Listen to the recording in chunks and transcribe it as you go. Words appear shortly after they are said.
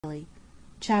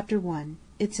Chapter 1.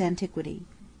 Its Antiquity.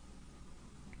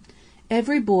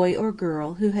 Every boy or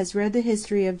girl who has read the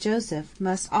history of Joseph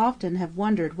must often have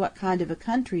wondered what kind of a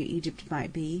country Egypt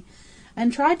might be,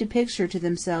 and tried to picture to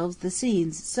themselves the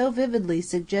scenes so vividly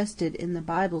suggested in the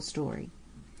Bible story.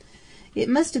 It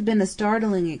must have been a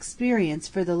startling experience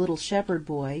for the little shepherd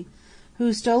boy,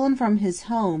 who, stolen from his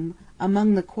home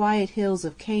among the quiet hills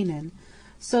of Canaan,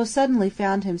 so suddenly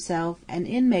found himself an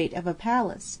inmate of a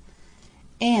palace,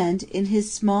 and, in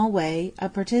his small way, a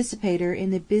participator in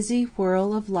the busy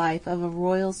whirl of life of a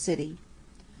royal city.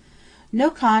 No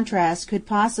contrast could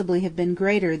possibly have been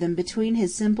greater than between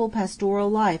his simple pastoral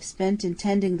life spent in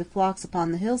tending the flocks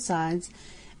upon the hillsides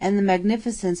and the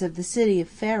magnificence of the city of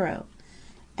Pharaoh.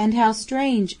 And how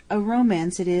strange a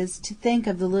romance it is to think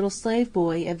of the little slave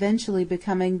boy eventually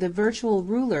becoming the virtual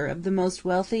ruler of the most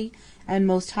wealthy and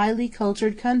most highly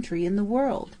cultured country in the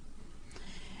world!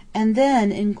 And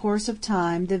then, in course of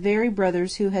time, the very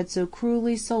brothers who had so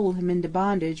cruelly sold him into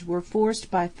bondage were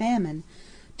forced by famine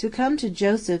to come to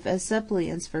Joseph as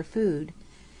suppliants for food,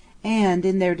 and,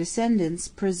 in their descendants,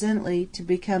 presently to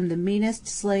become the meanest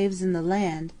slaves in the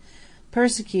land,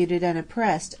 persecuted and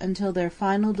oppressed until their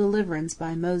final deliverance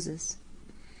by Moses.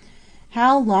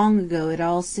 How long ago it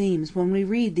all seems when we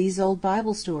read these old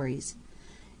Bible stories!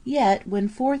 Yet, when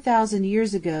 4,000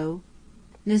 years ago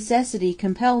necessity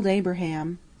compelled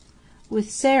Abraham, with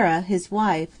Sarah his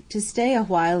wife, to stay a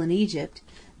while in Egypt,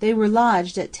 they were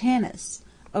lodged at Tanis,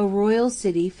 a royal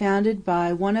city founded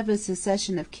by one of a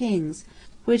succession of kings,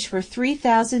 which for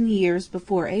 3,000 years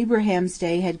before Abraham's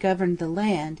day had governed the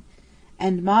land,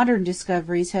 and modern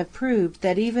discoveries have proved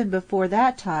that even before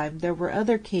that time there were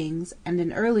other kings and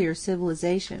an earlier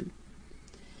civilization.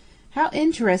 How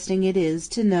interesting it is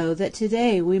to know that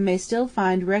today we may still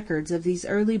find records of these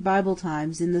early Bible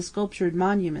times in the sculptured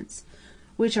monuments,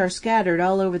 which are scattered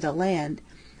all over the land,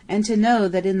 and to know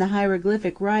that in the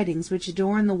hieroglyphic writings which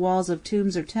adorn the walls of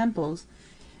tombs or temples,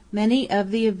 many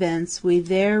of the events we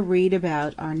there read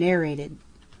about are narrated.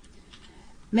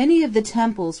 Many of the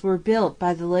temples were built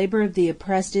by the labor of the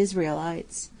oppressed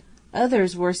Israelites.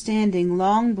 Others were standing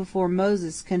long before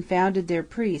Moses confounded their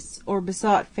priests or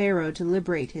besought Pharaoh to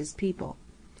liberate his people.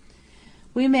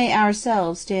 We may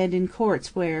ourselves stand in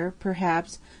courts where,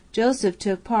 perhaps, Joseph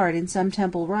took part in some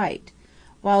temple rite,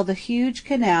 while the huge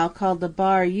canal called the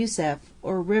Bar Yusuf,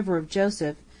 or River of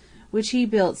Joseph, which he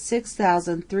built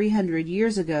 6,300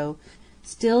 years ago,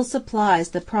 still supplies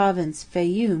the province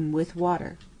Fayum with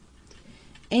water.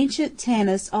 Ancient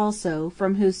Tanis also,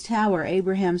 from whose tower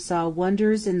Abraham saw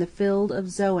wonders in the field of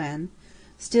Zoan,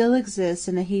 still exists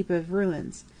in a heap of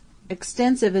ruins,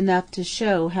 extensive enough to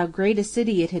show how great a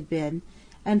city it had been,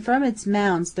 and from its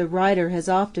mounds the writer has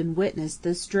often witnessed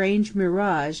the strange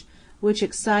mirage which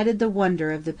excited the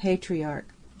wonder of the patriarch.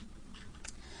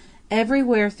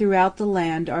 Everywhere throughout the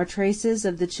land are traces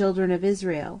of the children of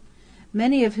Israel,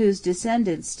 many of whose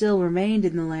descendants still remained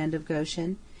in the land of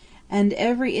Goshen, and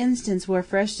every instance where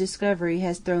fresh discovery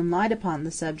has thrown light upon the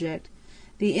subject,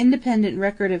 the independent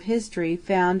record of history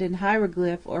found in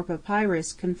hieroglyph or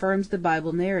papyrus confirms the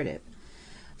Bible narrative,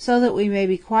 so that we may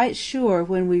be quite sure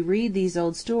when we read these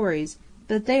old stories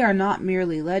that they are not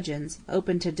merely legends,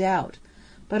 open to doubt,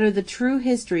 but are the true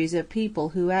histories of people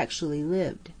who actually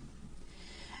lived.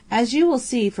 As you will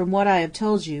see from what I have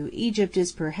told you, Egypt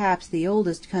is perhaps the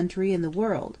oldest country in the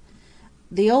world,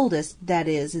 the oldest, that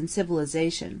is, in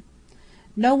civilization.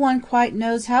 No one quite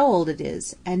knows how old it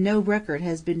is, and no record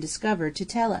has been discovered to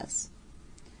tell us.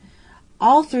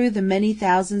 All through the many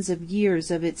thousands of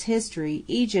years of its history,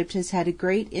 Egypt has had a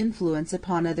great influence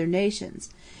upon other nations,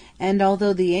 and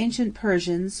although the ancient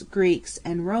Persians, Greeks,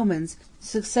 and Romans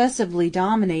successively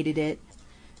dominated it,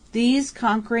 these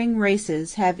conquering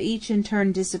races have each in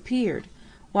turn disappeared,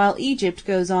 while Egypt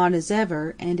goes on as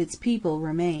ever, and its people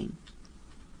remain.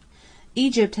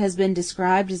 Egypt has been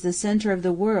described as the center of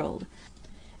the world,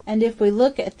 and if we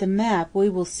look at the map we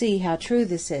will see how true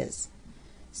this is.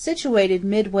 Situated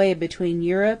midway between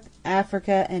Europe,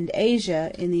 Africa, and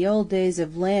Asia in the old days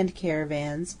of land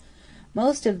caravans,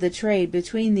 most of the trade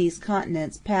between these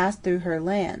continents passed through her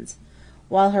lands,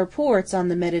 while her ports on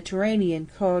the Mediterranean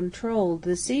controlled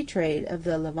the sea trade of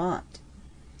the Levant.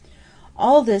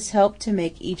 All this helped to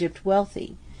make Egypt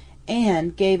wealthy,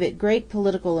 and gave it great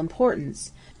political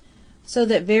importance, so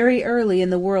that very early in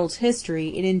the world's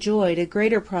history it enjoyed a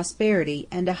greater prosperity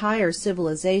and a higher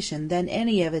civilization than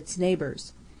any of its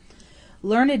neighbors.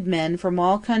 Learned men from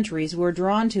all countries were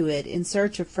drawn to it in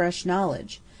search of fresh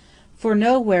knowledge, for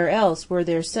nowhere else were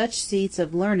there such seats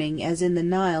of learning as in the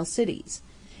Nile cities,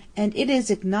 and it is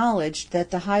acknowledged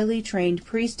that the highly trained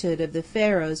priesthood of the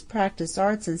pharaohs practiced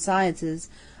arts and sciences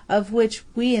of which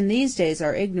we in these days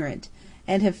are ignorant,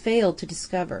 and have failed to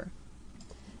discover.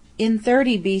 In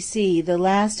 30 B.C. the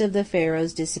last of the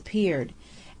pharaohs disappeared,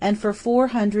 and for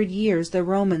 400 years the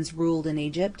Romans ruled in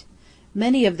Egypt,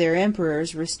 many of their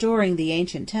emperors restoring the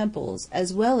ancient temples,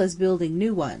 as well as building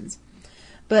new ones.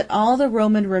 But all the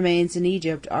Roman remains in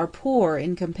Egypt are poor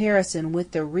in comparison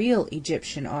with the real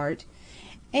Egyptian art,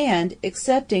 and,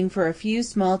 excepting for a few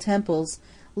small temples,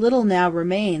 little now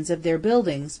remains of their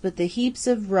buildings but the heaps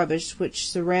of rubbish which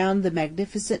surround the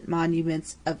magnificent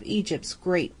monuments of Egypt's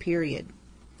great period.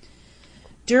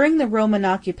 During the Roman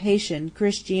occupation,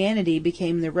 Christianity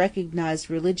became the recognized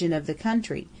religion of the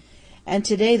country, and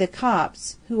today the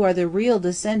Copts, who are the real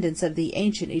descendants of the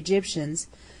ancient Egyptians,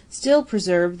 still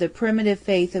preserve the primitive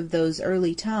faith of those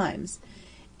early times,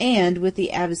 and, with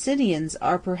the Abyssinians,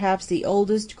 are perhaps the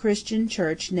oldest Christian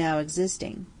church now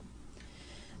existing.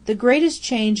 The greatest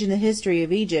change in the history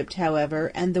of Egypt,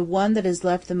 however, and the one that has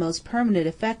left the most permanent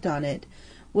effect on it,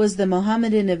 was the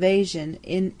Mohammedan invasion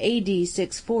in A.D.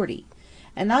 640,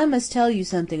 and I must tell you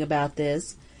something about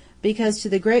this, because to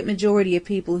the great majority of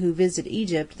people who visit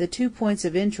Egypt the 2 points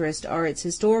of interest are its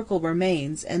historical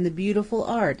remains and the beautiful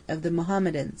art of the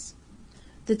Mohammedans.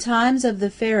 The times of the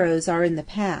pharaohs are in the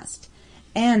past,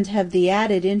 and have the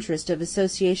added interest of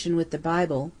association with the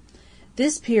Bible.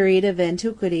 This period of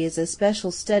antiquity is a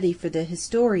special study for the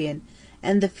historian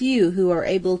and the few who are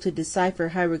able to decipher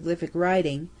hieroglyphic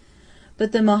writing,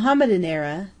 but the Mohammedan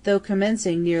era, though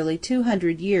commencing nearly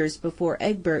 200 years before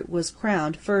Egbert was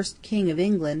crowned first King of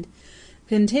England,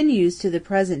 continues to the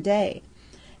present day,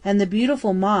 and the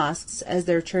beautiful mosques, as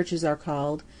their churches are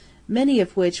called, many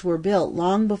of which were built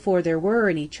long before there were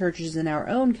any churches in our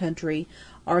own country,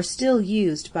 are still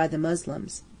used by the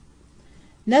Muslims.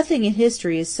 Nothing in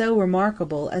history is so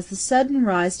remarkable as the sudden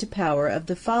rise to power of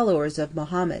the followers of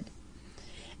Mohammed.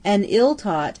 An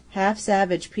ill-taught,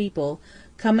 half-savage people,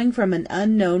 coming from an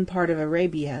unknown part of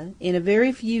Arabia, in a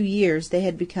very few years they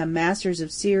had become masters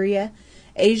of Syria,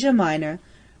 Asia Minor,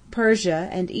 Persia,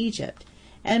 and Egypt,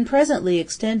 and presently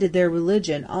extended their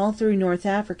religion all through North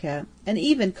Africa, and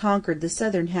even conquered the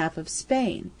southern half of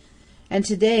Spain. And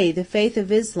today the faith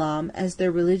of Islam, as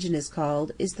their religion is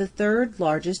called, is the third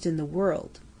largest in the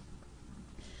world.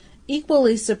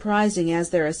 Equally surprising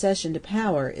as their accession to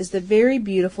power is the very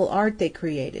beautiful art they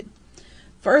created,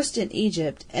 first in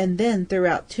Egypt, and then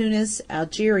throughout Tunis,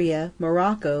 Algeria,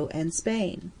 Morocco, and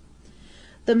Spain.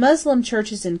 The Muslim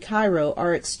churches in Cairo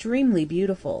are extremely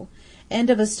beautiful, and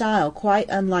of a style quite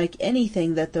unlike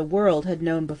anything that the world had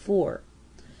known before.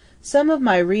 Some of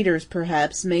my readers,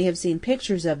 perhaps, may have seen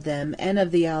pictures of them and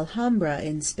of the Alhambra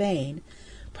in Spain,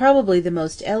 probably the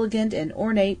most elegant and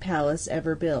ornate palace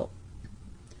ever built.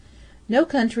 No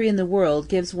country in the world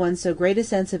gives one so great a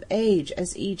sense of age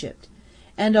as Egypt,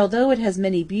 and although it has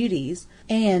many beauties,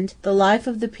 and the life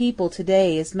of the people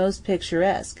today is most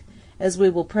picturesque, as we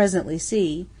will presently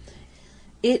see,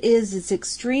 it is its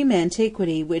extreme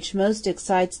antiquity which most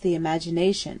excites the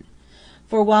imagination.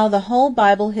 For while the whole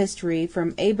Bible history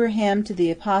from Abraham to the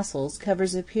Apostles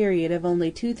covers a period of only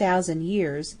 2,000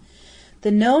 years,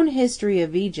 the known history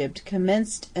of Egypt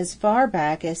commenced as far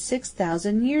back as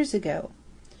 6,000 years ago.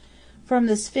 From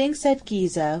the Sphinx at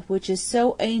Giza, which is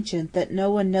so ancient that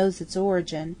no one knows its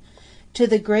origin, to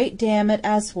the great dam at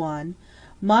Aswan,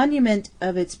 monument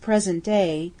of its present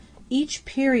day, each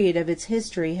period of its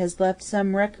history has left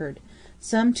some record,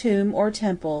 some tomb or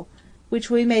temple, which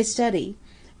we may study,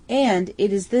 and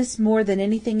it is this more than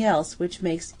anything else which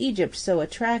makes Egypt so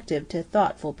attractive to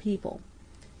thoughtful people.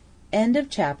 End of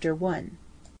chapter 1.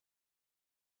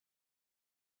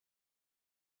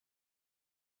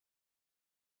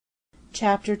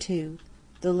 Chapter 2.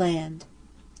 The Land.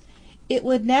 It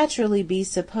would naturally be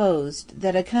supposed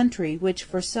that a country which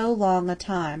for so long a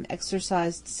time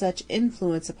exercised such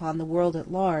influence upon the world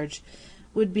at large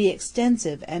would be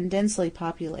extensive and densely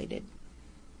populated.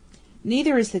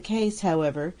 Neither is the case,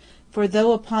 however, for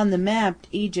though upon the map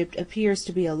Egypt appears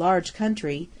to be a large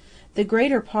country, the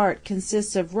greater part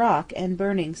consists of rock and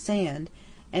burning sand,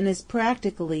 and is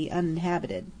practically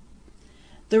uninhabited.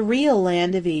 The real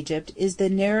land of Egypt is the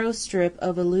narrow strip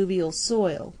of alluvial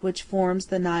soil which forms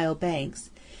the Nile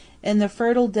banks, and the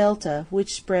fertile delta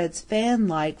which spreads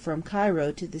fan-like from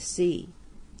Cairo to the sea.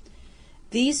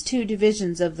 These two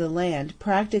divisions of the land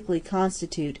practically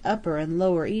constitute Upper and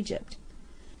Lower Egypt.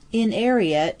 In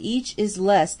area each is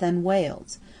less than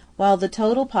Wales, while the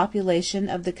total population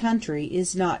of the country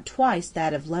is not twice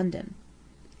that of London.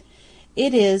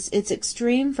 It is its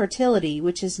extreme fertility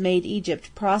which has made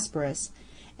Egypt prosperous,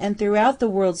 and throughout the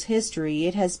world's history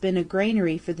it has been a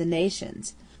granary for the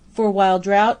nations, For while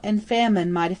drought and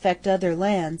famine might affect other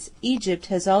lands, Egypt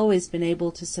has always been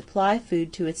able to supply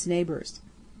food to its neighbors.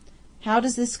 How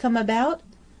does this come about?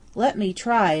 Let me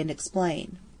try and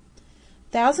explain.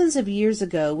 Thousands of years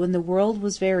ago, when the world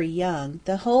was very young,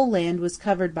 the whole land was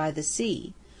covered by the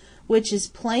sea, which is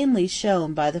plainly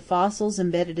shown by the fossils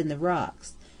embedded in the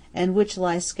rocks, and which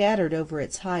lie scattered over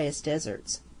its highest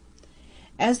deserts.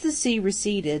 As the sea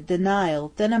receded, the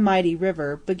Nile, then a mighty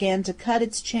river, began to cut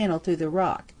its channel through the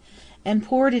rock, and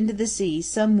poured into the sea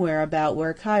somewhere about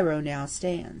where Cairo now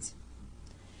stands.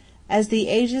 As the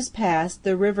ages passed,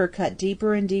 the river cut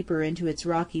deeper and deeper into its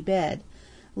rocky bed,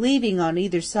 leaving on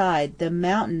either side the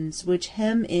mountains which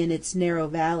hem in its narrow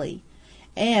valley,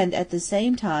 and at the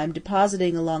same time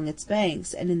depositing along its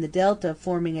banks and in the delta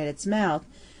forming at its mouth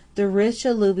the rich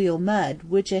alluvial mud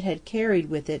which it had carried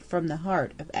with it from the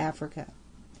heart of Africa.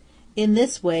 In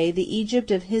this way the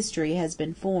Egypt of history has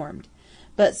been formed,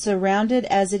 but surrounded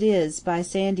as it is by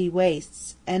sandy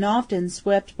wastes, and often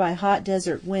swept by hot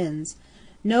desert winds,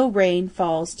 no rain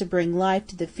falls to bring life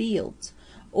to the fields,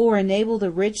 or enable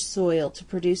the rich soil to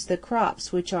produce the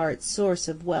crops which are its source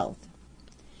of wealth.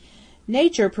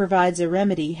 Nature provides a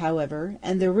remedy, however,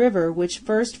 and the river which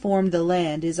first formed the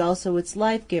land is also its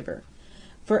life-giver,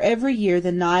 for every year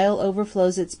the Nile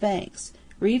overflows its banks,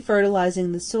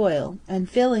 refertilizing the soil, and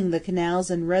filling the canals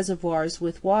and reservoirs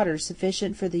with water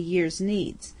sufficient for the year's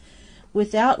needs,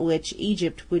 without which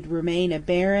Egypt would remain a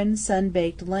barren,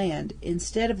 sun-baked land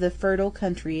instead of the fertile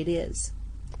country it is.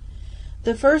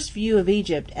 The first view of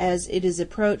Egypt as it is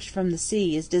approached from the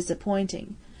sea is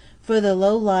disappointing, for the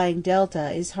low-lying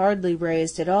delta is hardly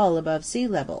raised at all above sea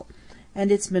level,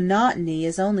 and its monotony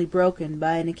is only broken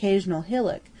by an occasional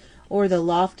hillock or the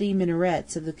lofty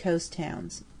minarets of the coast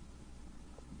towns.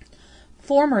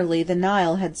 Formerly the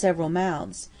Nile had several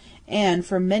mouths, and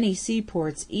from many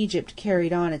seaports Egypt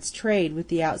carried on its trade with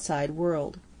the outside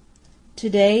world.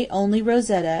 Today only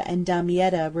Rosetta and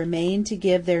Damietta remain to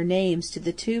give their names to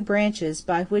the two branches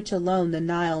by which alone the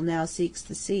Nile now seeks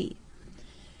the sea.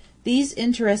 These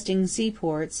interesting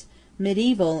seaports,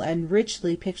 medieval and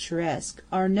richly picturesque,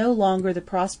 are no longer the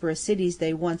prosperous cities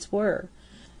they once were,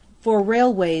 for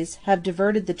railways have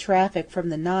diverted the traffic from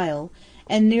the Nile,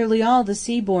 and nearly all the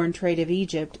seaborne trade of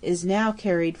Egypt is now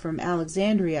carried from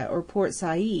Alexandria or Port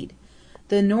Said,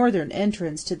 the northern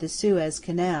entrance to the Suez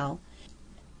Canal,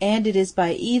 and it is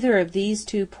by either of these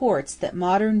two ports that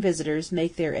modern visitors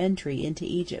make their entry into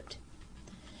Egypt.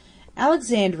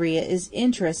 Alexandria is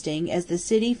interesting as the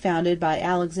city founded by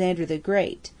Alexander the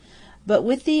Great, but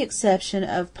with the exception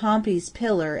of Pompey's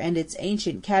Pillar and its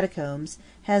ancient catacombs,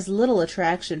 has little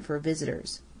attraction for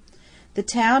visitors. The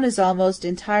town is almost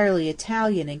entirely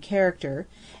Italian in character,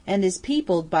 and is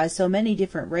peopled by so many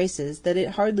different races that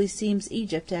it hardly seems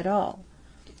Egypt at all.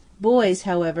 Boys,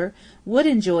 however, would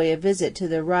enjoy a visit to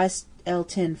the Ras el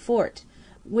Tin fort,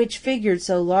 which figured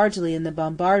so largely in the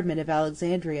bombardment of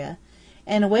Alexandria,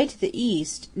 and away to the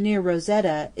east, near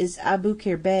Rosetta, is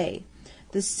Aboukir Bay,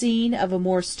 the scene of a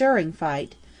more stirring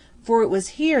fight, for it was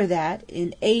here that,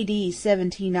 in A.D.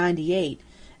 1798,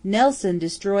 Nelson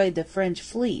destroyed the French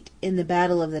fleet in the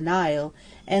Battle of the Nile,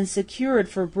 and secured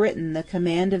for Britain the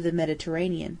command of the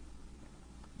Mediterranean.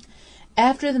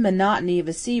 After the monotony of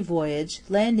a sea voyage,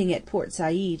 landing at Port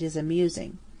Said is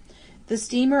amusing. The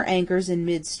steamer anchors in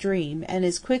mid-stream, and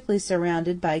is quickly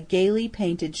surrounded by gaily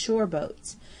painted shore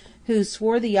boats, whose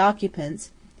swarthy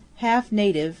occupants, half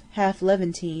native, half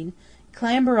Levantine,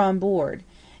 clamber on board,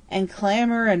 and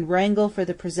clamour and wrangle for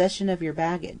the possession of your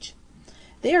baggage.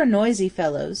 They are noisy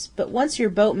fellows, but once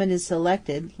your boatman is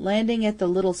selected, landing at the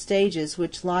little stages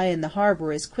which lie in the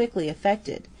harbour is quickly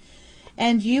effected,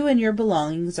 and you and your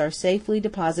belongings are safely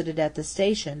deposited at the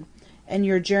station, and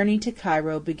your journey to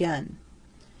Cairo begun.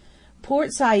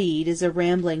 Port Said is a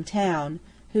rambling town,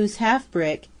 whose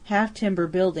half-brick, half-timber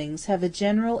buildings have a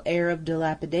general air of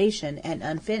dilapidation and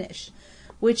unfinished,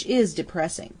 which is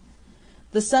depressing.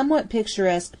 The somewhat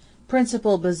picturesque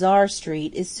principal bazaar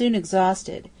street is soon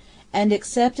exhausted, and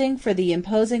excepting for the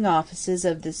imposing offices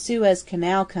of the Suez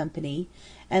Canal Company,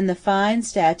 and the fine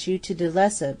statue to de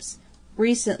Lesseps,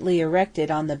 recently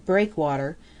erected on the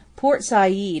breakwater, Port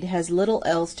Said has little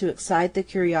else to excite the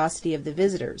curiosity of the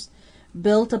visitors.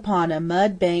 Built upon a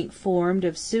mud bank formed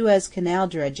of Suez Canal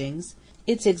dredgings,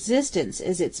 its existence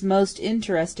is its most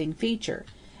interesting feature,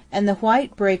 and the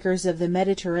white breakers of the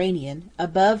Mediterranean,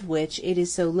 above which it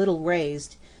is so little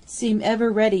raised, seem ever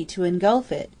ready to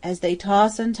engulf it as they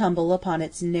toss and tumble upon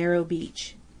its narrow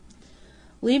beach.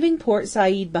 Leaving Port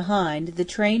Said behind, the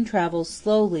train travels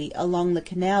slowly along the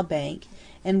canal bank,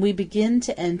 and we begin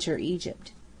to enter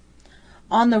Egypt.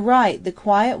 On the right the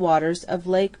quiet waters of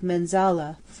Lake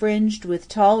Menzala, fringed with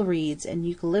tall reeds and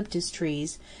eucalyptus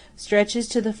trees, stretches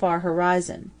to the far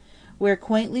horizon, where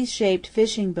quaintly shaped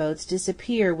fishing boats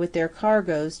disappear with their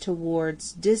cargoes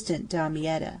towards distant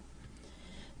Damietta.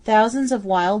 Thousands of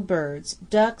wild birds,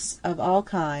 ducks of all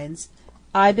kinds,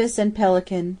 ibis and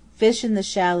pelican, fish in the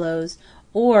shallows,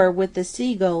 or with the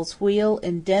sea-gulls wheel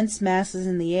in dense masses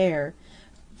in the air,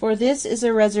 for this is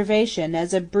a reservation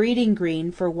as a breeding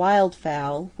green for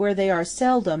wildfowl, where they are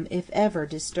seldom, if ever,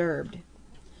 disturbed.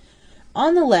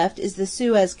 On the left is the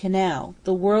Suez Canal,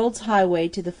 the world's highway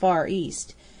to the Far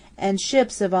East, and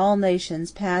ships of all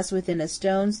nations pass within a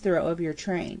stone's throw of your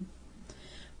train.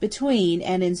 Between,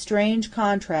 and in strange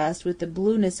contrast with the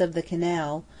blueness of the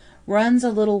canal, runs a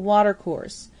little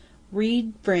watercourse,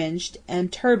 reed-fringed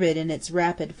and turbid in its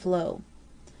rapid flow.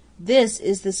 This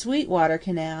is the Sweetwater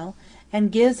Canal,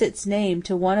 and gives its name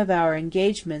to one of our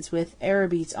engagements with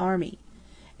Arabi's army,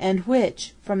 and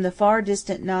which, from the far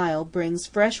distant Nile, brings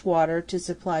fresh water to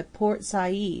supply Port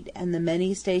Said and the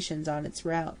many stations on its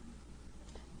route.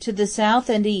 To the south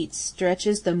and east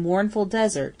stretches the mournful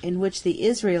desert in which the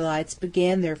Israelites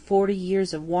began their 40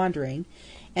 years of wandering,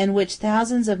 and which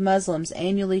thousands of Muslims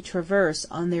annually traverse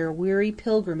on their weary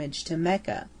pilgrimage to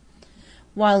Mecca,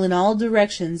 while in all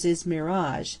directions is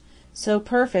mirage, so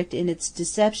perfect in its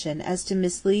deception as to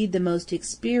mislead the most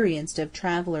experienced of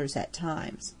travellers at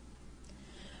times.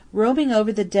 Roaming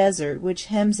over the desert which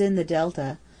hems in the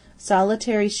delta,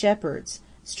 solitary shepherds,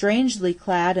 strangely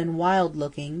clad and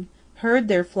wild-looking, herd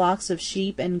their flocks of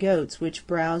sheep and goats which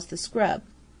browse the scrub.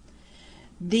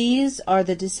 These are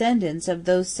the descendants of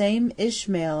those same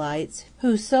Ishmaelites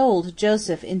who sold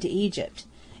Joseph into Egypt,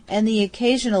 and the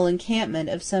occasional encampment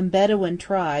of some Bedouin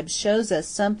tribes shows us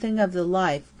something of the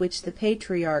life which the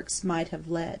patriarchs might have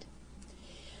led.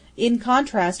 In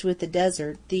contrast with the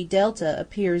desert, the delta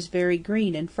appears very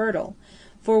green and fertile,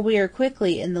 for we are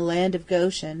quickly in the land of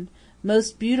Goshen,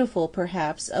 most beautiful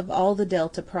perhaps of all the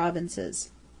delta provinces.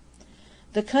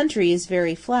 The country is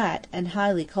very flat and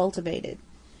highly cultivated.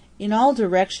 In all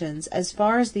directions, as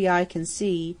far as the eye can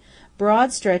see,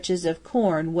 broad stretches of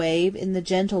corn wave in the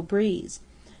gentle breeze,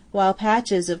 while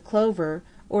patches of clover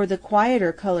or the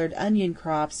quieter colored onion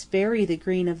crops vary the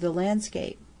green of the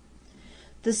landscape.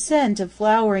 The scent of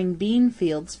flowering bean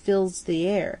fields fills the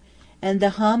air, and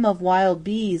the hum of wild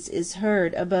bees is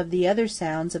heard above the other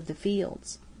sounds of the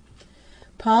fields.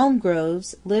 Palm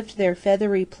groves lift their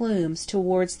feathery plumes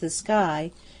towards the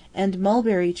sky, and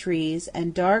mulberry trees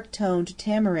and dark-toned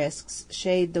tamarisks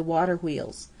shade the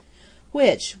water-wheels,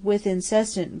 which, with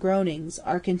incessant groanings,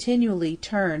 are continually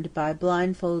turned by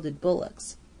blindfolded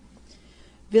bullocks.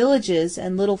 Villages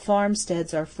and little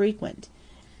farmsteads are frequent,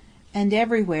 and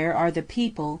everywhere are the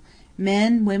people,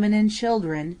 men, women, and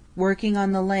children, working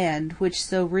on the land which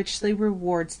so richly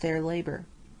rewards their labor.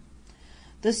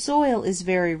 The soil is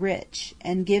very rich,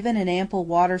 and given an ample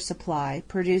water supply,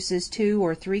 produces 2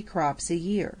 or 3 crops a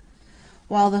year,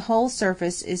 while the whole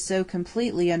surface is so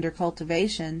completely under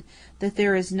cultivation that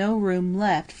there is no room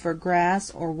left for grass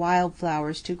or wild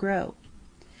flowers to grow.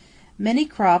 Many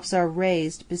crops are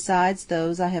raised besides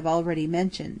those I have already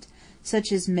mentioned,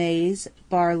 such as maize,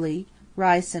 barley,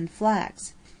 rice, and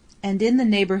flax, and in the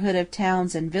neighborhood of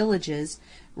towns and villages,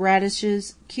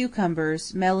 radishes,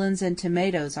 cucumbers, melons, and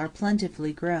tomatoes are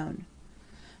plentifully grown.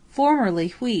 Formerly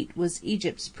wheat was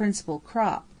Egypt's principal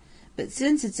crop, but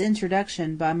since its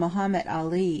introduction by Muhammad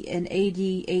Ali in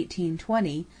A.D.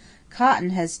 1820,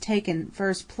 cotton has taken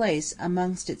first place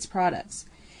amongst its products,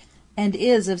 and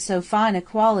is of so fine a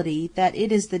quality that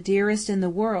it is the dearest in the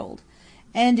world,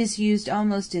 and is used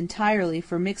almost entirely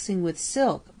for mixing with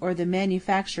silk or the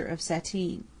manufacture of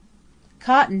sateen.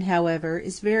 Cotton, however,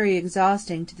 is very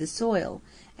exhausting to the soil,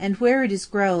 and where it is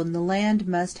grown the land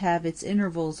must have its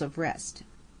intervals of rest.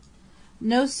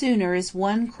 No sooner is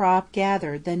one crop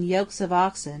gathered than yokes of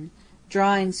oxen,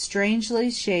 drawing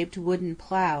strangely shaped wooden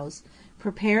ploughs,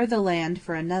 prepare the land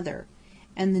for another,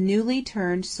 and the newly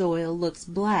turned soil looks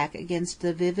black against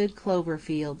the vivid clover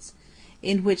fields,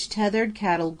 in which tethered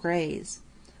cattle graze,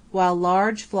 while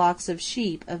large flocks of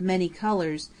sheep of many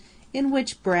colors, in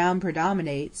which brown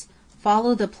predominates,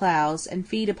 follow the ploughs and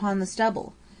feed upon the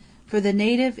stubble, for the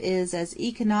native is as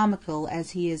economical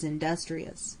as he is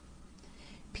industrious.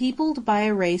 Peopled by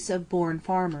a race of born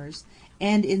farmers,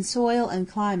 and in soil and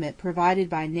climate provided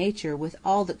by nature with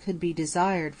all that could be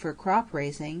desired for crop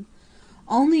raising,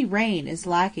 only rain is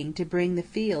lacking to bring the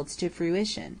fields to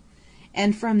fruition,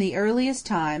 and from the earliest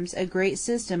times a great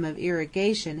system of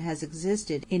irrigation has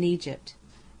existed in Egypt.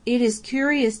 It is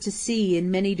curious to see in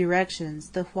many directions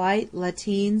the white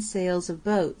lateen sails of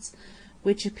boats,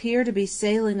 which appear to be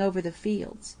sailing over the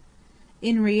fields.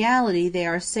 In reality they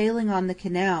are sailing on the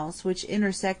canals which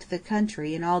intersect the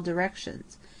country in all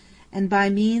directions, and by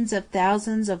means of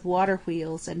thousands of water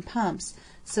wheels and pumps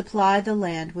supply the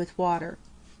land with water.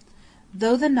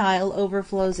 Though the Nile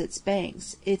overflows its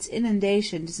banks, its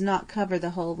inundation does not cover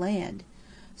the whole land,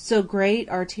 so great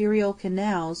arterial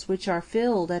canals which are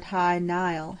filled at high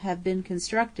Nile have been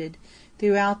constructed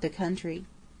throughout the country.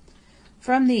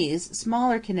 From these,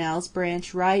 smaller canals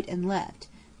branch right and left,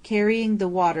 carrying the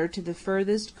water to the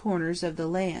furthest corners of the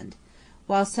land,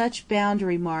 while such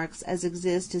boundary marks as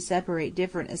exist to separate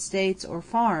different estates or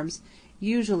farms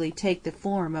usually take the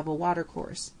form of a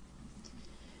watercourse.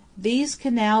 These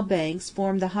canal banks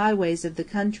form the highways of the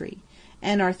country,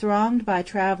 and are thronged by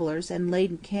travelers and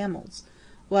laden camels,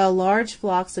 while large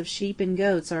flocks of sheep and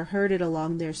goats are herded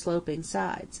along their sloping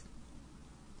sides.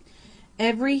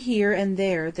 Every here and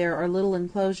there are little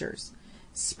enclosures,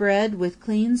 spread with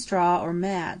clean straw or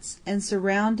mats, and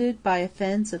surrounded by a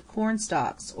fence of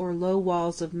cornstalks or low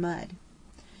walls of mud.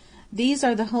 These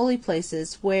are the holy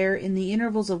places where, in the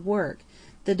intervals of work,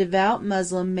 the devout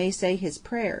Muslim may say his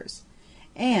prayers,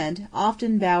 and,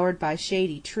 often bowered by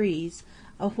shady trees,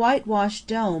 a whitewashed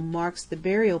dome marks the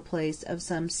burial place of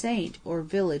some saint or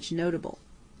village notable.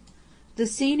 The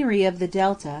scenery of the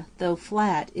delta, though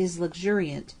flat, is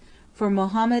luxuriant, for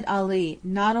Muhammad Ali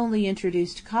not only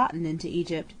introduced cotton into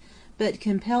Egypt, but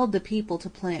compelled the people to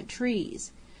plant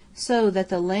trees, so that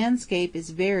the landscape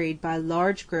is varied by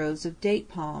large groves of date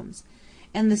palms,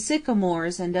 and the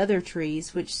sycamores and other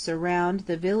trees which surround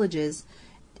the villages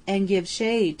and give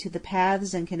shade to the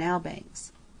paths and canal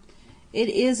banks. It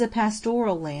is a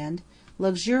pastoral land,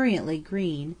 luxuriantly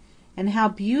green, and how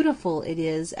beautiful it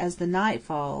is as the night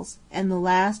falls, and the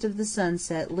last of the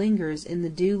sunset lingers in the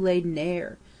dew-laden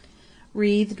air,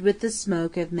 wreathed with the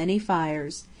smoke of many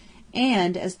fires,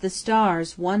 and as the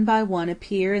stars one by one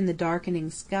appear in the darkening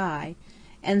sky,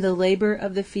 and the labor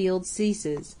of the field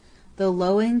ceases, the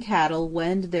lowing cattle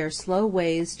wend their slow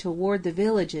ways toward the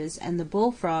villages, and the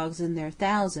bullfrogs in their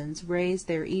thousands raise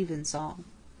their evensong.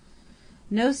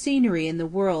 No scenery in the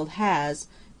world has,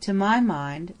 to my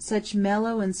mind, such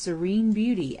mellow and serene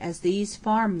beauty as these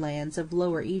farm lands of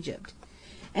Lower Egypt,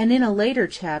 and in a later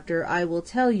chapter I will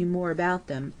tell you more about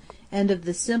them, and of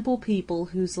the simple people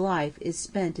whose life is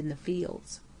spent in the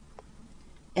fields.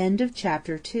 End of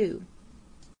chapter 2.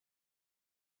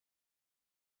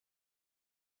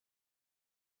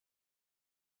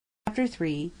 Chapter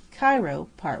 3, Cairo,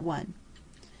 Part 1.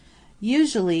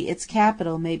 Usually its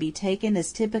capital may be taken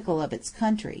as typical of its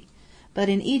country, but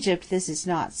in Egypt this is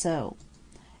not so.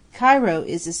 Cairo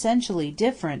is essentially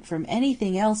different from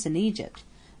anything else in Egypt,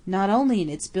 not only in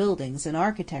its buildings and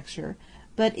architecture,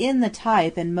 but in the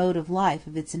type and mode of life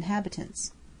of its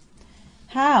inhabitants.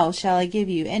 How shall I give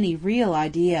you any real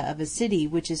idea of a city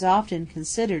which is often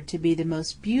considered to be the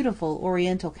most beautiful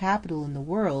Oriental capital in the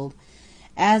world,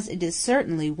 as it is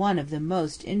certainly one of the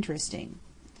most interesting?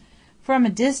 From a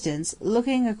distance,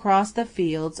 looking across the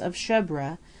fields of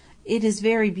Shebra, it is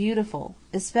very beautiful,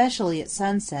 especially at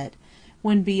sunset,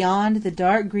 when beyond the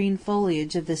dark green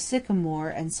foliage of the sycamore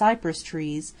and cypress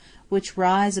trees which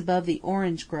rise above the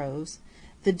orange groves,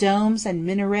 the domes and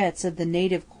minarets of the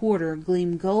native quarter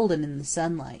gleam golden in the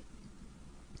sunlight.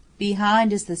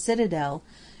 Behind is the citadel,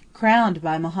 crowned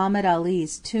by Muhammad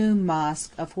Ali's tomb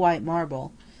mosque of white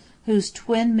marble, whose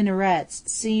twin minarets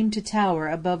seem to tower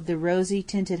above the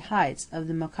rosy-tinted heights of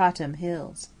the Mokattam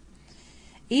hills.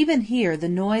 Even here the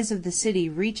noise of the city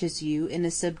reaches you in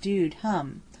a subdued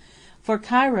hum, for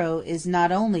Cairo is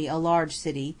not only a large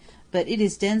city, but it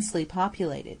is densely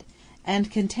populated,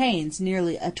 and contains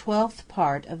nearly a 1/12th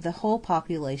part of the whole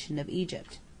population of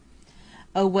Egypt.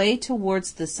 Away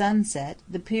towards the sunset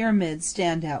the pyramids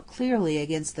stand out clearly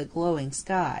against the glowing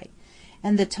sky,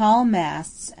 and the tall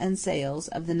masts and sails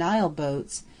of the Nile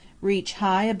boats reach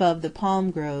high above the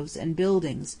palm groves and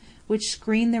buildings which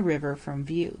screen the river from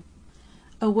view.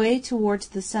 Away towards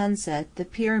the sunset the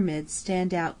pyramids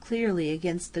stand out clearly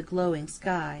against the glowing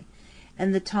sky,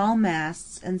 and the tall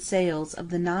masts and sails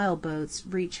of the Nile boats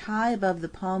reach high above the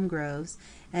palm groves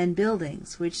and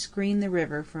buildings which screen the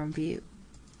river from view.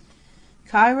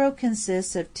 Cairo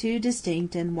consists of two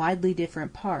distinct and widely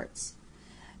different parts.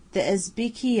 The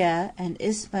Esbikiya and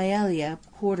Ismailia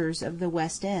quarters of the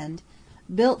West End,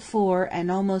 built for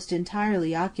and almost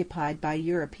entirely occupied by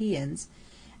Europeans,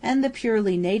 and the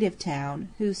purely native town,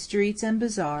 whose streets and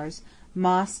bazaars,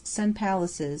 mosques and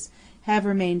palaces have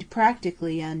remained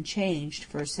practically unchanged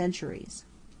for centuries.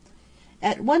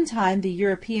 At one time the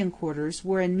European quarters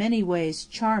were in many ways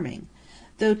charming,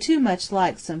 though too much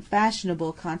like some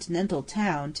fashionable continental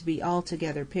town to be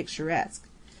altogether picturesque.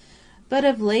 But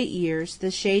of late years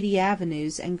the shady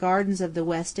avenues and gardens of the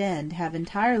West End have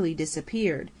entirely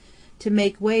disappeared, to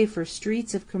make way for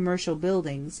streets of commercial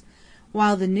buildings,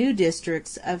 while the new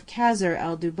districts of Kasr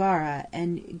el Dubara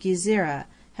and Gizireh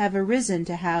have arisen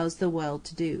to house the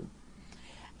well-to-do.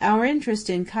 Our interest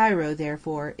in Cairo,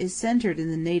 therefore, is centered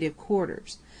in the native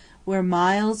quarters, where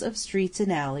miles of streets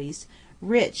and alleys,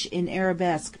 rich in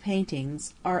arabesque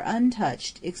paintings, are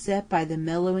untouched except by the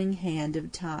mellowing hand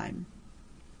of time.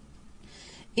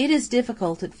 It is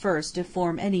difficult at first to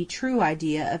form any true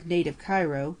idea of native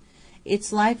Cairo.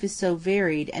 Its life is so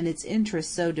varied and its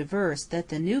interests so diverse that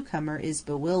the newcomer is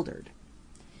bewildered.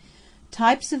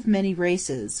 Types of many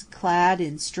races, clad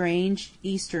in strange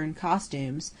Eastern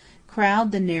costumes,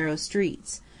 crowd the narrow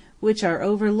streets, which are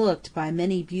overlooked by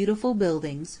many beautiful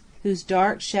buildings, whose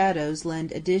dark shadows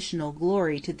lend additional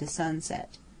glory to the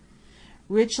sunset.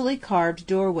 Richly carved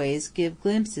doorways give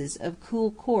glimpses of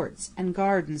cool courts and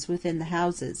gardens within the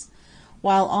houses,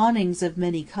 while awnings of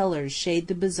many colors shade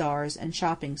the bazaars and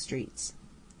shopping streets.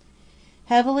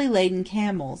 Heavily laden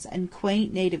camels and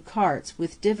quaint native carts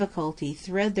with difficulty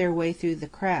thread their way through the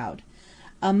crowd,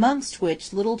 amongst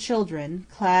which little children,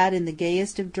 clad in the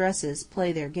gayest of dresses,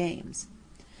 play their games.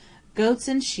 Goats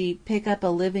and sheep pick up a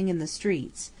living in the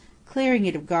streets, clearing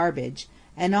it of garbage,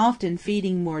 and often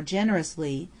feeding more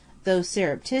generously, though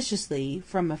surreptitiously,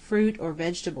 from a fruit or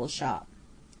vegetable shop.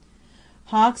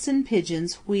 Hawks and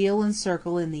pigeons wheel and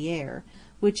circle in the air,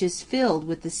 which is filled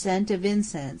with the scent of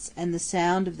incense and the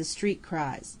sound of the street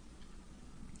cries.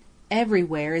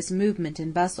 Everywhere is movement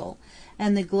and bustle,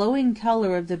 and the glowing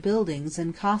color of the buildings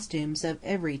and costumes of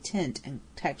every tint and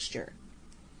texture.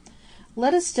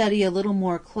 Let us study a little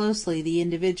more closely the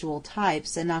individual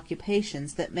types and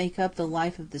occupations that make up the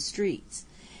life of the streets,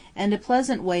 and a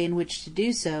pleasant way in which to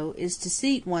do so is to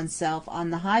seat oneself on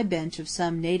the high bench of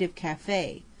some native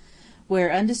café, where,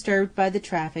 undisturbed by the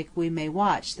traffic, we may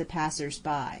watch the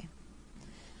passers-by.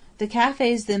 The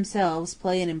cafés themselves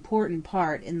play an important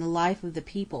part in the life of the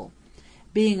people,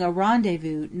 being a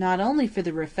rendezvous not only for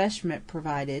the refreshment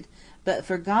provided, but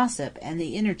for gossip and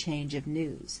the interchange of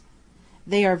news.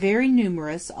 They are very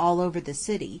numerous all over the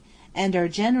city, and are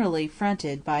generally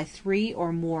fronted by 3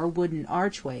 or more wooden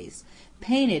archways,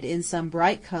 painted in some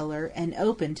bright color and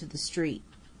open to the street.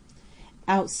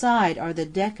 Outside are the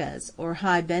decas, or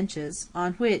high benches,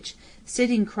 on which,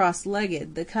 sitting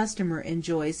cross-legged, the customer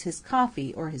enjoys his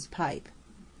coffee or his pipe.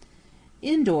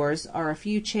 Indoors are a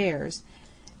few chairs,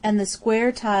 and the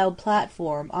square tiled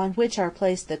platform on which are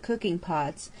placed the cooking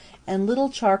pots and little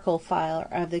charcoal fire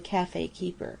of the café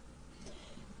keeper.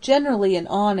 Generally an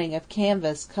awning of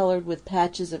canvas colored with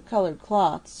patches of colored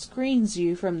cloth screens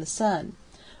you from the sun,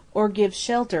 or gives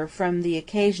shelter from the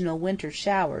occasional winter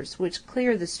showers which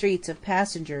clear the streets of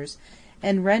passengers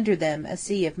and render them a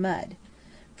sea of mud,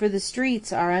 for the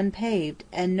streets are unpaved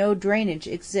and no drainage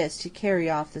exists to carry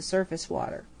off the surface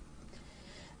water.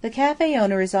 The café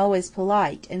owner is always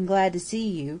polite and glad to see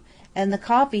you, and the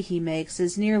coffee he makes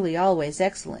is nearly always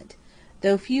excellent,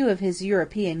 though few of his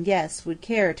European guests would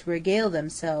care to regale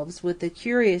themselves with the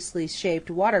curiously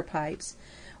shaped water pipes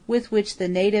with which the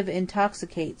native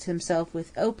intoxicates himself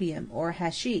with opium or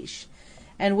hashish,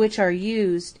 and which are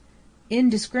used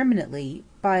indiscriminately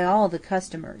by all the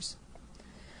customers.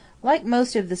 Like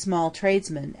most of the small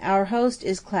tradesmen, our host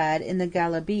is clad in the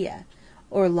galabeah,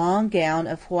 or long gown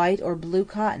of white or blue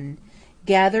cotton,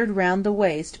 gathered round the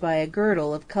waist by a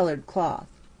girdle of colored cloth.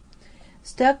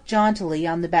 Stuck jauntily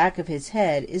on the back of his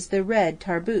head is the red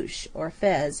tarbouch, or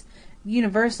fez,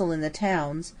 universal in the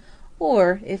towns,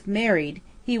 or, if married,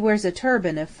 he wears a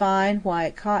turban of fine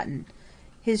white cotton.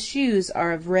 His shoes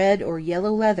are of red or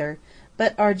yellow leather,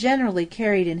 but are generally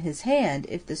carried in his hand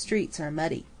if the streets are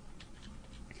muddy.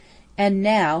 And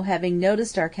now, having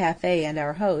noticed our café and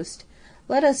our host,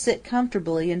 let us sit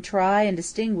comfortably and try and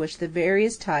distinguish the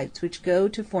various types which go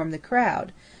to form the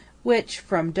crowd, which,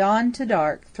 from dawn to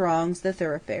dark, throngs the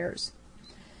thoroughfares.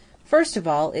 First of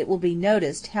all, it will be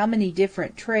noticed how many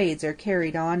different trades are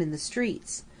carried on in the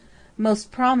streets,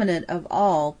 most prominent of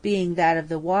all being that of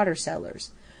the water sellers,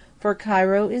 for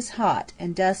Cairo is hot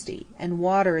and dusty, and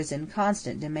water is in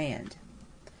constant demand.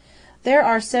 There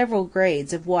are several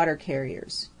grades of water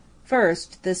carriers.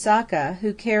 First, the Saka,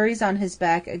 who carries on his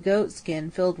back a goat skin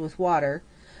filled with water.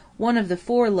 One of the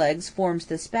 4 legs forms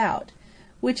the spout,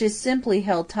 which is simply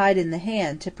held tight in the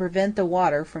hand to prevent the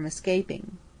water from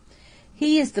escaping.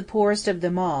 He is the poorest of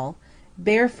them all,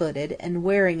 barefooted and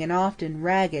wearing an often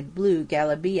ragged blue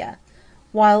galabeah,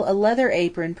 while a leather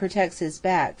apron protects his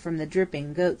back from the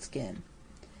dripping goatskin.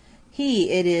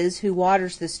 He it is who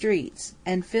waters the streets,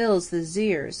 and fills the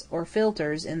zirs, or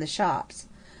filters, in the shops,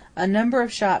 a number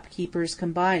of shopkeepers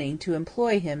combining to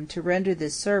employ him to render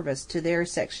this service to their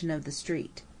section of the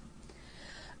street.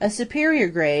 A superior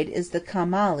grade is the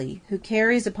kamali, who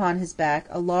carries upon his back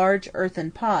a large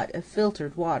earthen pot of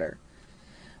filtered water.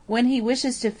 When he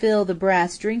wishes to fill the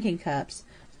brass drinking cups,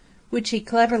 which he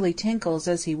cleverly tinkles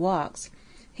as he walks,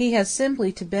 he has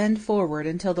simply to bend forward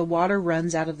until the water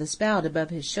runs out of the spout above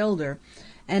his shoulder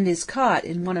and is caught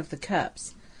in one of the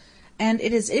cups, and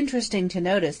it is interesting to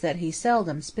notice that he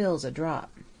seldom spills a drop.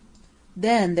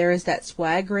 Then there is that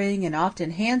swaggering and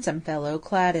often handsome fellow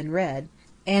clad in red,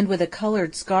 and with a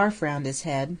coloured scarf round his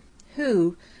head,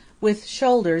 who, with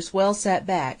shoulders well set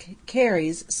back,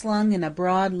 carries, slung in a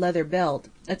broad leather belt,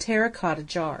 a terra-cotta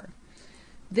jar.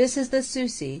 This is the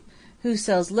Susi, who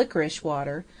sells licorice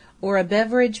water, or a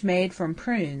beverage made from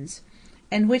prunes,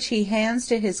 and which he hands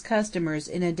to his customers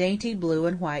in a dainty blue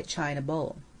and white china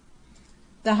bowl.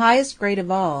 The highest grade of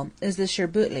all is the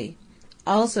sherbutli,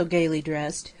 also gaily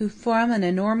dressed, who from an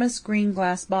enormous green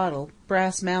glass bottle,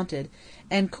 brass-mounted,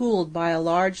 and cooled by a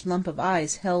large lump of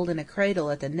ice held in a cradle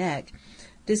at the neck,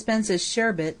 dispenses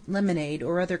sherbet, lemonade,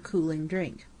 or other cooling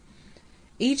drink.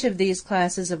 Each of these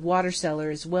classes of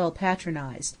water-seller is well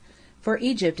patronized, for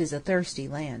Egypt is a thirsty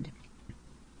land.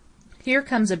 Here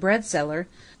comes a bread-seller,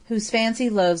 whose fancy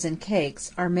loaves and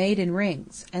cakes are made in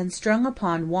rings, and strung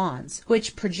upon wands,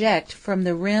 which project from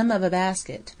the rim of a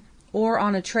basket, or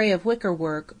on a tray of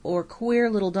wicker-work or queer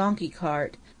little donkey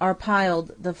cart are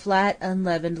piled the flat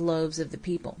unleavened loaves of the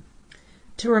people.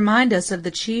 To remind us of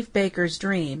the chief baker's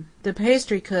dream, the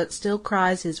pastry-cook still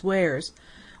cries his wares,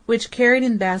 which, carried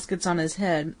in baskets on his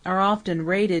head, are often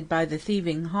raided by the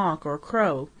thieving hawk or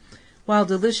crow, while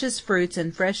delicious fruits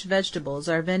and fresh vegetables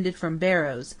are vended from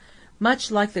barrows,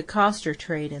 much like the coster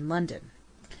trade in London.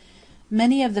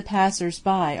 Many of the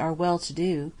passers-by are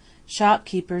well-to-do,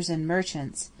 shopkeepers and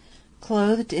merchants,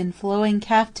 clothed in flowing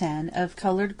kaftan of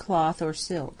coloured cloth or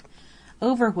silk,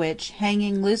 over which,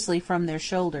 hanging loosely from their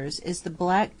shoulders, is the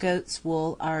black goat's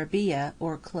wool arabiya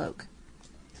or cloak.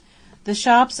 The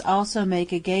shops also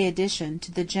make a gay addition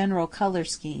to the general colour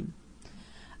scheme.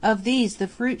 Of these the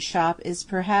fruit shop is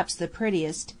perhaps the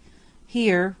prettiest.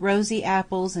 Here rosy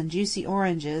apples and juicy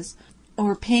oranges,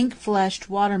 or pink-fleshed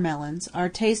watermelons, are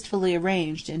tastefully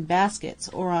arranged in baskets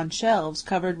or on shelves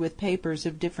covered with papers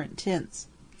of different tints.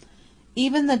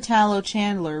 Even the tallow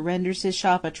chandler renders his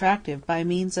shop attractive by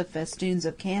means of festoons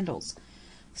of candles,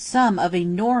 some of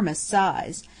enormous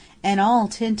size, and all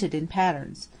tinted in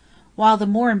patterns, while the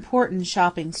more important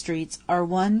shopping streets are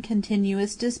one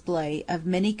continuous display of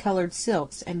many-coloured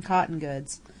silks and cotton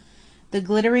goods, the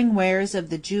glittering wares of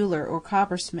the jeweller or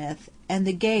coppersmith, and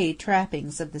the gay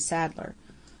trappings of the saddler.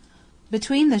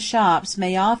 Between the shops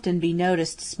may often be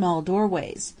noticed small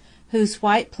doorways, whose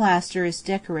white plaster is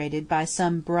decorated by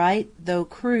some bright, though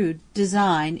crude,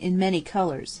 design in many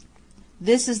colours.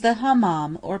 This is the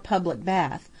hammam, or public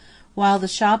bath, while the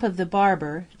shop of the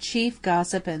barber, chief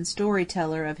gossip and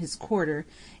story-teller of his quarter,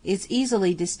 is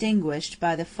easily distinguished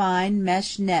by the fine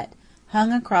mesh net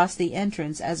hung across the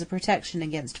entrance as a protection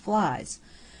against flies,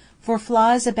 for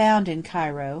flies abound in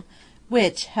Cairo,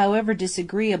 which, however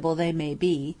disagreeable they may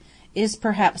be, is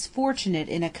perhaps fortunate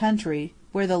in a country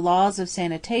where the laws of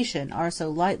sanitation are so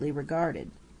lightly regarded.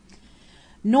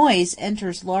 Noise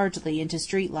enters largely into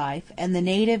street life, and the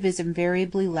native is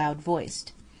invariably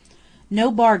loud-voiced.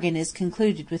 No bargain is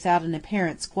concluded without an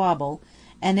apparent squabble,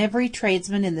 and every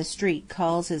tradesman in the street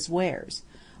calls his wares,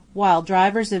 while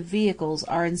drivers of vehicles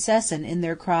are incessant in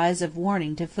their cries of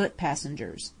warning to foot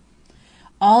passengers.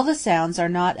 All the sounds are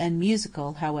not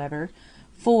unmusical, however,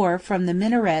 for from the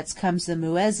minarets comes the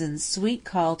muezzin's sweet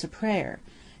call to prayer,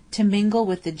 to mingle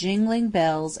with the jingling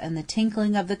bells and the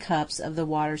tinkling of the cups of the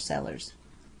water-sellers.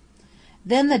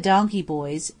 Then the donkey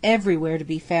boys, everywhere to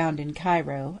be found in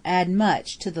Cairo, add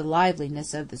much to the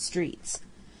liveliness of the streets.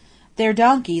 Their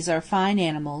donkeys are fine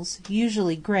animals,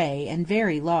 usually grey and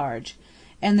very large,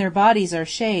 and their bodies are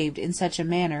shaved in such a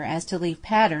manner as to leave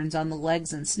patterns on the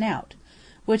legs and snout,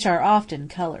 which are often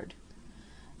coloured.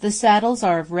 The saddles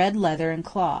are of red leather and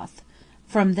cloth.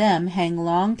 From them hang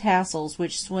long tassels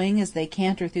which swing as they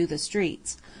canter through the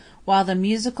streets, while the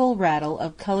musical rattle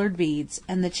of coloured beads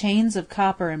and the chains of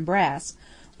copper and brass,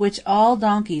 which all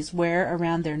donkeys wear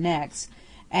around their necks,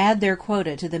 add their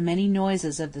quota to the many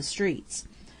noises of the streets,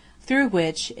 through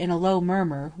which, in a low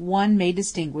murmur, one may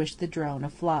distinguish the drone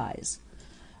of flies.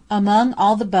 Among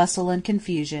all the bustle and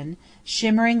confusion,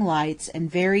 shimmering lights,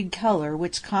 and varied colour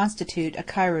which constitute a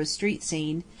Cairo street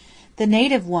scene, the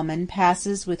native woman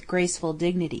passes with graceful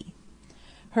dignity.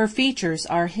 Her features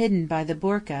are hidden by the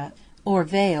burqa, or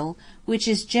veil, which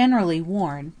is generally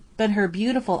worn, but her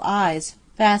beautiful eyes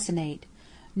fascinate,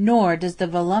 nor does the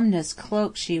voluminous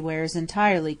cloak she wears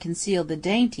entirely conceal the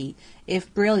dainty,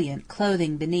 if brilliant,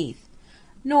 clothing beneath,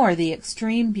 nor the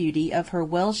extreme beauty of her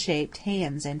well-shaped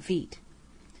hands and feet.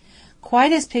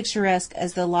 Quite as picturesque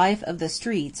as the life of the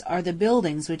streets are the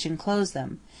buildings which enclose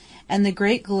them, and the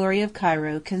great glory of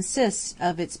Cairo consists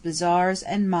of its bazaars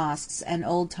and mosques and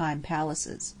old-time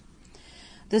palaces.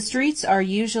 The streets are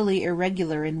usually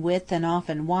irregular in width and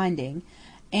often winding,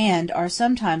 and are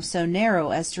sometimes so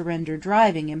narrow as to render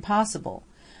driving impossible,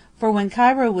 for when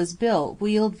Cairo was built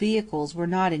wheeled vehicles were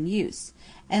not in use,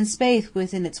 and space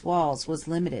within its walls was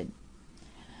limited.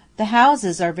 The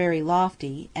houses are very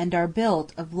lofty, and are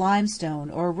built of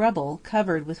limestone or rubble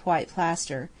covered with white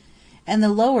plaster, and the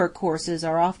lower courses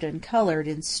are often coloured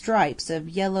in stripes of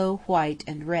yellow, white,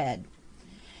 and red.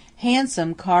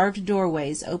 Handsome carved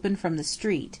doorways open from the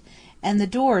street, and the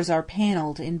doors are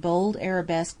panelled in bold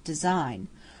arabesque design,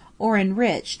 or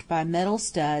enriched by metal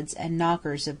studs and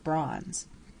knockers of bronze.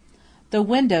 The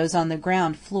windows on the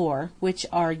ground floor, which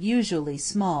are usually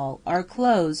small, are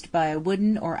closed by a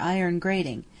wooden or iron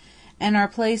grating, and are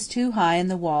placed too high in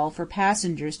the wall for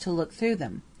passengers to look through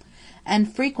them,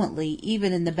 and frequently,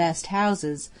 even in the best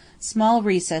houses, small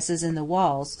recesses in the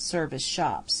walls serve as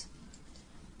shops.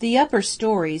 The upper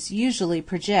stories usually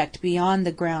project beyond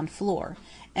the ground floor,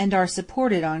 and are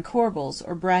supported on corbels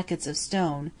or brackets of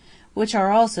stone, which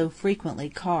are also frequently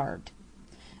carved.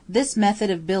 This method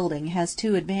of building has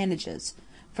two advantages,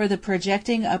 for the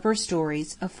projecting upper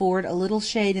stories afford a little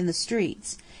shade in the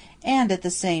streets, and at the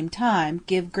same time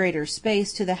give greater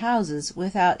space to the houses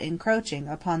without encroaching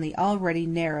upon the already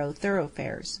narrow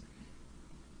thoroughfares.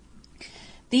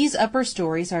 These upper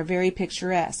stories are very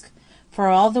picturesque, for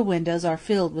all the windows are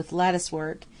filled with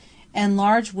latticework, and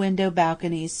large window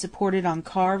balconies supported on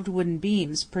carved wooden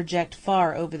beams project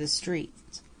far over the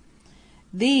streets.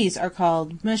 These are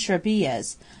called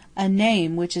mushrabiyas, a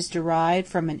name which is derived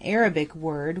from an Arabic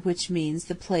word which means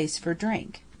the place for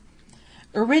drink.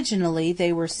 Originally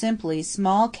they were simply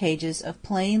small cages of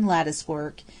plain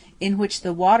latticework in which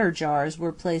the water jars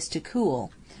were placed to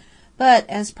cool, but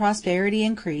as prosperity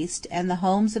increased and the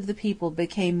homes of the people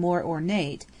became more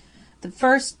ornate,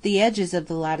 the edges of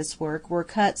the latticework were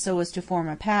cut so as to form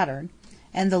a pattern,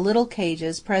 and the little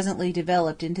cages presently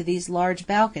developed into these large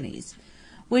balconies,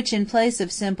 which in place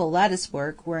of simple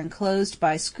latticework were enclosed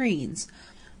by screens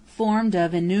formed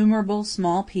of innumerable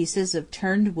small pieces of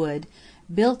turned wood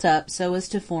built up so as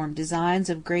to form designs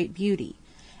of great beauty,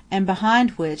 and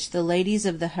behind which the ladies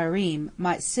of the harem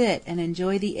might sit and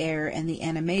enjoy the air and the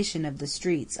animation of the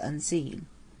streets unseen.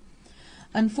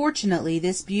 Unfortunately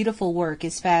this beautiful work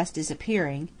is fast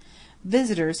disappearing.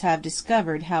 Visitors have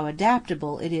discovered how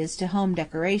adaptable it is to home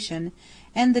decoration,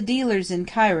 and the dealers in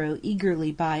Cairo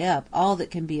eagerly buy up all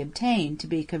that can be obtained to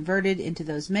be converted into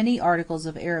those many articles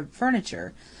of Arab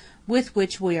furniture with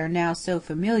which we are now so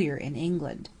familiar in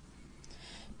England.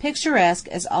 Picturesque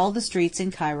as all the streets in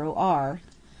Cairo are,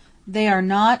 they are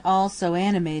not all so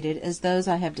animated as those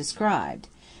I have described,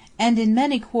 and in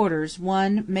many quarters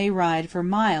one may ride for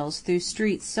miles through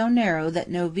streets so narrow that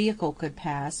no vehicle could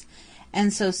pass,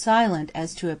 and so silent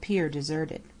as to appear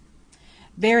deserted.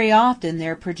 Very often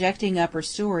their projecting upper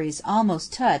stories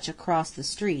almost touch across the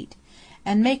street,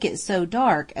 and make it so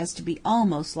dark as to be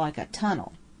almost like a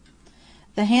tunnel.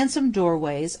 The handsome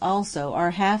doorways also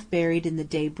are half buried in the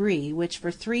débris which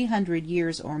for 300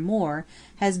 years or more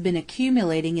has been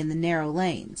accumulating in the narrow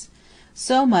lanes,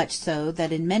 so much so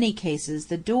that in many cases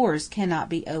the doors cannot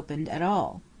be opened at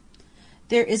all.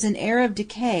 There is an air of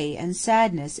decay and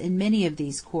sadness in many of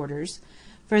these quarters,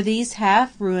 for these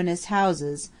half-ruinous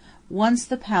houses, once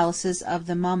the palaces of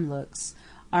the Mamluks,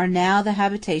 are now the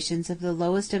habitations of the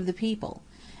lowest of the people,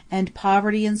 and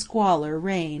poverty and squalor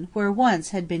reign where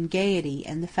once had been gaiety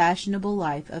and the fashionable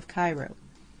life of Cairo.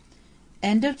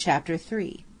 End of chapter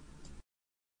 3.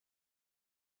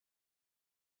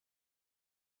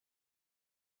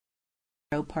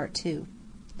 Part 2.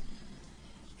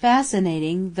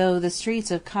 Fascinating though the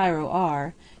streets of Cairo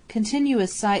are,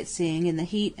 continuous sightseeing in the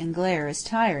heat and glare is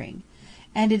tiring,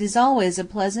 and it is always a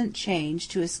pleasant change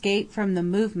to escape from the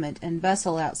movement and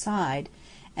bustle outside,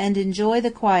 and enjoy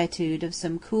the quietude of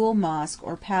some cool mosque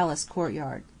or palace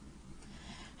courtyard.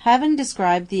 Having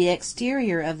described the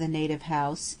exterior of the native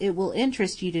house, it will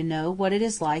interest you to know what it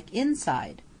is like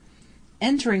inside.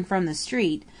 Entering from the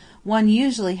street, one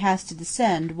usually has to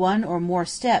descend one or more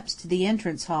steps to the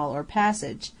entrance hall or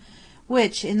passage,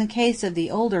 which, in the case of the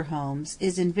older homes,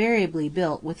 is invariably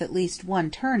built with at least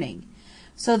one turning,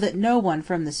 so that no one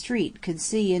from the street could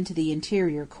see into the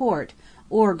interior court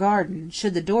or garden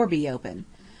should the door be open,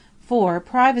 for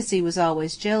privacy was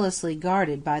always jealously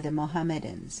guarded by the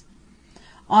Mohammedans.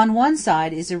 On one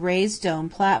side is a raised stone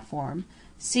platform,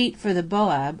 seat for the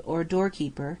boab or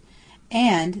doorkeeper,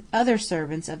 and other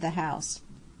servants of the house.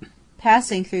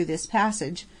 Passing through this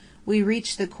passage, we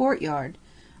reach the courtyard,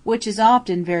 which is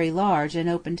often very large and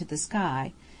open to the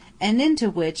sky, and into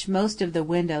which most of the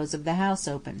windows of the house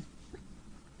open.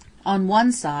 On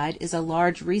one side is a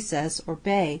large recess or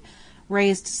bay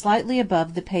raised slightly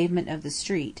above the pavement of the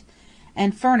street,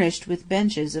 and furnished with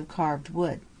benches of carved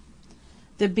wood.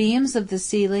 The beams of the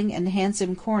ceiling and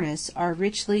handsome cornice are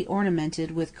richly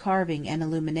ornamented with carving and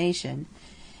illumination,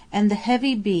 and the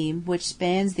heavy beam which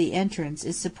spans the entrance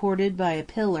is supported by a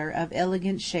pillar of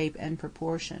elegant shape and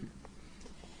proportion.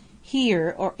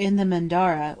 Here, or in the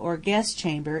mandara, or guest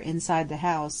chamber inside the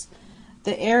house,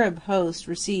 the Arab host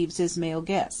receives his male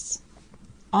guests.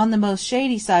 On the most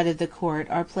shady side of the court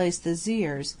are placed the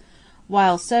zirs,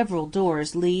 while several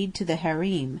doors lead to the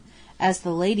harem, as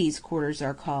the ladies' quarters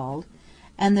are called,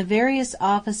 and the various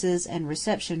offices and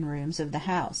reception rooms of the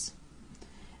house.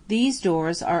 These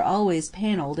doors are always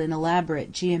panelled in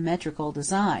elaborate geometrical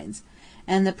designs,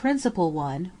 and the principal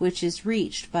one, which is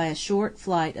reached by a short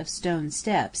flight of stone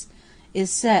steps,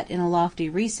 is set in a lofty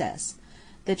recess,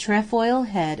 the trefoil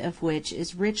head of which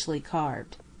is richly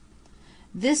carved.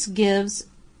 This gives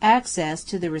access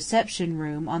to the reception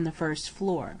room on the first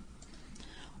floor.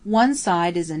 One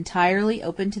side is entirely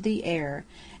open to the air,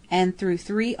 and through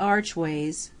 3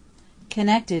 archways,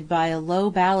 connected by a low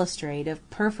balustrade of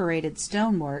perforated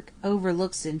stonework,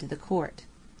 overlooks into the court.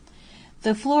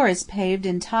 The floor is paved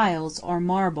in tiles or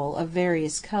marble of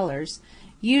various colors,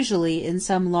 usually in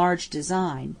some large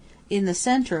design, in the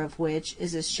center of which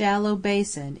is a shallow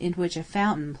basin in which a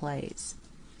fountain plays.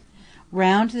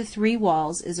 Round the 3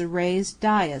 walls is a raised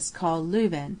dais called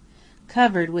luven,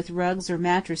 covered with rugs or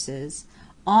mattresses,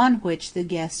 on which the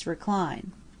guests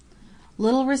recline.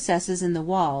 Little recesses in the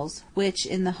walls, which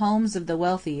in the homes of the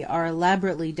wealthy are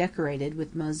elaborately decorated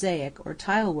with mosaic or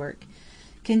tile work,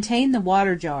 contain the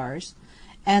water jars,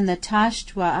 and the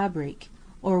tasht wa abrik,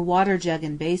 or water jug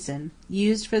and basin,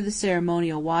 used for the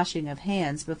ceremonial washing of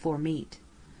hands before meat.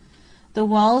 The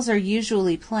walls are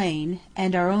usually plain,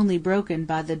 and are only broken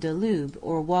by the dalub,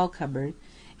 or wall cupboard,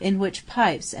 in which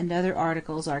pipes and other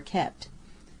articles are kept.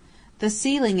 The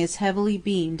ceiling is heavily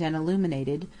beamed and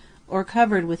illuminated, or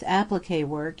covered with applique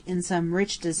work in some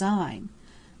rich design,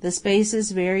 the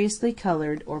spaces variously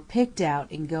colored or picked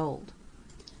out in gold.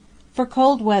 For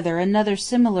cold weather another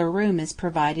similar room is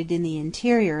provided in the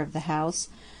interior of the house,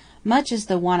 much as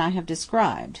the one I have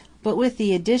described, but with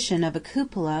the addition of a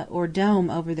cupola or dome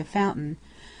over the fountain,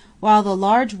 while the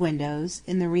large windows,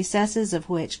 in the recesses of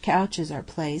which couches are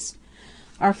placed,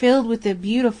 are filled with the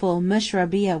beautiful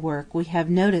mushrabiyah work we have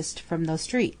noticed from the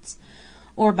streets,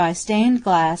 or by stained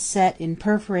glass set in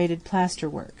perforated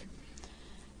plasterwork.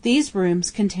 These rooms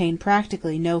contain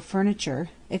practically no furniture,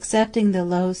 excepting the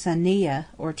low saniya,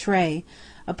 or tray,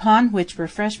 upon which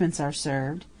refreshments are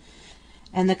served,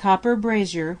 and the copper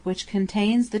brazier which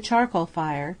contains the charcoal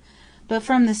fire, but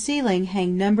from the ceiling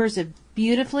hang numbers of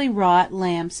beautifully wrought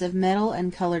lamps of metal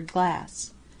and colored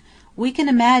glass. We can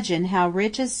imagine how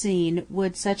rich a scene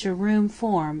would such a room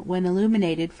form when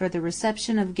illuminated for the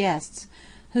reception of guests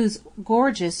whose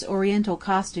gorgeous oriental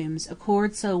costumes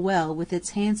accord so well with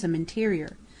its handsome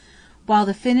interior, while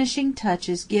the finishing touch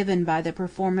is given by the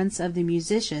performance of the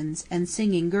musicians and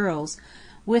singing girls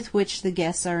with which the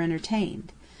guests are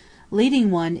entertained, leading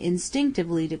one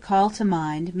instinctively to call to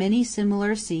mind many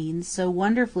similar scenes so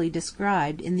wonderfully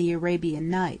described in the Arabian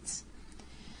Nights.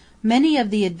 Many of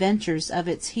the adventures of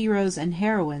its heroes and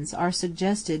heroines are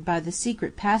suggested by the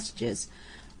secret passages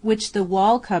which the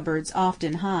wall cupboards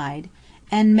often hide,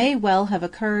 and may well have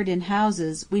occurred in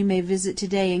houses we may visit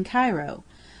today in Cairo,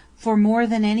 for more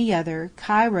than any other,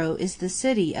 Cairo is the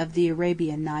city of the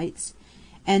Arabian Nights,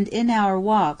 and in our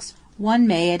walks one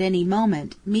may at any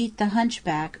moment meet the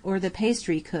hunchback or the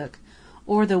pastry cook,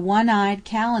 or the one-eyed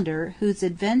calender whose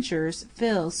adventures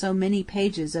fill so many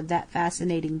pages of that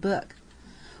fascinating book,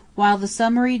 while the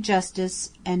summary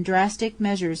justice and drastic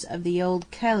measures of the old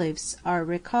caliphs are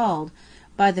recalled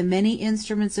by the many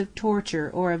instruments of torture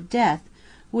or of death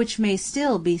which may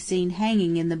still be seen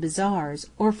hanging in the bazaars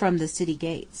or from the city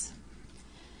gates.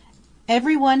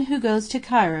 Every one who goes to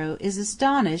Cairo is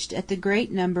astonished at the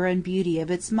great number and beauty of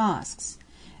its mosques,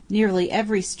 nearly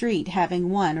every street having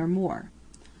one or more.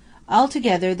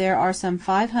 Altogether there are some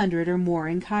 500 or more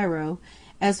in Cairo,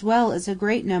 as well as a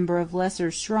great number of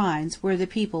lesser shrines where the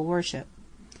people worship.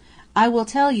 I will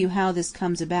tell you how this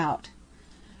comes about.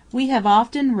 We have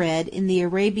often read in the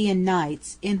Arabian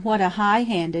Nights in what a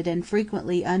high-handed and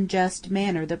frequently unjust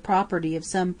manner the property of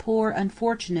some poor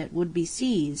unfortunate would be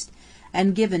seized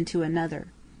and given to another.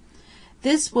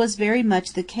 This was very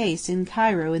much the case in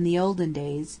Cairo in the olden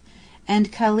days,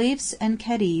 and caliphs and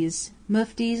cadis,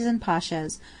 muftis and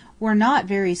pashas, were not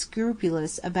very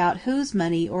scrupulous about whose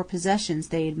money or possessions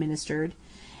they administered,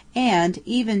 and,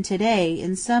 even today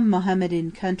in some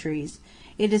Mohammedan countries,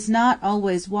 it is not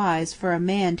always wise for a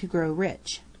man to grow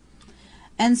rich.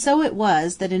 And so it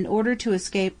was that in order to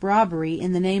escape robbery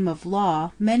in the name of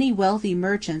law many wealthy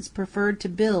merchants preferred to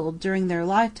build during their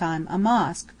lifetime a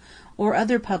mosque or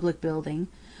other public building,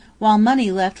 while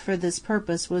money left for this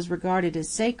purpose was regarded as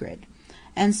sacred,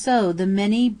 and so the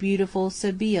many beautiful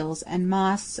sebīls and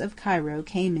mosques of Cairo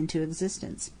came into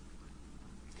existence.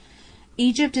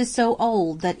 Egypt is so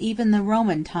old that even the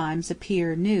Roman times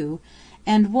appear new,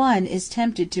 and one is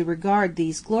tempted to regard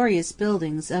these glorious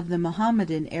buildings of the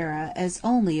Mohammedan era as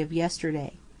only of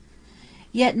yesterday.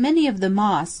 Yet many of the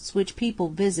mosques which people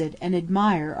visit and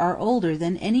admire are older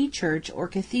than any church or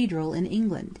cathedral in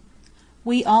England.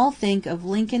 We all think of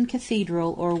Lincoln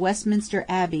Cathedral or Westminster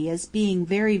Abbey as being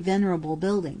very venerable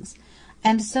buildings,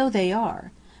 and so they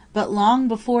are, but long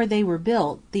before they were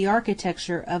built the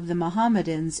architecture of the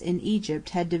Mohammedans in Egypt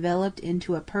had developed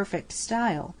into a perfect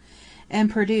style, and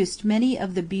produced many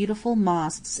of the beautiful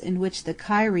mosques in which the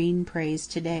Cairene prays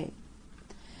today.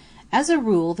 As a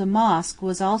rule the mosque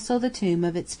was also the tomb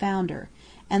of its founder,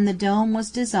 and the dome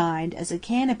was designed as a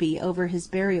canopy over his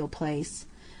burial place,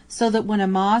 so that when a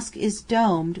mosque is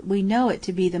domed we know it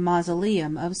to be the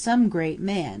mausoleum of some great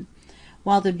man,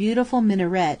 while the beautiful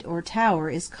minaret or tower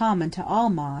is common to all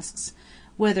mosques,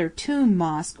 whether tomb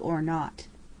mosque or not.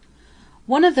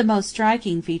 One of the most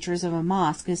striking features of a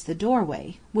mosque is the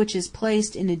doorway, which is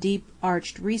placed in a deep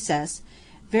arched recess,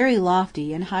 very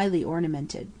lofty and highly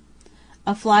ornamented.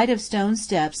 A flight of stone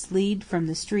steps lead from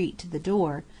the street to the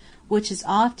door, which is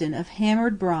often of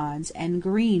hammered bronze and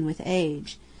green with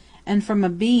age, and from a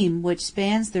beam which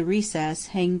spans the recess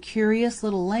hang curious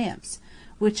little lamps,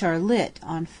 which are lit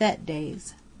on fête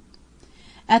days.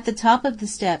 At the top of the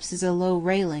steps is a low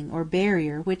railing or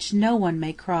barrier which no one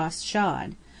may cross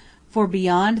shod, for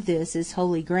beyond this is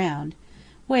holy ground,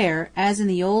 where, as in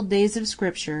the old days of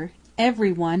Scripture,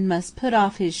 every one must put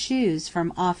off his shoes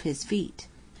from off his feet.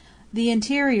 The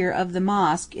interior of the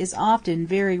mosque is often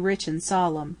very rich and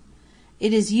solemn.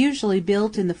 It is usually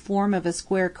built in the form of a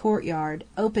square courtyard,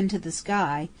 open to the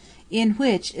sky, in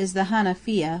which is the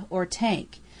Hanafiya, or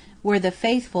tank, where the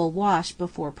faithful wash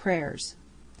before prayers.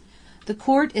 The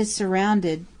court is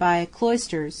surrounded by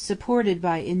cloisters supported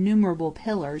by innumerable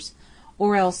pillars,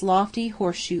 or else lofty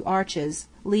horseshoe arches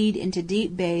lead into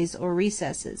deep bays or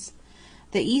recesses,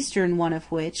 the eastern one of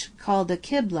which, called the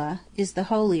Qibla, is the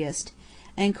holiest,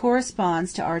 and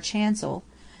corresponds to our chancel,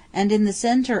 and in the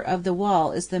centre of the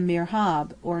wall is the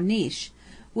Mihrab, or niche,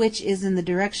 which is in the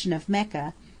direction of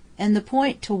Mecca, and the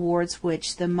point towards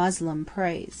which the Moslem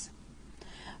prays.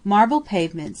 Marble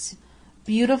pavements,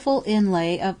 beautiful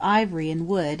inlay of ivory and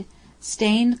wood,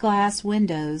 stained glass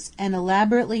windows, and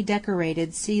elaborately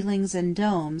decorated ceilings and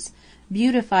domes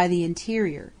beautify the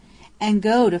interior, and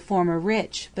go to form a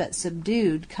rich but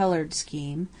subdued coloured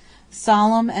scheme,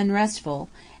 solemn and restful,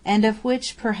 and of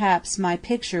which perhaps my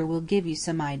picture will give you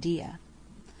some idea.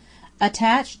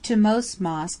 Attached to most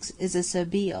mosques is a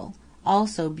sebīl,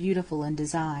 also beautiful in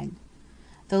design.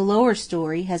 The lower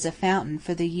story has a fountain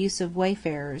for the use of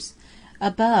wayfarers.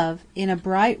 Above, in a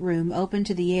bright room open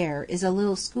to the air, is a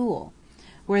little school,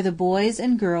 where the boys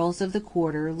and girls of the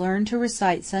quarter learn to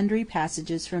recite sundry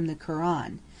passages from the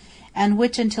Koran, and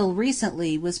which until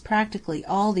recently was practically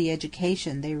all the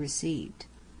education they received.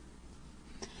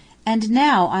 And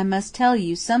now I must tell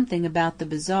you something about the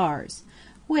bazaars,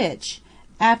 which,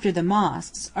 after the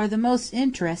mosques, are the most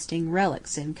interesting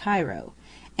relics in Cairo,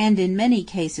 and in many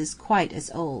cases quite as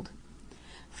old.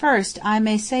 First, I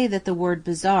may say that the word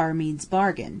bazaar means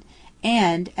bargain,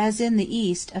 and, as in the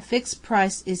East a fixed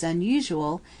price is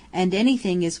unusual, and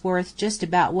anything is worth just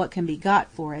about what can be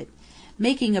got for it,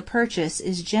 making a purchase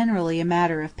is generally a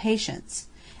matter of patience,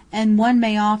 and one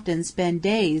may often spend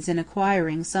days in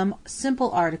acquiring some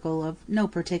simple article of no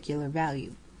particular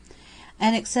value.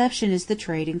 An exception is the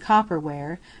trade in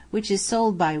copperware, which is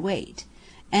sold by weight,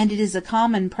 and it is a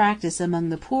common practice among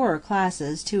the poorer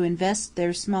classes to invest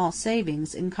their small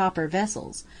savings in copper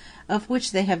vessels, of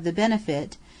which they have the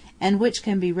benefit, and which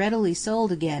can be readily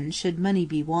sold again should money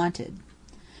be wanted.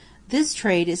 This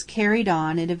trade is carried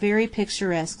on in a very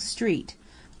picturesque street,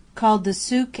 called the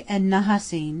Souk en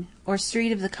Nahasin, or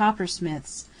Street of the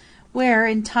Coppersmiths, where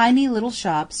in tiny little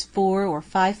shops 4 or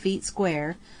 5 feet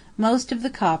square, most of the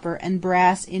copper and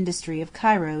brass industry of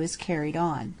Cairo is carried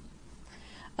on.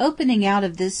 Opening out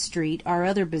of this street are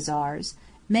other bazaars,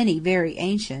 many very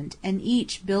ancient, and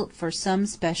each built for some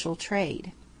special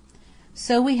trade.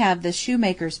 So we have the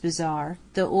shoemaker's bazaar,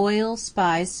 the oil,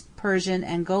 spice, Persian,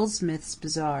 and goldsmiths'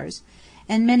 bazaars,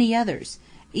 and many others,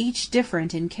 each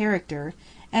different in character,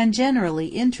 and generally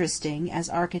interesting as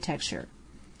architecture.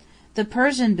 The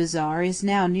Persian bazaar is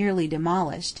now nearly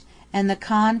demolished, and the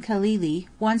Khan Khalili,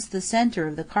 once the centre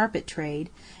of the carpet trade,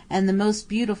 and the most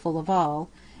beautiful of all,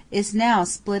 is now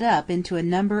split up into a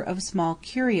number of small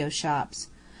curio shops,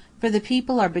 for the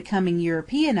people are becoming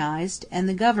Europeanized, and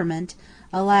the government,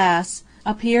 alas,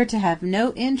 appear to have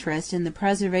no interest in the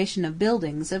preservation of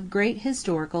buildings of great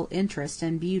historical interest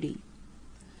and beauty.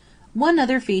 One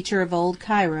other feature of old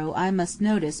Cairo I must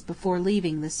notice before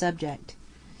leaving the subject.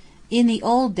 In the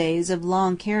old days of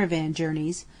long caravan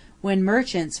journeys, when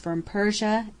merchants from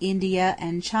Persia, India,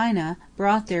 and China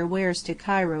brought their wares to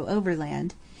Cairo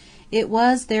overland, it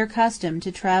was their custom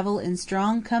to travel in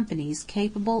strong companies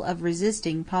capable of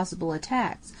resisting possible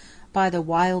attacks by the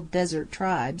wild desert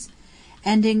tribes,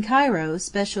 and in Cairo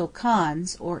special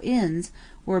khans, or inns,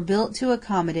 were built to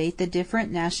accommodate the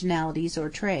different nationalities or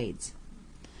trades.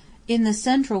 In the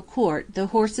central court the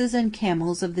horses and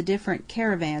camels of the different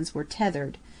caravans were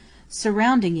tethered.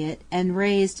 Surrounding it, and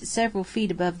raised several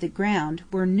feet above the ground,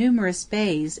 were numerous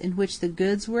bays in which the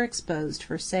goods were exposed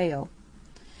for sale.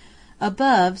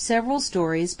 Above, several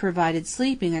stories provided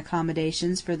sleeping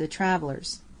accommodations for the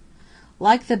travellers.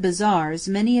 Like the bazaars,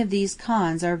 many of these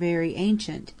khans are very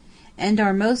ancient, and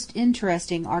are most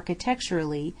interesting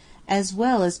architecturally, as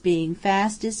well as being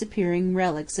fast disappearing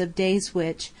relics of days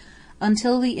which,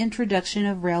 until the introduction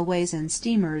of railways and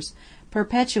steamers,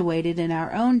 perpetuated in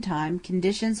our own time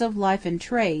conditions of life and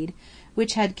trade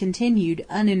which had continued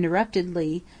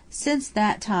uninterruptedly since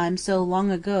that time so long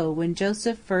ago when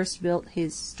Joseph first built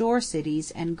his store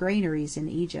cities and granaries in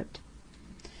Egypt.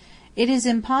 It is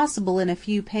impossible in a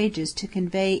few pages to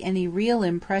convey any real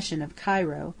impression of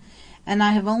Cairo, and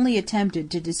I have only attempted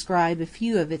to describe a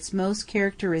few of its most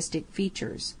characteristic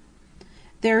features.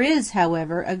 There is,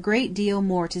 however, a great deal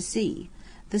more to see.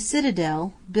 The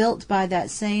citadel, built by that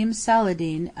same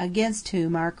Saladin against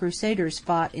whom our Crusaders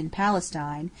fought in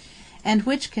Palestine, and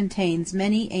which contains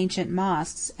many ancient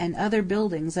mosques and other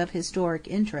buildings of historic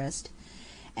interest,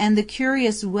 and the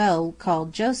curious well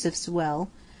called Joseph's Well,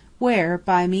 where,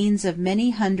 by means of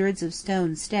many hundreds of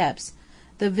stone steps,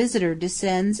 the visitor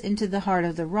descends into the heart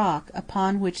of the rock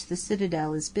upon which the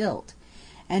citadel is built,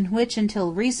 and which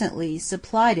until recently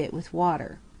supplied it with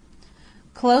water.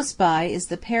 Close by is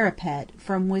the parapet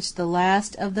from which the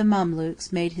last of the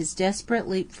Mamluks made his desperate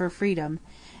leap for freedom,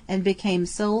 and became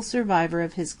sole survivor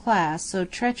of his class so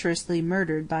treacherously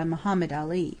murdered by Muhammad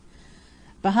Ali.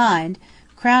 Behind,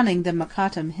 crowning the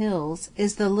Mokattam hills,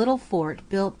 is the little fort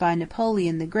built by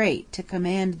Napoleon the Great to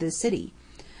command the city,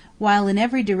 while in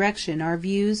every direction are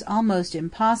views almost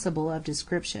impossible of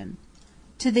description.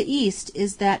 To the east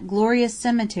is that glorious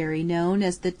cemetery known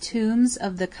as the Tombs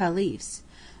of the Caliphs,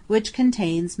 which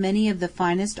contains many of the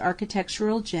finest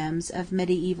architectural gems of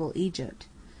mediaeval Egypt.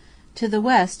 To the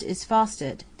west is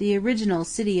Fostet, the original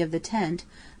city of the tent,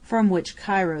 from which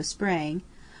Cairo sprang,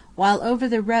 while over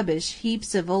the rubbish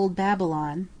heaps of old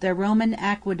Babylon, the Roman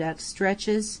aqueduct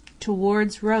stretches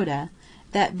towards Rhoda,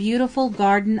 that beautiful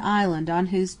garden island on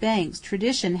whose banks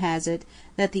tradition has it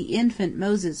that the infant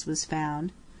Moses was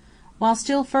found, while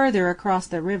still further across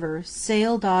the river,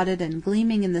 sail-dotted and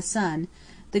gleaming in the sun,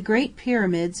 the great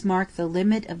pyramids mark the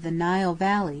limit of the Nile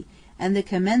Valley and the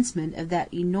commencement of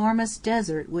that enormous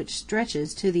desert which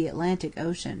stretches to the Atlantic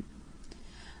Ocean.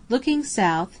 Looking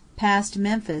south, past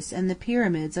Memphis and the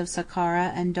pyramids of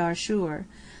Saqqara and Darshur,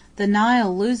 the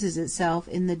Nile loses itself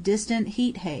in the distant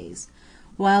heat haze,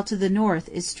 while to the north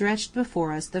is stretched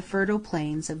before us the fertile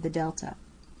plains of the Delta.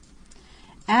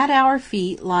 At our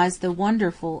feet lies the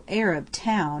wonderful Arab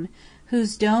town,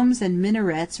 whose domes and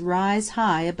minarets rise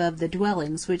high above the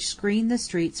dwellings which screen the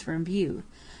streets from view,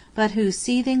 but whose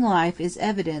seething life is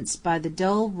evidenced by the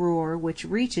dull roar which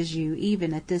reaches you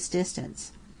even at this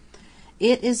distance.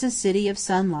 It is a city of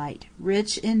sunlight,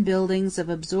 rich in buildings of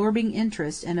absorbing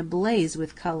interest and ablaze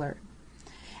with color.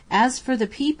 As for the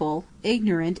people,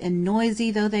 ignorant and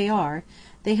noisy though they are,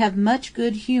 they have much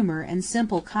good humor and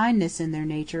simple kindness in their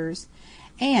natures,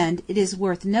 and it is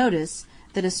worth notice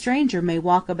that a stranger may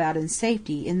walk about in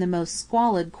safety in the most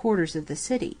squalid quarters of the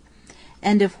city.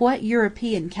 And of what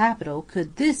European capital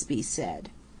could this be said?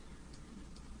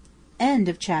 End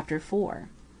of chapter 4.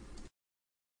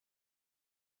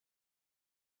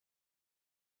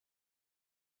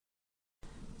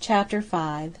 Chapter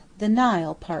 5. The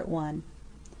Nile, Part 1.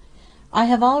 I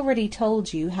have already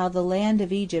told you how the land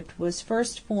of Egypt was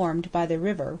first formed by the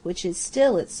river, which is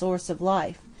still its source of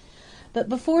life, But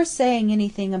before saying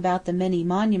anything about the many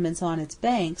monuments on its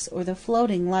banks, or the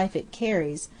floating life it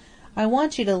carries, I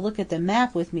want you to look at the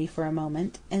map with me for a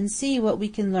moment, and see what we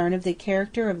can learn of the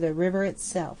character of the river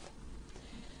itself.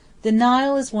 The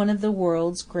Nile is one of the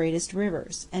world's greatest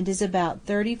rivers, and is about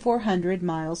 3,400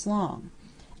 miles long.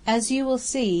 As you will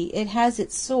see, it has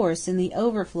its source in the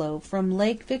overflow from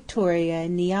Lake Victoria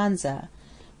in Nyanza,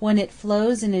 when it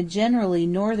flows in a generally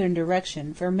northern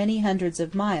direction for many hundreds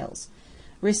of miles,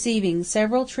 receiving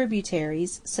several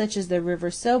tributaries, such as the river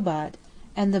Sobat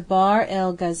and the Bahr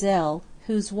el Ghazal,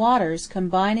 whose waters,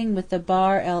 combining with the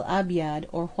Bahr el Abyad,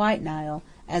 or White Nile,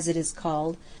 as it is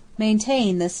called,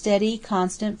 maintain the steady,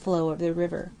 constant flow of the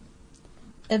river.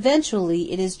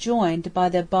 Eventually it is joined by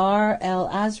the Bahr el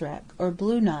Azraq, or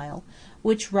Blue Nile,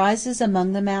 which rises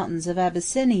among the mountains of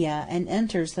Abyssinia and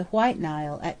enters the White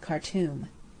Nile at Khartoum.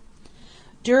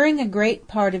 During a great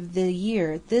part of the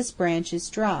year this branch is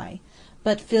dry,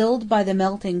 but filled by the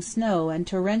melting snow and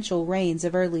torrential rains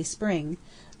of early spring,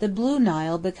 the Blue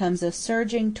Nile becomes a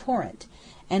surging torrent,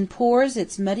 and pours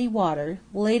its muddy water,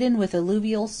 laden with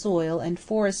alluvial soil and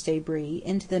forest débris,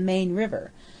 into the main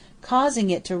river, causing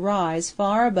it to rise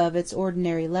far above its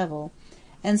ordinary level,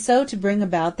 and so to bring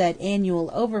about that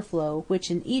annual overflow which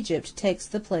in Egypt takes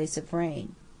the place of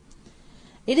rain.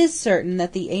 It is certain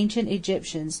that the ancient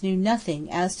Egyptians knew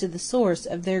nothing as to the source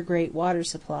of their great water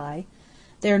supply,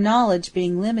 their knowledge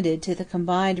being limited to the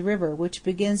combined river which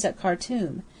begins at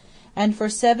Khartoum, and for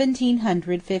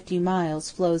 1,750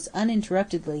 miles flows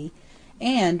uninterruptedly,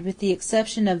 and, with the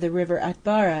exception of the river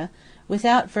Atbara,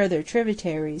 without further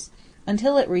tributaries,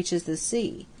 until it reaches the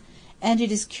sea; and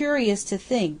it is curious to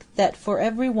think that for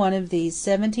every one of these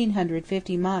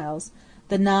 1,750 miles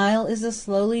the Nile is a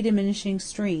slowly diminishing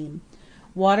stream,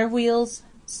 water wheels,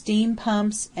 steam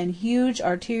pumps, and huge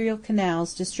arterial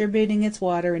canals distributing its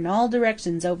water in all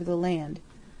directions over the land.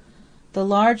 The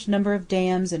large number of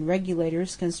dams and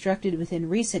regulators constructed within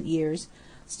recent years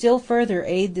still further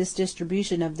aid this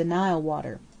distribution of the Nile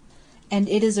water, and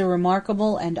it is a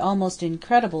remarkable and almost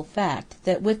incredible fact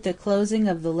that with the closing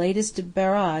of the latest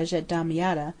barrage at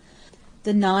Damietta,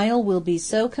 the Nile will be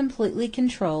so completely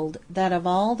controlled that of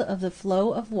all of the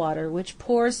flow of water which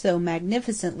pours so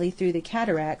magnificently through the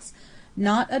cataracts,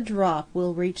 not a drop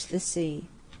will reach the sea.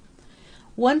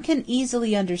 One can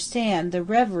easily understand the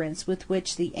reverence with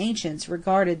which the ancients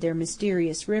regarded their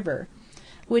mysterious river,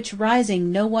 which,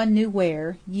 rising no one knew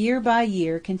where, year by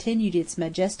year continued its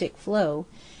majestic flow,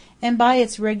 and by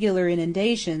its regular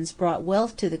inundations brought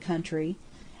wealth to the country,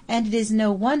 and it is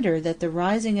no wonder that the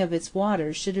rising of its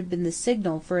waters should have been the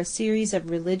signal for a series of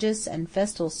religious and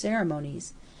festal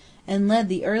ceremonies, and led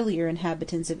the earlier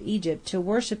inhabitants of Egypt to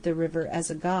worship the river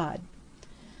as a god.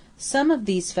 Some of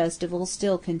these festivals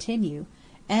still continue,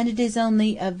 and it is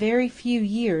only a very few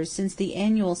years since the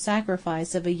annual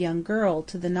sacrifice of a young girl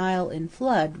to the Nile in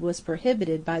flood was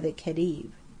prohibited by the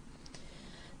Khedive.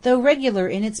 Though regular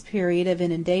in its period of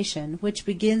inundation, which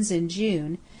begins in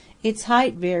June, its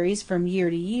height varies from year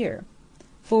to year.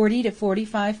 40 to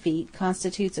 45 feet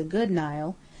constitutes a good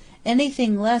Nile;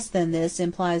 anything less than this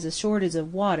implies a shortage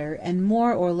of water and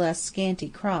more or less scanty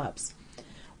crops,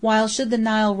 while should the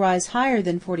Nile rise higher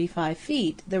than 45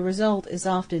 feet, the result is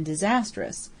often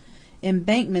disastrous,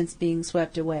 embankments being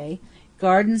swept away,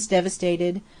 gardens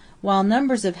devastated, while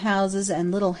numbers of houses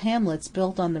and little hamlets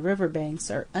built on the river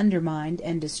banks are undermined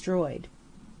and destroyed.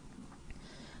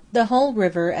 The whole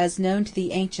river, as known to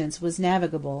the ancients, was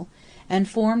navigable, and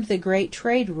formed the great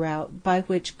trade route by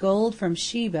which gold from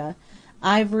Sheba,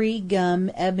 ivory,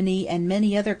 gum, ebony, and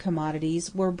many other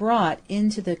commodities were brought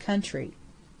into the country.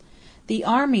 The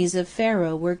armies of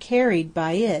Pharaoh were carried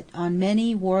by it on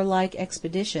many warlike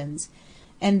expeditions,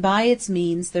 and by its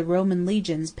means the Roman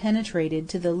legions penetrated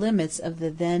to the limits of the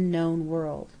then known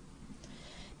world.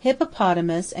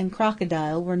 Hippopotamus and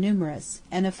crocodile were numerous,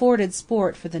 and afforded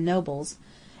sport for the nobles,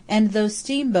 and though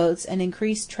steamboats and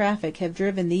increased traffic have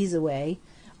driven these away,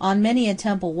 on many a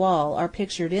temple wall are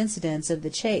pictured incidents of the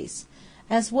chase,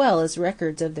 as well as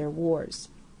records of their wars.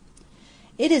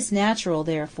 It is natural,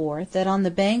 therefore, that on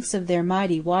the banks of their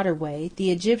mighty waterway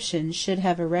the Egyptians should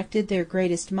have erected their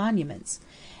greatest monuments,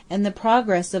 and the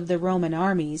progress of the Roman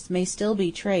armies may still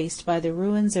be traced by the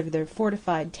ruins of their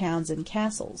fortified towns and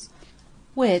castles,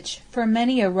 which, from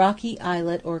many a rocky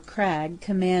islet or crag,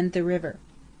 command the river.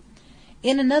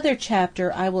 In another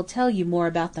chapter I will tell you more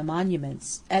about the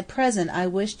monuments; at present I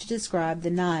wish to describe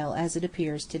the Nile as it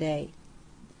appears today.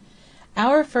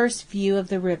 Our first view of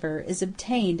the river is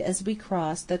obtained as we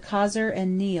cross the Khazar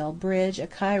and Nile bridge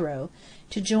at Cairo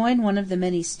to join one of the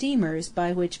many steamers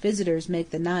by which visitors make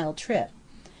the Nile trip,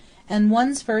 and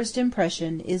one's first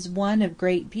impression is one of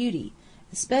great beauty,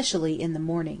 especially in the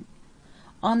morning.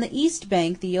 On the east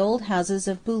bank the old houses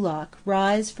of Bulak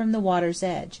rise from the water's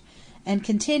edge, and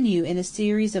continue in a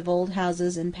series of old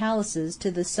houses and palaces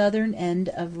to the southern end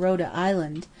of Rhoda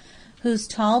Island, whose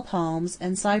tall palms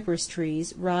and cypress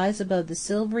trees rise above the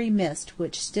silvery mist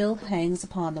which still hangs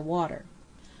upon the water.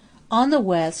 On the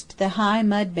west the high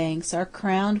mud banks are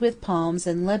crowned with palms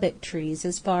and lebbek trees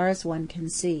as far as one can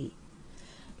see.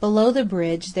 Below the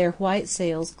bridge, their white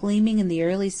sails gleaming in the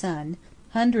early sun,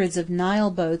 hundreds of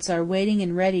Nile boats are waiting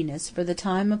in readiness for the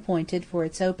time appointed for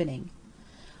its opening.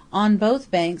 On both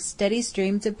banks steady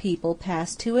streams of people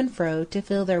pass to and fro to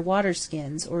fill their water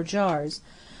skins or jars,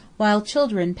 while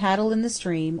children paddle in the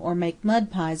stream or make mud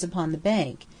pies upon the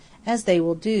bank, as they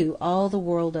will do all the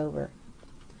world over.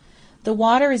 The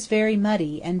water is very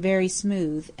muddy and very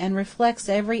smooth, and reflects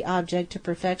every object to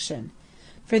perfection,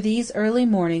 for these early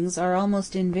mornings are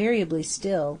almost invariably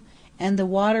still, and the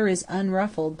water is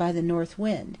unruffled by the north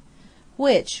wind,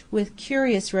 which, with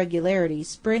curious regularity,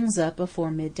 springs up before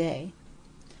midday.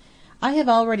 I have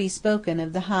already spoken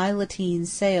of the high lateen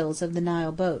sails of the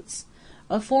Nile boats,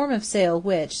 a form of sail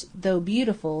which, though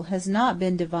beautiful, has not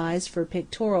been devised for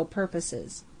pictorial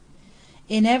purposes.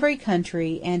 In every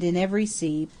country and in every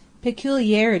sea,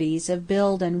 peculiarities of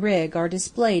build and rig are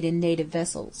displayed in native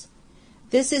vessels.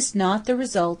 This is not the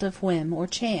result of whim or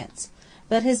chance,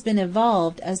 but has been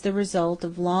evolved as the result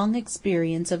of long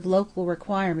experience of local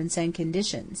requirements and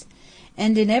conditions,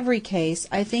 and in every case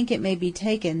I think it may be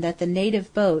taken that the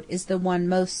native boat is the one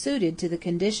most suited to the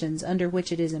conditions under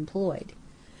which it is employed.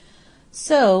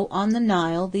 So, on the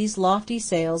Nile these lofty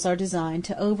sails are designed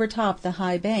to overtop the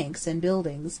high banks and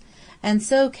buildings, and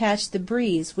so catch the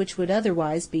breeze which would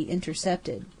otherwise be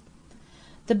intercepted.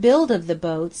 The build of the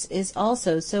boats is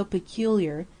also so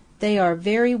peculiar. They are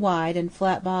very wide and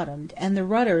flat-bottomed, and the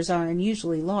rudders are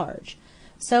unusually large,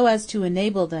 so as to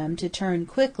enable them to turn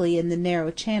quickly in the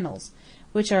narrow channels,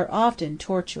 which are often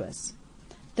tortuous.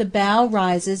 The bow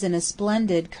rises in a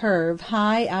splendid curve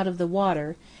high out of the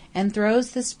water, and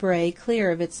throws the spray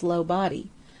clear of its low body,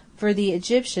 for the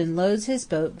Egyptian loads his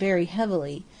boat very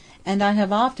heavily, and I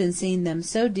have often seen them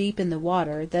so deep in the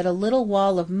water that a little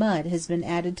wall of mud has been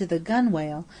added to the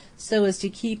gunwale so as to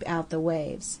keep out the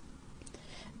waves.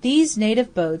 These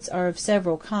native boats are of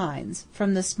several kinds,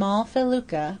 from the small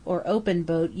felucca or open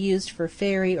boat used for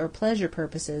ferry or pleasure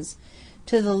purposes,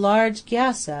 to the large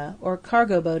giassa or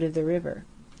cargo boat of the river.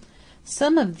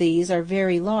 Some of these are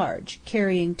very large,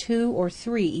 carrying 2 or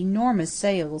 3 enormous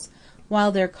sails,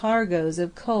 while their cargoes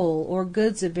of coal or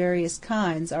goods of various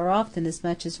kinds are often as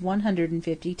much as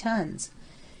 150 tons.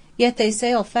 Yet they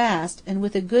sail fast, and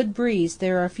with a good breeze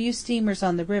there are few steamers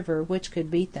on the river which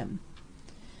could beat them.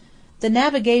 The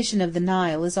navigation of the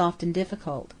Nile is often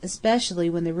difficult, especially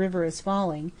when the river is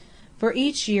falling, for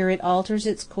each year it alters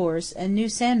its course and new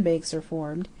sandbanks are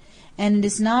formed, and it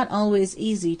is not always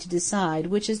easy to decide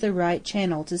which is the right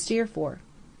channel to steer for.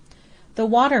 The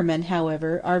watermen,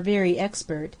 however, are very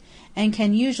expert, and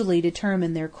can usually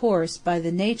determine their course by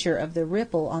the nature of the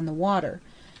ripple on the water,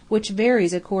 which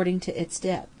varies according to its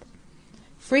depth.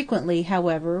 Frequently,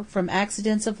 however, from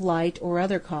accidents of light or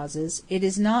other causes, it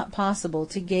is not possible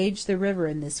to gauge the river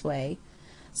in this way,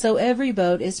 so every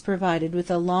boat is provided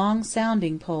with a long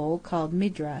sounding pole called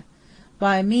midra,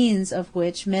 by means of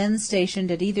which men stationed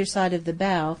at either side of the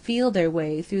bow feel their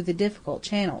way through the difficult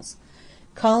channels,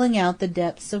 calling out the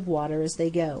depths of water as they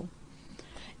go.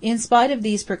 In spite of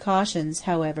these precautions,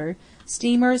 however,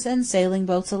 steamers and sailing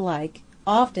boats alike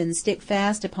often stick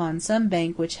fast upon some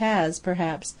bank which has,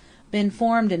 perhaps, been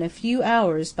formed in a few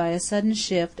hours by a sudden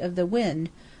shift of the wind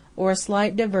or a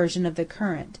slight diversion of the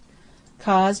current,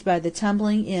 caused by the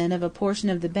tumbling in of a portion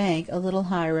of the bank a little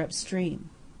higher upstream.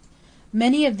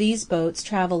 Many of these boats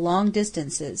travel long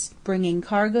distances, bringing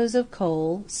cargoes of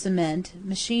coal, cement,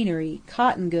 machinery,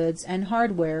 cotton goods, and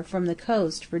hardware from the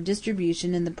coast for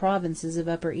distribution in the provinces of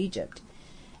Upper Egypt,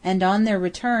 and on their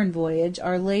return voyage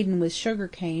are laden with sugar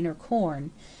cane or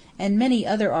corn, and many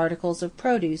other articles of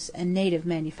produce and native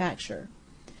manufacture.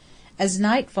 As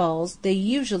night falls, they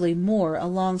usually moor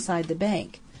alongside the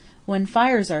bank, when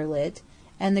fires are lit,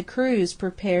 and the crews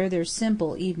prepare their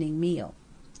simple evening meal.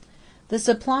 The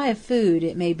supply of food,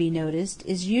 it may be noticed,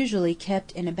 is usually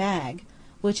kept in a bag,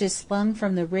 which is slung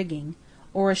from the rigging,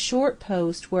 or a short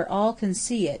post where all can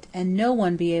see it and no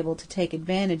one be able to take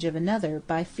advantage of another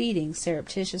by feeding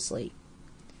surreptitiously.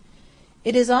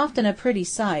 It is often a pretty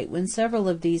sight when several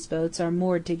of these boats are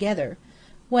moored together,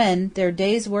 when, their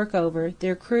day's work over,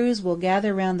 their crews will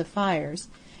gather round the fires,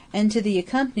 and to the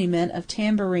accompaniment of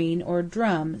tambourine or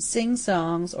drum sing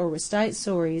songs or recite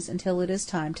stories until it is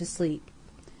time to sleep.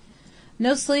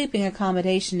 No sleeping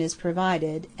accommodation is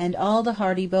provided, and all the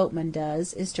hardy boatman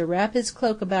does is to wrap his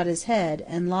cloak about his head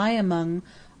and lie among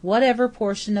whatever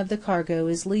portion of the cargo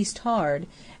is least hard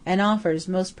and offers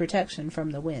most protection from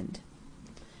the wind.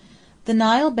 The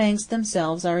Nile banks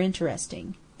themselves are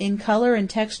interesting. In color and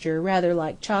texture rather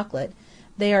like chocolate,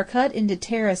 they are cut into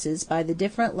terraces by the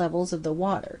different levels of the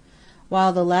water,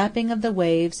 while the lapping of the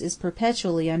waves is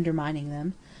perpetually undermining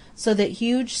them, so that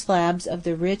huge slabs of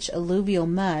the rich alluvial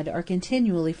mud are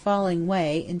continually falling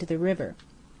way into the river.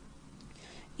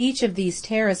 Each of these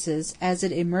terraces, as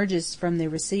it emerges from the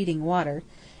receding water,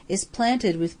 is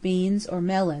planted with beans or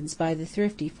melons by the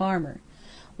thrifty farmer,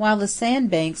 while the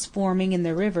sandbanks forming in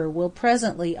the river will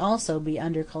presently also be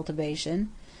under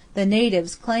cultivation, the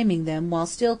natives claiming them while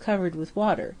still covered with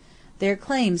water, their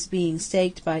claims being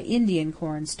staked by Indian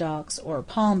corn stalks or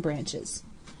palm branches.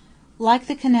 Like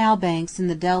the canal banks in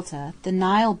the delta, the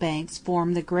Nile banks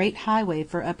form the great highway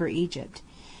for Upper Egypt,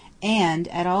 and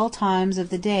at all times of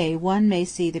the day one may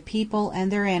see the people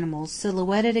and their animals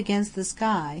silhouetted against the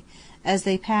sky as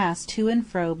they pass to and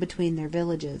fro between their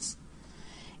villages.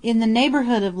 In the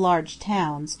neighborhood of large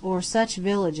towns, or such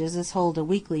villages as hold a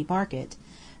weekly market,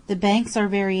 the banks are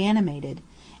very animated,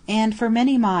 and for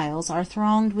many miles are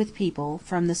thronged with people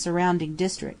from the surrounding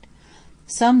district,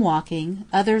 some walking,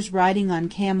 others riding on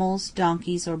camels,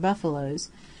 donkeys, or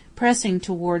buffaloes, pressing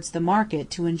towards the market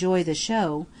to enjoy the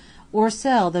show, or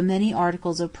sell the many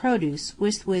articles of produce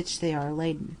with which they are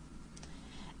laden.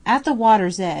 At the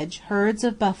water's edge, herds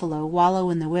of buffalo wallow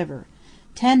in the river,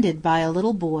 tended by a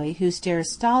little boy who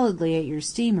stares stolidly at your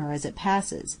steamer as it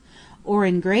passes, or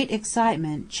in great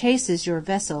excitement chases your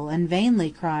vessel and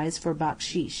vainly cries for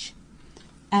bakshish.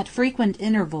 At frequent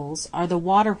intervals are the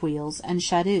water wheels and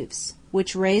shadoofs,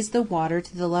 which raise the water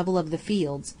to the level of the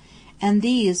fields, and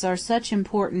these are such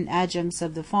important adjuncts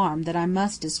of the farm that I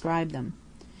must describe them.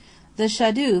 The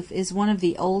shadoof is one of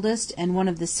the oldest and one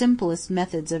of the simplest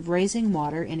methods of raising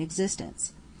water in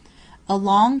existence. A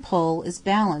long pole is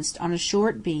balanced on a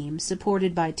short beam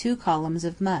supported by 2 columns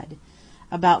of mud,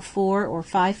 about 4 or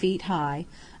 5 feet high,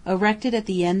 erected at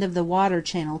the end of the water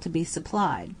channel to be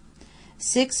supplied.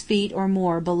 6 feet or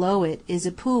more below it is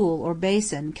a pool or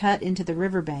basin cut into the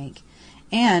river bank,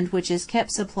 and which is kept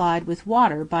supplied with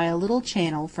water by a little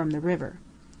channel from the river.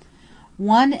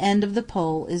 One end of the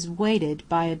pole is weighted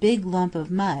by a big lump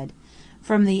of mud,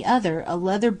 from the other a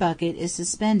leather bucket is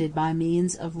suspended by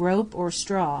means of rope or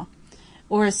straw,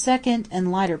 or a second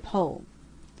and lighter pole.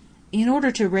 In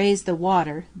order to raise the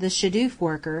water, the shadoof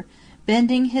worker,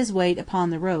 bending his weight upon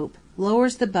the rope,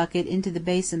 lowers the bucket into the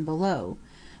basin below,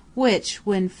 which,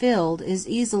 when filled, is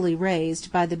easily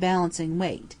raised by the balancing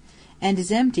weight, and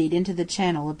is emptied into the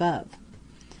channel above.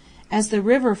 As the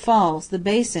river falls, the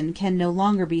basin can no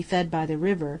longer be fed by the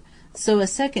river, so a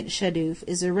second shadoof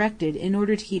is erected in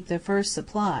order to keep the first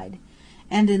supplied,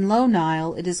 and in low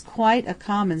Nile it is quite a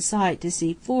common sight to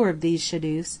see 4 of these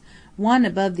shadoofs, one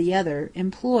above the other,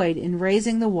 employed in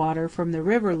raising the water from the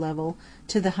river level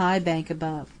to the high bank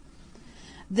above.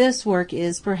 This work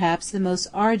is, perhaps, the most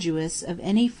arduous of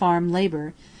any farm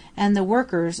labor, and the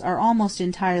workers are almost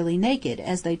entirely naked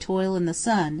as they toil in the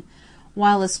sun,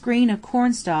 while a screen of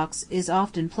cornstalks is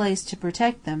often placed to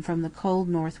protect them from the cold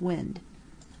north wind.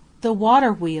 The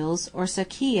water wheels, or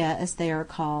sakia as they are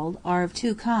called, are of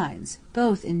 2 kinds,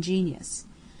 both ingenious.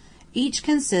 Each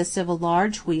consists of a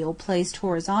large wheel placed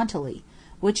horizontally,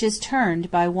 which is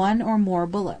turned by 1 or more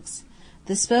bullocks.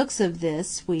 The spokes of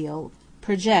this wheel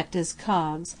project as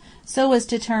cogs, so as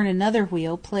to turn another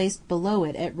wheel placed below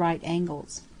it at right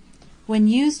angles. When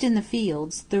used in the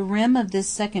fields, the rim of this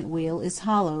second wheel is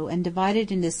hollow and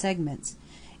divided into segments,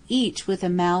 each with a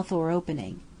mouth or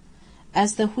opening.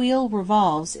 As the wheel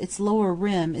revolves, its lower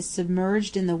rim is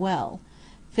submerged in the well,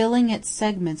 filling its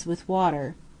segments with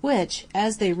water, which,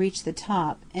 as they reach the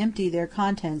top, empty their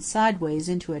contents sideways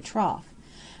into a trough,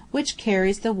 which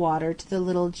carries the water to the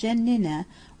little jennina,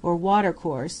 or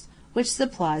watercourse, which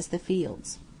supplies the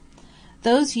fields.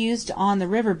 Those used on the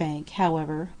river bank,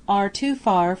 however, are too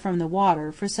far from the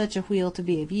water for such a wheel to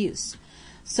be of use,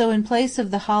 so in place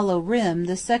of the hollow rim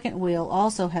the second wheel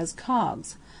also has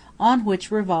cogs, on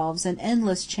which revolves an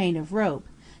endless chain of rope,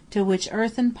 to which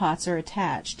earthen pots are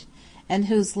attached, and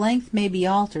whose length may be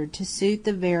altered to suit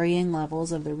the varying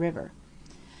levels of the river.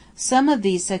 Some of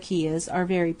these sakias are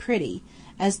very pretty,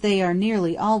 as they are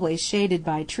nearly always shaded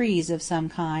by trees of some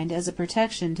kind as a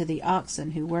protection to the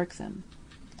oxen who work them.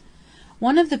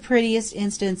 One of the prettiest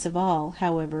incidents of all,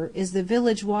 however, is the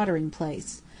village watering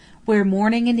place, where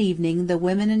morning and evening the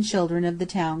women and children of the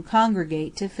town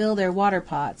congregate to fill their water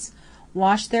pots,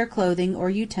 wash their clothing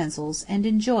or utensils, and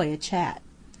enjoy a chat.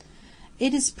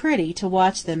 It is pretty to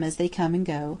watch them as they come and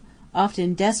go,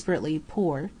 often desperately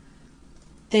poor.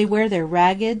 They wear their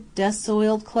ragged,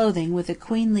 dust-soiled clothing with a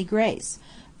queenly grace,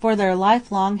 for their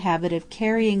lifelong habit of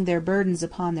carrying their burdens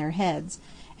upon their heads,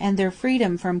 and their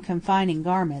freedom from confining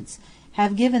garments,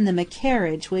 have given them a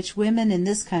carriage which women in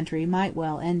this country might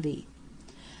well envy.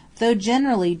 Though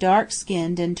generally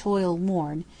dark-skinned and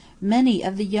toil-worn, many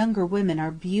of the younger women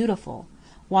are beautiful,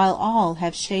 while all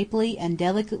have shapely and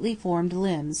delicately formed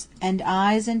limbs, and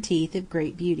eyes and teeth of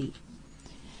great beauty.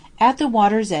 At the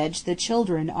water's edge the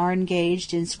children are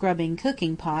engaged in scrubbing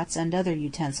cooking pots and other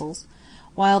utensils,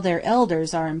 while their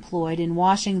elders are employed in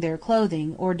washing their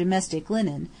clothing or domestic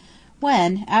linen,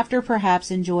 when, after perhaps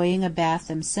enjoying a bath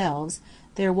themselves,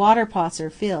 their water pots are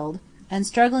filled, and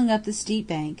struggling up the steep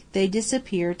bank, they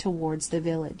disappear towards the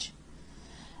village.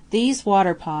 These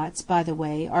water pots, by the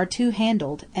way, are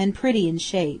two-handled and pretty in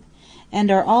shape, and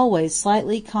are always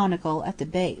slightly conical at the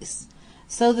base,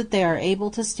 so that they are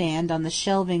able to stand on the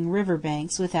shelving river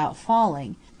banks without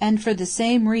falling, and for the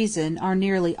same reason are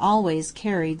nearly always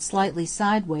carried slightly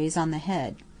sideways on the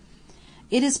head.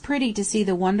 It is pretty to see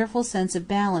the wonderful sense of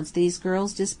balance these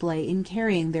girls display in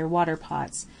carrying their water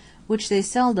pots, which they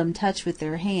seldom touch with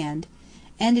their hand,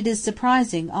 and it is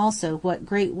surprising also what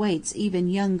great weights even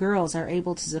young girls are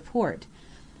able to support,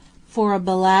 for a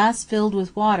balass filled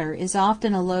with water is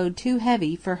often a load too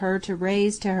heavy for her to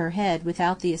raise to her head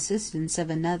without the assistance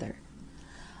of another.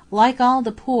 Like all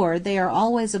the poor, they are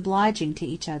always obliging to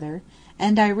each other,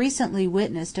 and I recently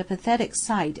witnessed a pathetic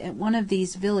sight at one of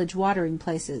these village watering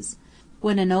places,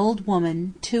 when an old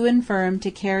woman, too infirm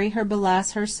to carry her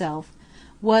balass herself,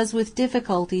 was with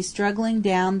difficulty struggling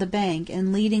down the bank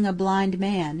and leading a blind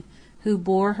man, who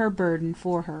bore her burden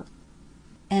for her.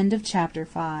 End of chapter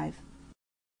 5.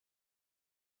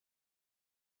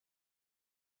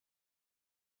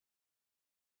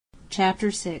 Chapter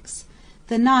 6.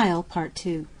 The Nile, Part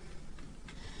 2.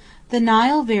 The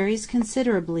Nile varies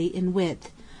considerably in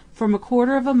width, from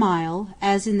 1/4 of a mile,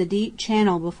 as in the deep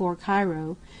channel before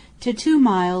Cairo, to 2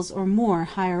 miles or more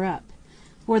higher up,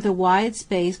 where the wide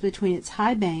space between its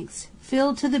high banks,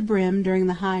 filled to the brim during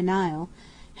the high Nile,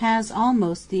 has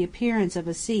almost the appearance of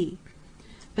a sea.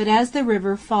 But as the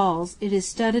river falls it is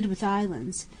studded with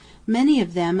islands, many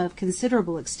of them of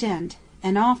considerable extent,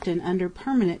 and often under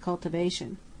permanent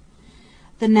cultivation.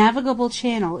 The navigable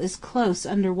channel is close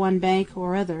under one bank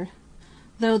or other,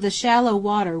 though the shallow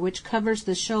water which covers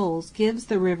the shoals gives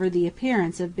the river the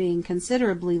appearance of being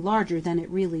considerably larger than it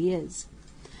really is.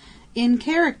 In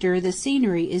character the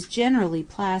scenery is generally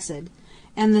placid,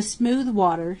 and the smooth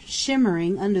water,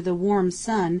 shimmering under the warm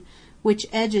sun which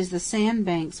edges the sand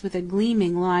banks with a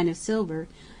gleaming line of silver,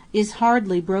 is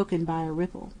hardly broken by a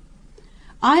ripple.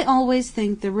 I always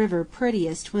think the river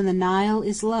prettiest when the Nile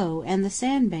is low and the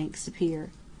sandbanks appear.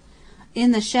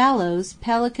 In the shallows,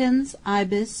 pelicans,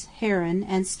 ibis, heron,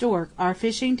 and stork are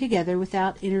fishing together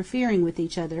without interfering with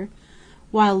each other,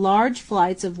 while large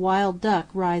flights of wild duck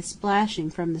rise splashing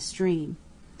from the stream.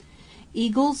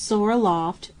 Eagles soar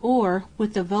aloft, or,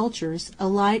 with the vultures,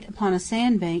 alight upon a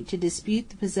sandbank to dispute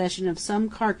the possession of some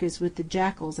carcass with the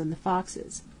jackals and the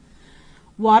foxes.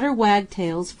 Water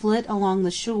wagtails flit along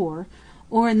the shore,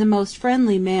 or in the most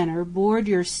friendly manner board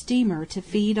your steamer to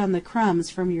feed on the crumbs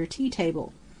from your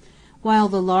tea-table, while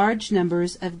the large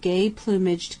numbers of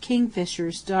gay-plumaged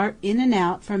kingfishers dart in and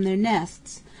out from their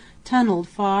nests, tunneled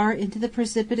far into the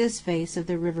precipitous face of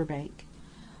the river-bank.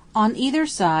 On either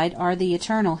side are the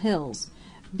eternal hills,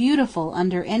 beautiful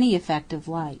under any effect of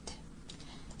light.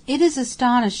 It is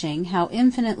astonishing how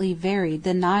infinitely varied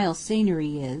the Nile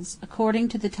scenery is, according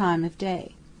to the time of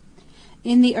day.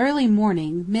 In the early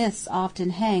morning mists often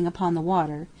hang upon the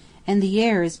water, and the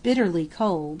air is bitterly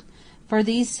cold, for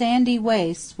these sandy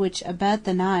wastes which abut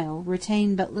the Nile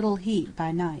retain but little heat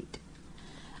by night.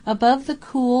 Above the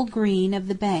cool green of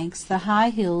the banks the high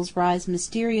hills rise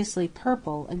mysteriously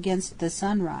purple against the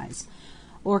sunrise,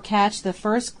 or catch the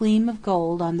first gleam of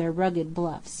gold on their rugged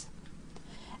bluffs.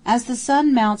 As the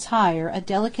sun mounts higher a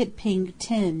delicate pink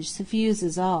tinge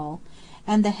suffuses all,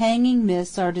 and the hanging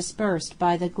mists are dispersed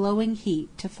by the glowing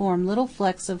heat to form little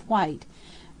flecks of white,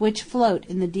 which float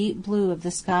in the deep blue of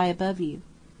the sky above you.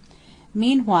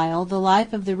 Meanwhile the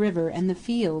life of the river and the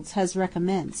fields has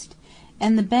recommenced,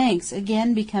 and the banks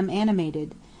again become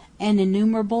animated, and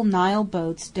innumerable Nile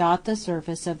boats dot the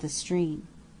surface of the stream.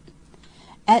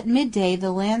 At midday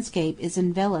the landscape is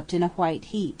enveloped in a white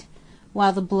heat,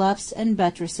 while the bluffs and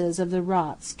buttresses of the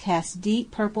rocks cast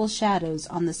deep purple shadows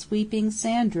on the sweeping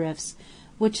sand drifts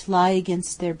which lie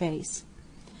against their base.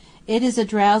 It is a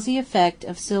drowsy effect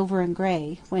of silver and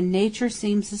grey, when nature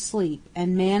seems asleep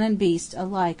and man and beast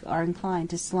alike are inclined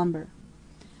to slumber.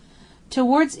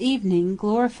 Towards evening,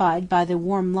 glorified by the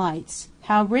warm lights,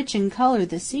 how rich in color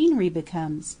the scenery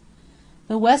becomes!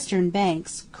 The western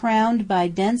banks, crowned by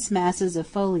dense masses of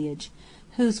foliage,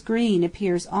 whose green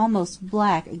appears almost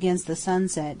black against the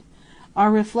sunset,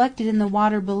 are reflected in the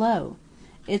water below,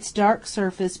 its dark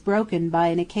surface broken by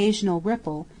an occasional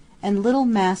ripple and little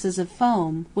masses of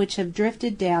foam which have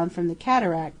drifted down from the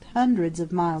cataract hundreds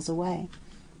of miles away.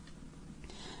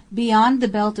 Beyond the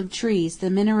belt of trees the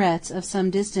minarets of some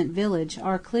distant village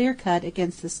are clear cut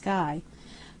against the sky,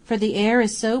 for the air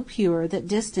is so pure that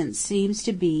distance seems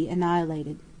to be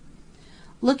annihilated.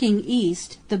 Looking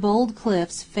east, the bold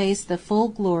cliffs face the full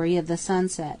glory of the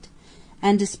sunset,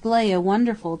 and display a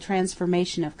wonderful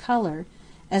transformation of color,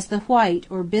 as the white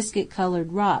or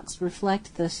biscuit-colored rocks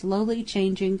reflect the slowly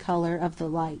changing color of the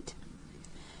light.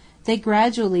 They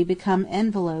gradually become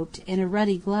enveloped in a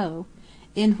ruddy glow,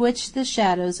 in which the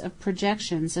shadows of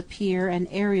projections appear an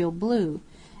aerial blue,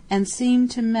 and seem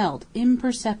to melt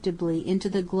imperceptibly into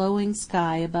the glowing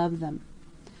sky above them.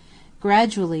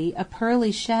 Gradually a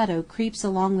pearly shadow creeps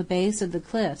along the base of the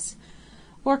cliffs,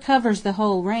 or covers the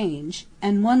whole range,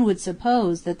 and one would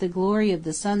suppose that the glory of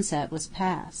the sunset was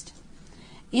past.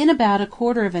 In about a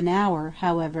quarter of an hour,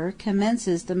 however,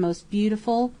 commences the most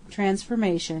beautiful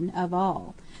transformation of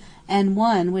all, and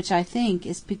one which I think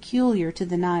is peculiar to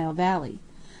the Nile Valley,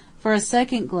 for a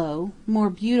second glow, more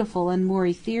beautiful and more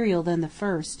ethereal than the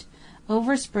first,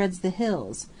 overspreads the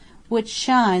hills, which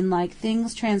shine like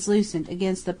things translucent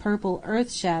against the purple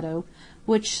earth shadow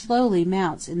which slowly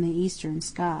mounts in the eastern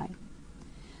sky.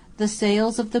 The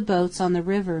sails of the boats on the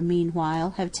river,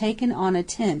 meanwhile, have taken on a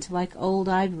tint like old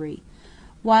ivory,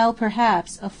 while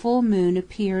perhaps a full moon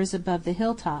appears above the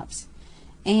hilltops,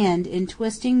 and in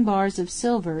twisting bars of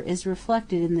silver is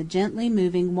reflected in the gently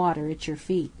moving water at your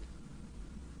feet.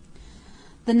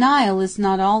 The Nile is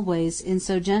not always in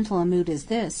so gentle a mood as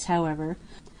this, however,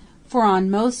 for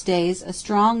on most days a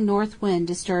strong north wind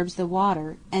disturbs the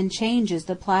water, and changes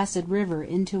the placid river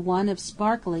into one of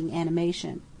sparkling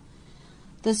animation.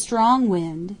 The strong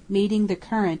wind, meeting the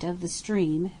current of the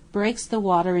stream, breaks the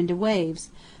water into waves,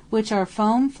 which are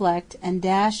foam-flecked and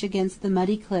dash against the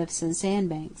muddy cliffs and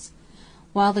sandbanks,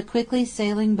 while the quickly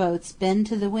sailing boats bend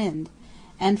to the wind,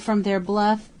 and from their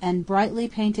bluff and brightly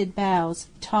painted bows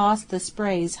toss the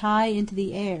sprays high into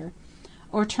the air,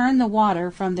 or turn the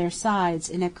water from their sides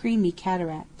in a creamy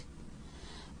cataract.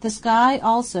 The sky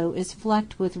also is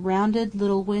flecked with rounded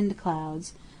little wind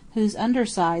clouds, whose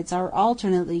undersides are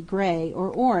alternately gray or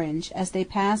orange as they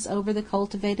pass over the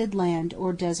cultivated land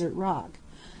or desert rock,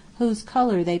 whose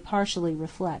color they partially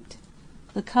reflect.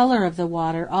 The color of the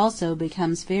water also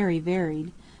becomes very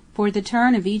varied, for the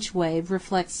turn of each wave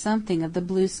reflects something of the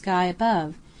blue sky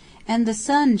above, and the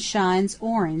sun shines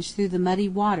orange through the muddy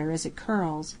water as it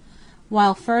curls,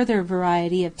 while further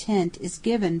variety of tint is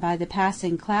given by the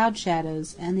passing cloud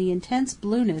shadows and the intense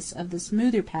blueness of the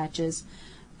smoother patches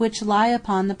which lie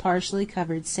upon the partially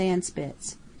covered sand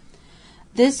spits.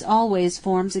 This always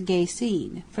forms a gay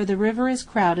scene, for the river is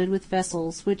crowded with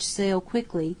vessels which sail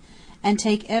quickly and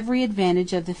take every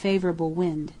advantage of the favorable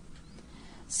wind.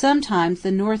 Sometimes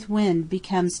the north wind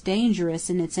becomes dangerous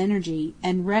in its energy,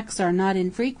 and wrecks are not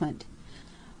infrequent,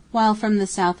 while from the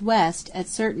southwest at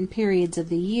certain periods of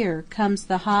the year comes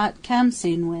the hot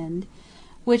Khamsin wind,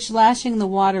 which, lashing the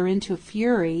water into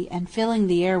fury and filling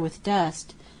the air with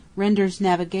dust, renders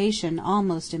navigation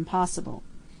almost impossible.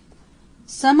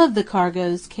 Some of the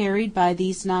cargoes carried by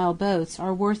these Nile boats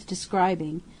are worth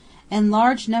describing, and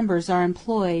large numbers are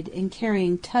employed in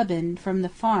carrying tubbin from the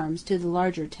farms to the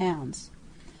larger towns.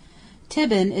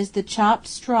 Tibbin is the chopped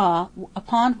straw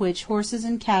upon which horses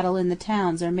and cattle in the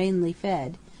towns are mainly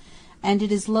fed, and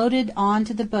it is loaded on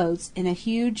to the boats in a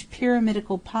huge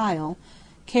pyramidical pile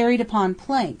carried upon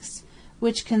planks,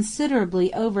 which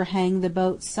considerably overhang the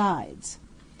boat's sides.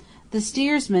 The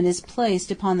steersman is placed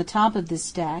upon the top of this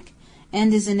stack,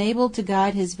 and is enabled to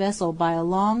guide his vessel by a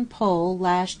long pole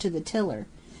lashed to the tiller,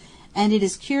 and it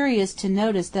is curious to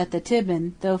notice that the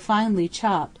tibbin, though finely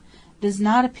chopped, does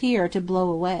not appear to blow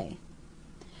away.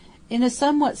 In a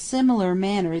somewhat similar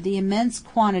manner the immense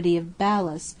quantity of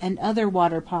ballast and other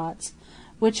water pots,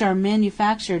 which are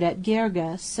manufactured at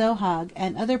Gerga, Sohag,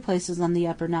 and other places on the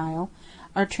upper Nile,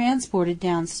 are transported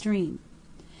downstream.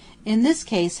 In this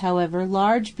case, however,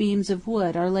 large beams of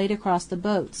wood are laid across the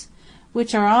boats,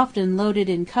 which are often loaded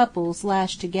in couples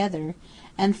lashed together,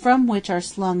 and from which are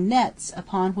slung nets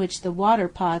upon which the water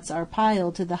pots are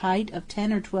piled to the height of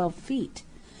 10 or 12 feet,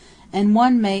 and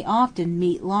one may often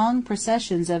meet long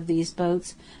processions of these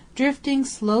boats drifting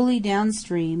slowly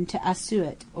downstream to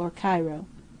Assuat or Cairo.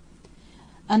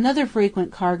 Another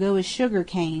frequent cargo is sugar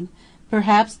cane,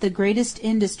 perhaps the greatest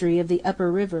industry of the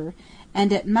upper river,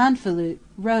 and at Manfalut,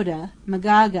 Rhoda,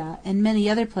 Magaga, and many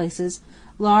other places,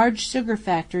 large sugar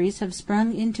factories have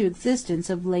sprung into existence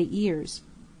of late years.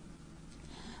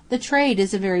 The trade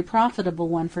is a very profitable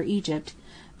one for Egypt,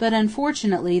 but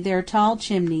unfortunately their tall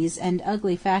chimneys and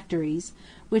ugly factories,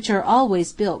 which are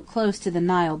always built close to the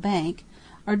Nile bank,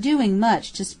 are doing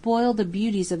much to spoil the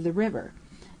beauties of the river,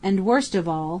 and worst of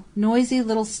all, noisy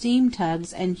little steam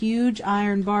tugs and huge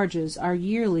iron barges are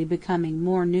yearly becoming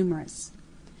more numerous.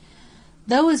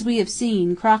 Though, as we have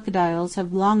seen, crocodiles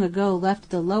have long ago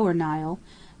left the lower Nile,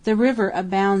 the river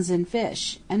abounds in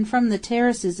fish, and from the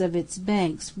terraces of its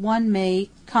banks one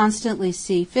may constantly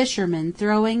see fishermen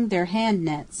throwing their hand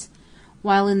nets,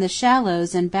 while in the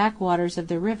shallows and backwaters of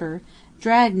the river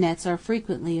drag nets are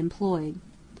frequently employed.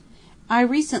 I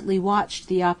recently watched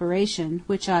the operation,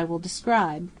 which I will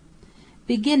describe.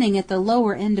 Beginning at the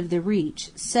lower end of the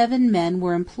reach, 7 men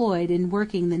were employed in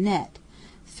working the net,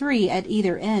 3 at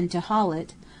either end to haul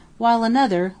it, while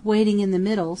another, waiting in the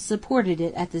middle, supported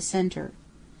it at the centre.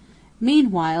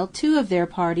 Meanwhile 2 of their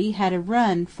party had a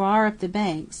run far up the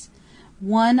banks,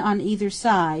 1 on either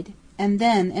side, and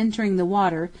then, entering the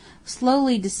water,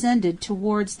 slowly descended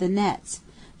towards the nets,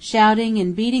 shouting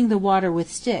and beating the water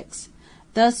with sticks,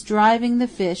 thus driving the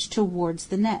fish towards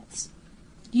the nets.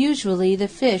 Usually the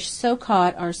fish so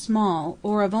caught are small,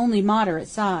 or of only moderate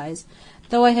size,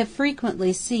 though I have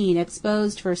frequently seen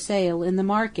exposed for sale in the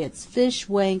markets fish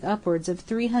weighing upwards of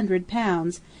 300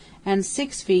 pounds and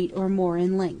 6 feet or more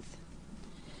in length.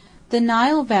 The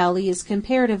Nile Valley is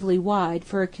comparatively wide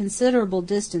for a considerable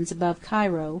distance above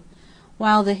Cairo,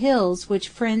 while the hills which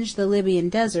fringe the Libyan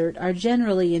desert are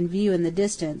generally in view in the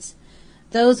distance.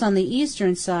 Those on the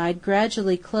eastern side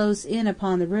gradually close in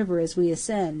upon the river as we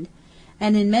ascend,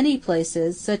 and in many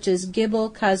places, such as Gibel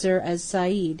Khazr as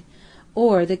Said,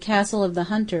 or the Castle of the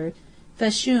Hunter,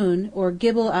 Feshun or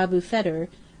Gibel Abu Feder,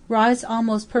 rise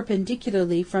almost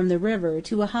perpendicularly from the river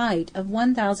to a height of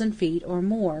 1,000 feet or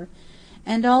more,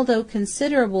 and although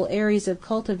considerable areas of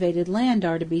cultivated land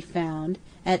are to be found,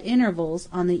 at intervals,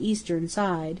 on the eastern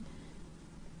side,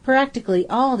 practically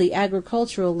all the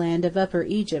agricultural land of Upper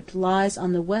Egypt lies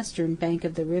on the western bank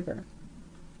of the river.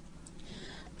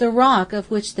 The rock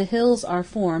of which the hills are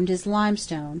formed is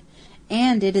limestone,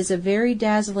 and it is a very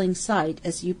dazzling sight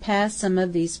as you pass some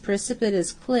of these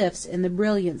precipitous cliffs in the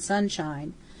brilliant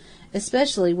sunshine,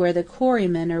 especially where the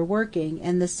quarrymen are working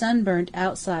and the sunburnt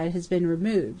outside has been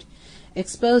removed,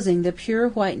 exposing the pure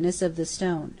whiteness of the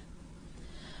stone.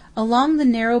 Along the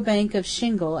narrow bank of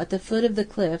shingle at the foot of the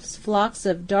cliffs flocks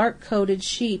of dark-coated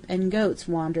sheep and goats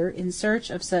wander in search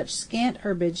of such scant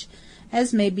herbage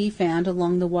as may be found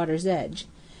along the water's edge,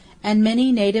 and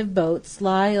many native boats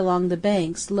lie along the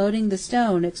banks loading the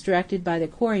stone extracted by the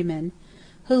quarrymen,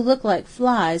 who look like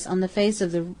flies on the face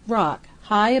of the rock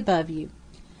high above you.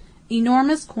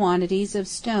 Enormous quantities of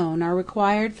stone are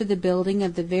required for the building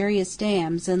of the various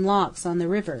dams and locks on the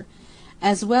river,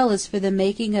 as well as for the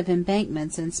making of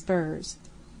embankments and spurs.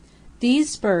 These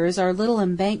spurs are little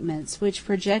embankments which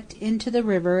project into the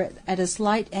river at a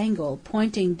slight angle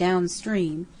pointing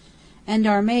downstream, and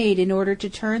are made in order to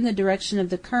turn the direction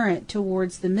of the current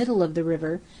towards the middle of the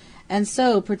river, and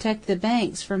so protect the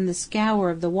banks from the scour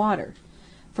of the water,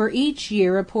 for each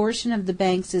year a portion of the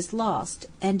banks is lost,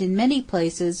 and in many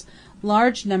places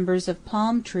large numbers of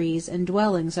palm trees and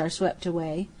dwellings are swept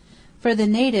away, for the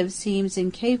native seems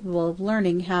incapable of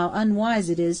learning how unwise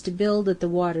it is to build at the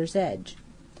water's edge.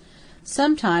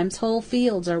 Sometimes whole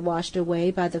fields are washed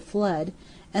away by the flood,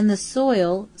 and the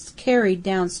soil, carried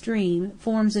downstream,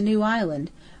 forms a new island,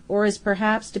 or is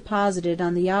perhaps deposited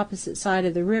on the opposite side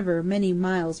of the river many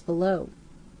miles below.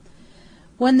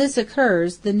 When this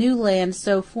occurs, the new land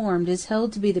so formed is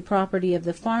held to be the property of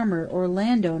the farmer or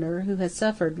landowner who has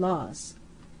suffered loss.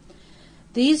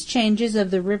 These changes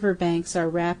of the river banks are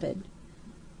rapid.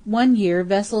 One year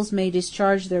vessels may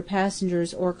discharge their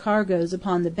passengers or cargoes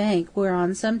upon the bank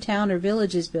whereon some town or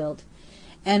village is built,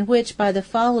 and which by the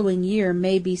following year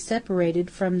may be separated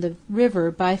from the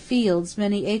river by fields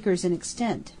many acres in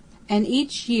extent, and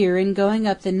each year in going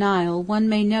up the Nile one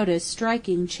may notice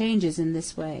striking changes in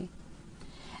this way.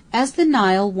 As the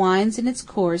Nile winds in its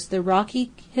course the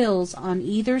rocky hills on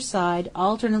either side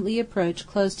alternately approach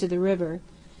close to the river,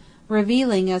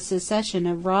 revealing a succession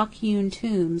of rock-hewn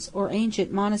tombs or ancient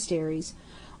monasteries,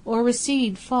 or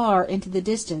recede far into the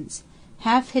distance,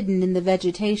 half hidden in the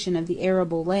vegetation of the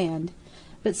arable land,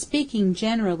 but speaking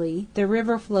generally, the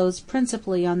river flows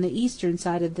principally on the eastern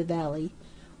side of the valley,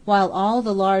 while all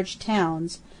the large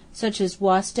towns, such as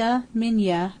Wasta,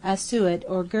 Minya, Assuat,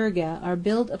 or Girga, are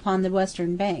built upon the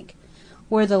western bank,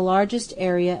 where the largest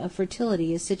area of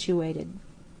fertility is situated.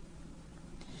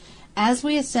 As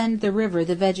we ascend the river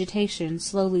the vegetation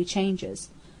slowly changes.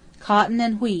 Cotton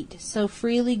and wheat, so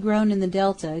freely grown in the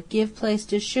delta, give place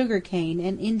to sugar cane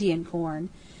and Indian corn,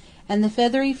 and the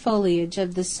feathery foliage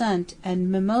of the sunt and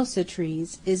mimosa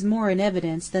trees is more in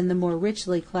evidence than the more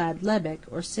richly clad lebbek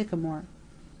or sycamore.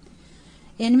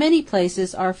 In many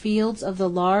places are fields of the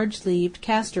large-leaved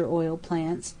castor oil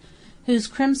plants, whose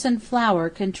crimson flower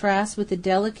contrasts with the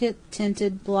delicate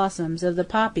tinted blossoms of the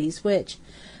poppies which,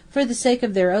 for the sake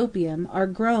of their opium, are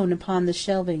grown upon the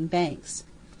shelving banks.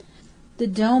 The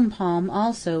dome palm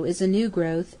also is a new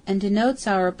growth, and denotes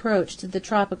our approach to the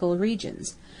tropical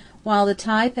regions, while the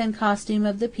type and costume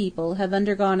of the people have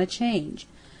undergone a change,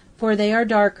 for they are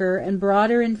darker and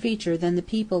broader in feature than the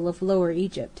people of Lower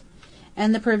Egypt,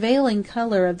 and the prevailing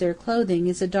color of their clothing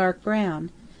is a dark brown,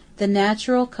 the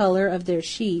natural color of their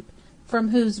sheep,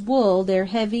 from whose wool their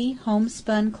heavy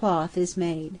homespun cloth is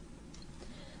made.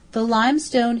 The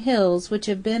limestone hills which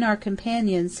have been our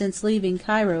companions since leaving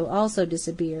Cairo also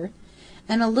disappear,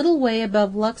 and a little way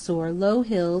above Luxor low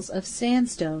hills of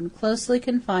sandstone closely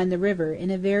confine the river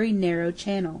in a very narrow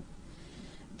channel.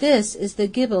 This is the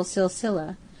Gibel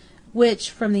Silsila, which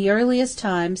from the earliest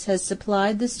times has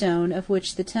supplied the stone of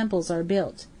which the temples are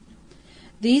built.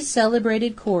 These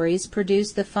celebrated quarries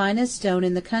produce the finest stone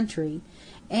in the country,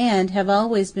 and have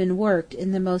always been worked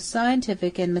in the most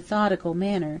scientific and methodical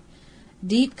manner,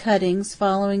 deep cuttings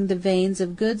following the veins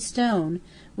of good stone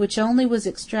which only was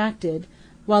extracted,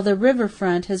 while the river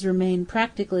front has remained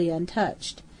practically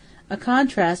untouched, a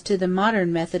contrast to the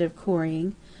modern method of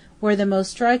quarrying, where the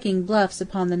most striking bluffs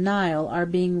upon the Nile are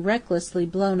being recklessly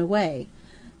blown away,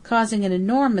 causing an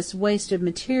enormous waste of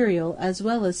material as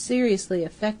well as seriously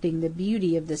affecting the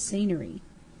beauty of the scenery.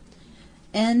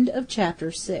 End of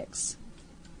chapter 6.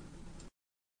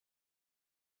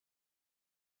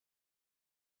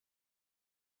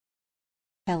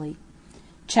 Kelly.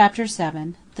 Chapter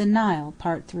 7. The Nile,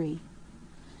 Part 3.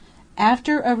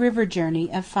 After a river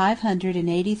journey of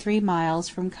 583 miles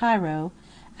from Cairo,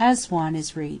 Aswan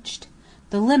is reached,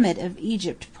 the limit of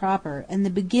Egypt proper and the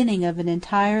beginning of an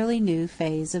entirely new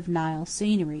phase of Nile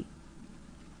scenery.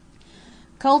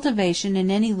 Cultivation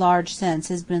in any large sense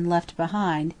has been left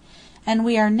behind, and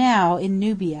we are now in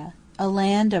Nubia, a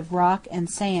land of rock and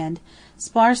sand,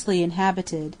 sparsely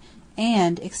inhabited,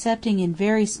 and, excepting in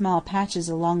very small patches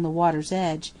along the water's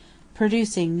edge,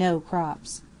 producing no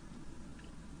crops.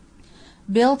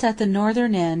 Built at the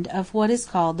northern end of what is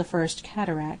called the First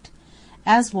Cataract,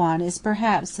 Aswan is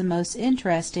perhaps the most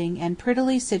interesting and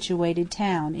prettily situated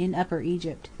town in Upper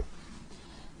Egypt.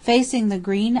 Facing the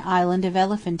green island of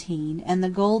Elephantine and the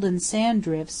golden sand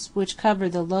drifts which cover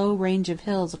the low range of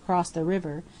hills across the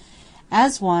river,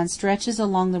 Aswan stretches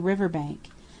along the river bank,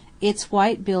 its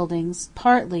white buildings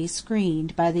partly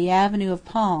screened by the avenue of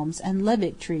palms and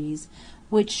lebbek trees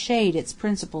which shade its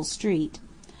principal street,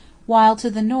 while to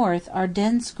the north are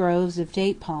dense groves of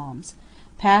date palms,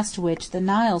 past which the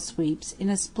Nile sweeps in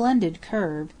a splendid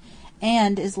curve,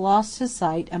 and is lost to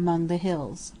sight among the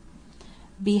hills.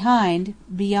 Beyond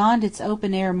its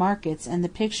open-air markets and the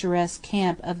picturesque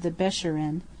camp of the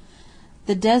Besharin,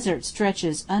 the desert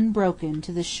stretches unbroken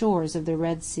to the shores of the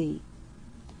Red Sea.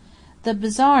 The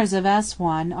bazaars of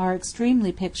Aswan are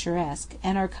extremely picturesque,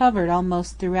 and are covered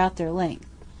almost throughout their length.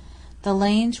 The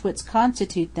lanes which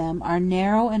constitute them are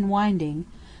narrow and winding,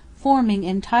 forming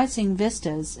enticing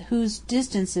vistas whose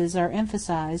distances are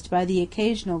emphasized by the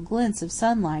occasional glints of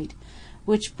sunlight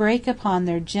which break upon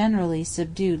their generally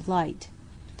subdued light.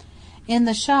 In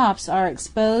the shops are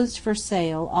exposed for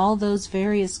sale all those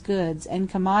various goods and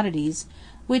commodities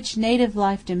which native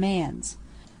life demands,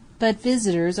 but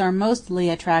visitors are mostly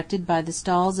attracted by the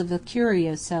stalls of the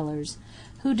curio sellers,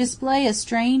 who display a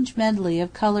strange medley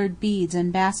of colored beads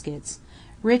and baskets,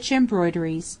 rich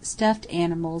embroideries, stuffed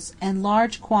animals, and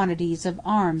large quantities of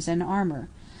arms and armor,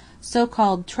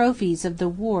 so-called trophies of the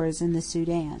wars in the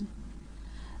Sudan.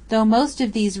 Though most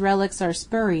of these relics are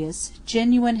spurious,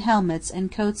 genuine helmets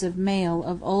and coats of mail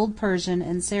of old Persian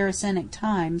and Saracenic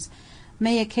times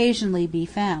may occasionally be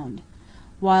found,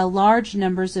 while large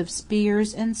numbers of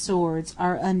spears and swords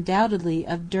are undoubtedly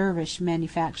of dervish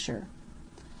manufacture.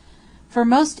 For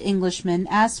most Englishmen,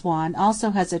 Aswan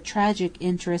also has a tragic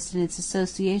interest in its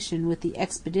association with the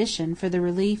expedition for the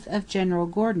relief of General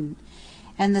Gordon,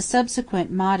 and the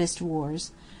subsequent Mahdist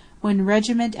wars, when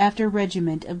regiment after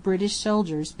regiment of British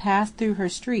soldiers passed through her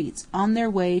streets on their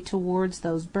way towards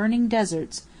those burning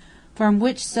deserts from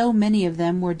which so many of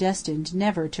them were destined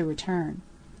never to return.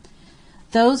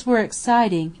 Those were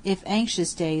exciting, if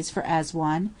anxious days for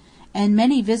Aswan, and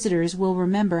many visitors will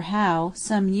remember how,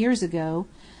 some years ago,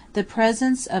 The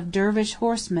presence of dervish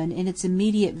horsemen in its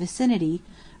immediate vicinity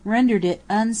rendered it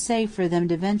unsafe for them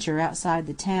to venture outside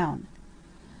the town.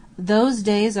 Those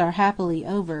days are happily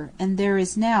over, and there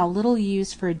is now little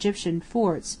use for Egyptian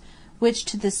forts which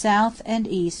to the south and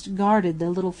east guarded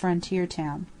the little frontier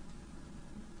town.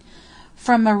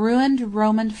 From a ruined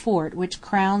Roman fort which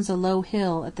crowns a low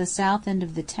hill at the south end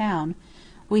of the town,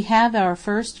 we have our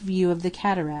first view of the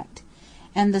cataract,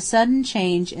 and the sudden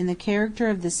change in the character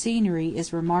of the scenery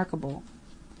is remarkable.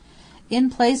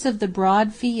 In place of the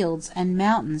broad fields and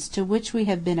mountains to which we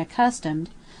have been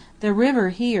accustomed, the river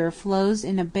here flows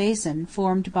in a basin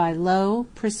formed by low,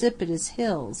 precipitous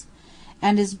hills,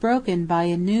 and is broken by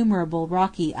innumerable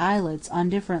rocky islets on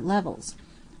different levels,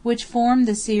 which form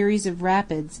the series of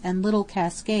rapids and little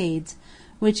cascades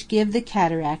which give the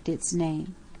cataract its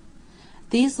name.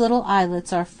 These little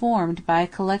islets are formed by a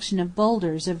collection of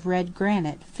boulders of red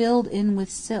granite filled in with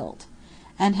silt,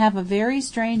 and have a very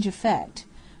strange effect,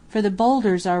 for the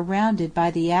boulders are rounded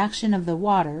by the action of the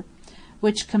water,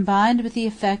 which, combined with the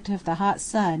effect of the hot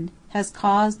sun, has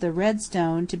caused the red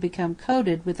stone to become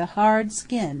coated with a hard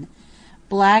skin,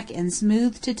 black and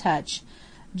smooth to touch,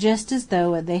 just as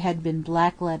though they had been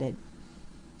black-leaded.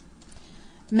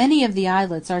 Many of the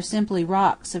islets are simply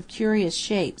rocks of curious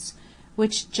shapes,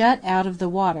 which jut out of the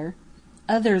water;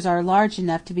 others are large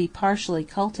enough to be partially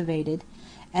cultivated,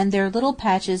 and their little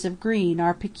patches of green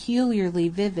are peculiarly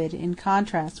vivid in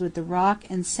contrast with the rock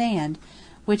and sand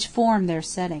which form their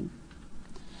setting.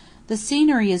 The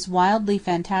scenery is wildly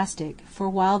fantastic, for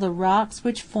while the rocks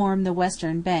which form the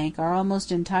western bank are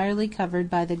almost entirely covered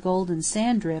by the golden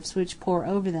sand drifts which pour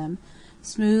over them,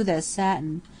 smooth as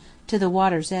satin, to the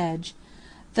water's edge,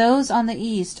 those on the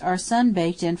east are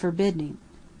sun-baked and forbidding,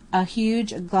 a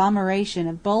huge agglomeration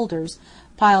of boulders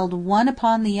piled one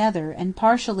upon the other and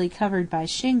partially covered by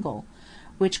shingle,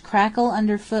 which crackle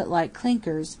underfoot like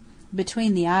clinkers,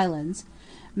 between the islands,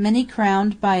 many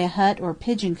crowned by a hut or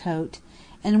pigeon-cote,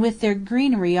 and with their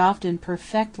greenery often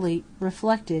perfectly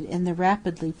reflected in the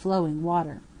rapidly flowing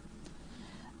water.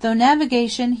 Though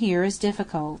navigation here is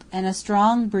difficult, and a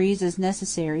strong breeze is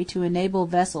necessary to enable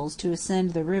vessels to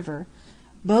ascend the river,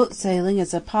 boat sailing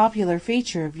is a popular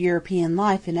feature of European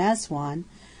life in Assuan,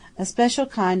 a special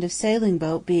kind of sailing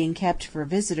boat being kept for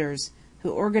visitors,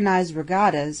 who organize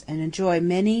regattas and enjoy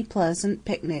many pleasant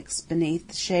picnics beneath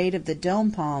the shade of the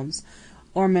dome palms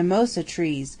or mimosa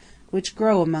trees which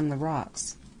grow among the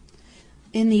rocks.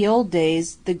 In the old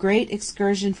days, the great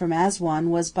excursion from Assuan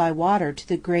was by water to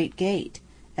the Great Gate,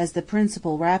 as the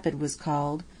principal rapid was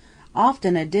called,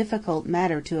 often a difficult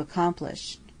matter to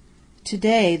accomplish.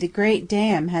 Today the great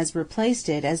dam has replaced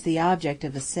it as the object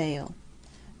of a sail.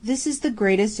 This is the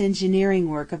greatest engineering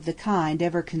work of the kind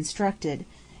ever constructed,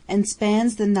 and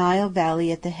spans the Nile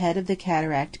Valley at the head of the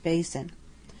cataract basin.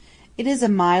 It is 1.25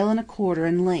 miles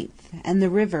in length, and the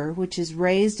river, which is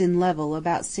raised in level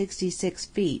about 66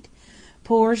 feet,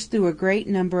 pours through a great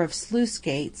number of sluice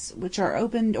gates, which are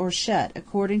opened or shut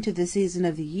according to the season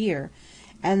of the year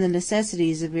and the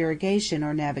necessities of irrigation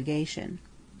or navigation.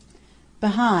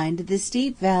 Behind, the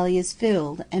steep valley is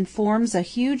filled, and forms a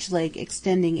huge lake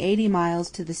extending 80 miles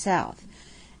to the south,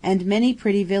 and many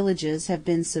pretty villages have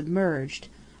been submerged,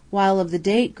 while of the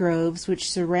date groves which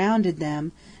surrounded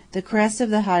them, the crests of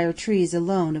the higher trees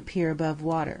alone appear above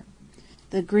water.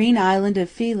 The green island of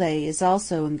Philae is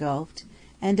also engulfed,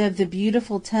 and of the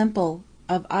beautiful temple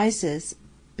of Isis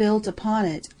built upon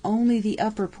it only the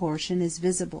upper portion is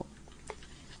visible.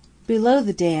 Below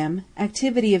the dam,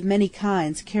 activity of many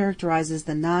kinds characterizes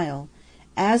the Nile,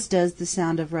 as does the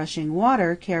sound of rushing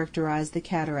water characterize the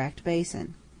cataract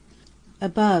basin.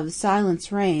 Above,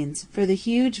 silence reigns, for the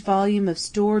huge volume of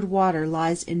stored water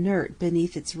lies inert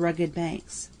beneath its rugged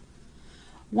banks.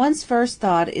 One's first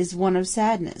thought is one of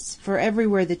sadness, for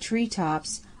everywhere the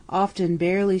tree-tops, often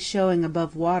barely showing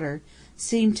above water,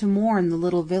 seem to mourn the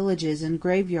little villages and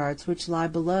graveyards which lie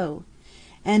below,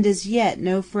 and as yet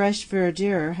no fresh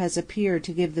verdure has appeared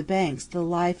to give the banks the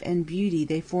life and beauty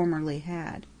they formerly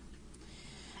had.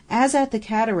 As at the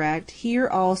cataract, here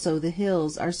also the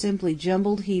hills are simply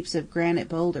jumbled heaps of granite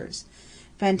boulders,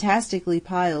 fantastically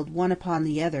piled one upon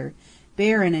the other,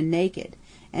 barren and naked,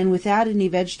 and without any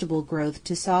vegetable growth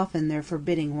to soften their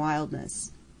forbidding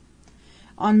wildness.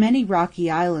 On many rocky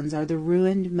islands are the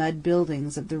ruined mud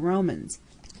buildings of the Romans,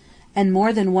 and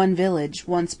more than one village,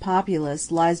 once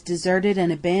populous, lies deserted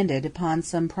and abandoned upon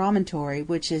some promontory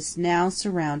which is now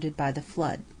surrounded by the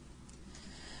flood.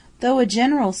 Though a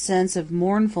general sense of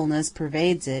mournfulness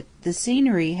pervades it, the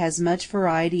scenery has much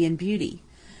variety and beauty,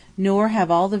 nor have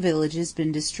all the villages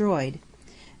been destroyed.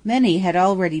 Many had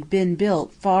already been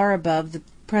built far above the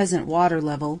present water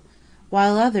level,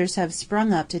 while others have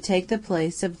sprung up to take the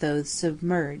place of those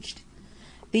submerged.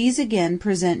 These again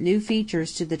present new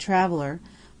features to the traveller,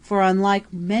 for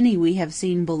unlike many we have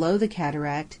seen below the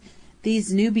cataract,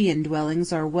 these Nubian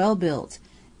dwellings are well built,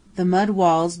 the mud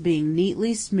walls being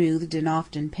neatly smoothed and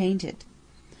often painted.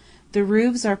 The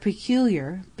roofs are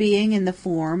peculiar, being in the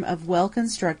form of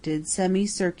well-constructed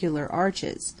semicircular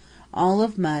arches, all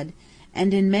of mud,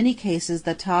 and in many cases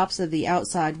the tops of the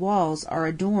outside walls are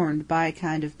adorned by a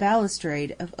kind of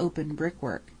balustrade of open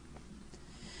brickwork.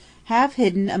 Half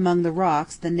hidden among the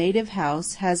rocks, the native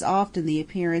house has often the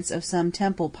appearance of some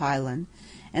temple pylon,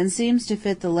 and seems to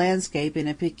fit the landscape in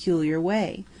a peculiar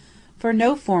way, for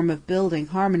no form of building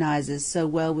harmonizes so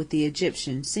well with the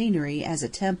Egyptian scenery as a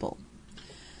temple.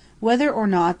 Whether or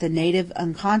not the native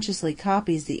unconsciously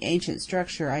copies the ancient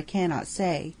structure I cannot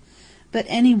say, but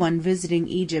anyone visiting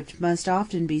Egypt must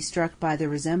often be struck by the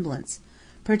resemblance,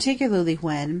 particularly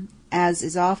when, as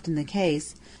is often the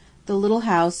case, the little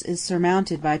house is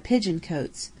surmounted by pigeon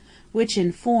cotes, which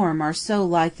in form are so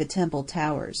like the temple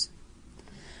towers.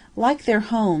 Like their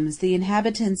homes, the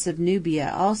inhabitants of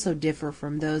Nubia also differ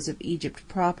from those of Egypt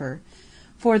proper,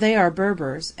 for they are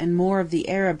Berbers, and more of the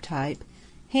Arab type,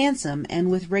 handsome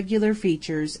and with regular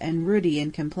features and ruddy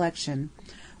in complexion,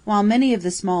 while many of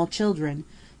the small children,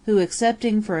 who,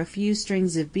 excepting for a few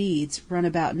strings of beads, run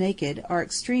about naked, are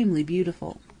extremely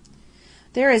beautiful.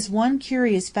 There is one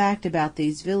curious fact about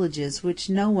these villages which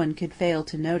no one could fail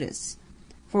to notice,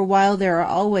 for while there are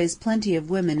always plenty of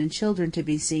women and children to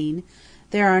be seen,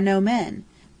 there are no men,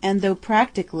 and though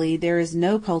practically there is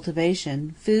no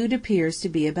cultivation, food appears to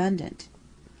be abundant.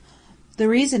 The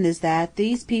reason is that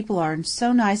these people are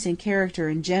so nice in character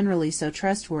and generally so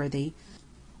trustworthy,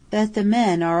 that the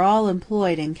men are all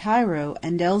employed in Cairo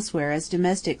and elsewhere as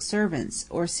domestic servants,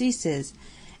 or syces,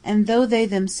 and though they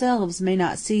themselves may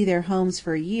not see their homes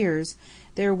for years,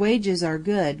 their wages are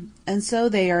good, and so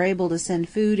they are able to send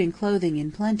food and clothing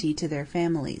in plenty to their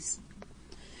families.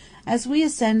 As we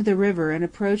ascend the river and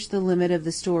approach the limit of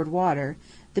the stored water,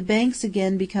 the banks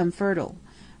again become fertile,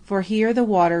 for here the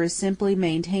water is simply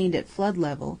maintained at flood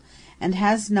level, and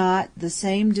has not the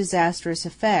same disastrous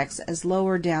effects as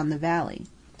lower down the valley.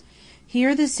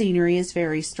 Here the scenery is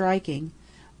very striking.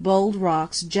 Bold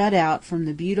rocks jut out from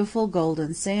the beautiful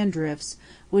golden sand drifts,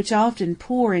 which often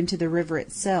pour into the river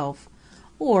itself,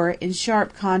 or, in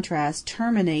sharp contrast,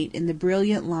 terminate in the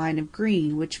brilliant line of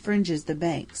green which fringes the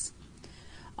banks.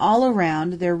 All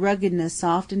around, their ruggedness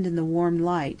softened in the warm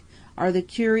light, are the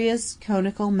curious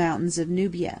conical mountains of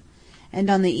Nubia, and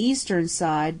on the eastern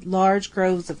side large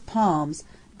groves of palms,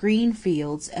 green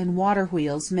fields, and water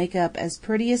wheels make up as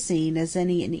pretty a scene as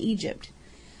any in Egypt.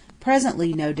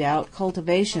 Presently, no doubt,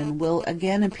 cultivation will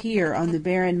again appear on the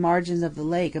barren margins of the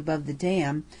lake above the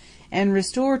dam, and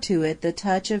restore to it the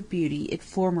touch of beauty it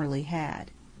formerly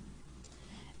had.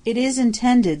 It is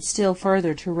intended still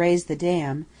further to raise the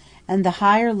dam, and the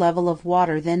higher level of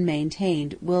water then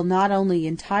maintained will not only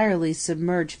entirely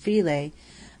submerge Philae,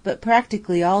 but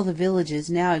practically all the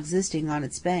villages now existing on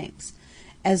its banks,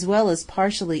 as well as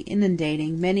partially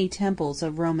inundating many temples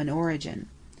of Roman origin.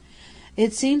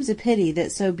 It seems a pity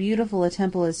that so beautiful a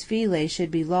temple as Philae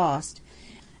should be lost,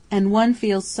 and one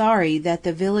feels sorry that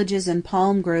the villages and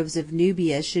palm groves of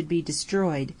Nubia should be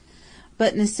destroyed,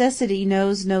 but necessity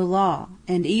knows no law,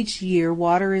 and each year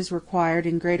water is required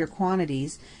in greater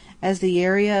quantities, as the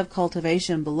area of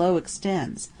cultivation below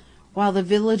extends, while the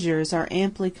villagers are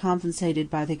amply compensated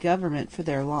by the government for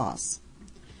their loss.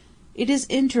 It is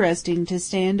interesting to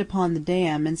stand upon the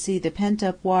dam and see the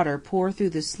pent-up water pour through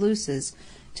the sluices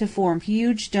to form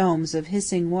huge domes of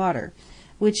hissing water,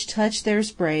 which touch their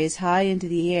sprays high into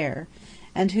the air,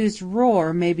 and whose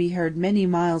roar may be heard many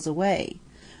miles away,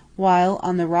 while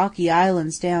on the rocky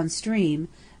islands downstream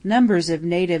numbers of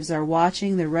natives are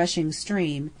watching the rushing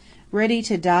stream, ready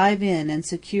to dive in and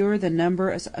secure the number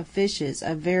of fishes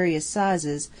of various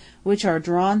sizes which are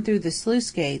drawn through the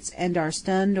sluice gates and are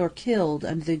stunned or killed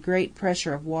under the great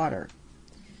pressure of water.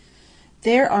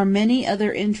 There are many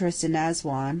other interests in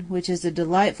Aswan, which is a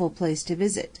delightful place to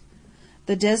visit.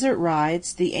 The desert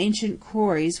rides, the ancient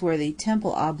quarries where the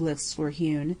temple obelisks were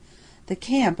hewn, the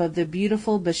camp of the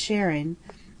beautiful Basharin,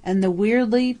 and the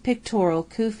weirdly pictorial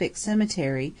Kufic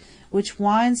cemetery, which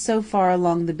winds so far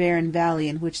along the barren valley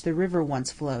in which the river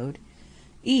once flowed,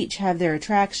 each have their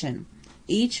attraction,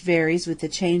 each varies with the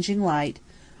changing light,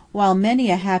 while many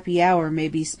a happy hour may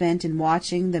be spent in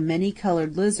watching the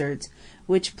many-colored lizards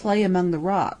which play among the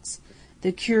rocks,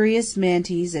 the curious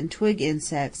mantes and twig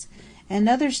insects, and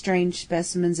other strange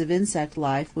specimens of insect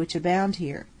life which abound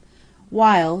here,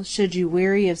 while, should you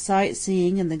weary of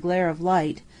sight-seeing in the glare of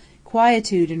light,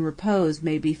 quietude and repose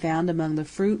may be found among the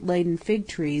fruit-laden fig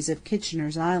trees of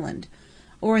Kitchener's Island,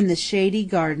 or in the shady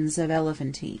gardens of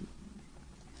Elephantine.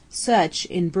 Such,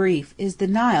 in brief, is the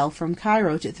Nile from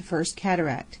Cairo to the First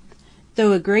Cataract,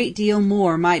 though a great deal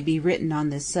more might be written on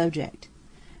this subject.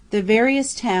 The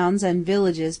various towns and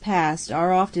villages passed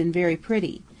are often very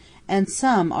pretty, and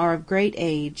some are of great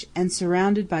age, and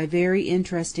surrounded by very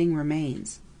interesting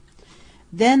remains.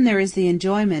 Then there is the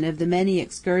enjoyment of the many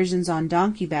excursions on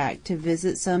donkey-back to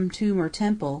visit some tomb or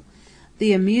temple,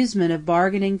 the amusement of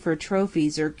bargaining for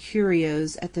trophies or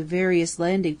curios at the various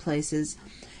landing places,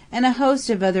 and a host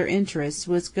of other interests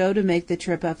which go to make the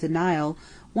trip up the Nile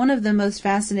one of the most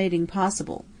fascinating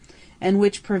possible, and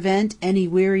which prevent any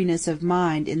weariness of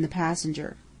mind in the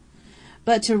passenger.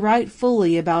 But to write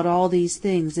fully about all these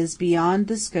things is beyond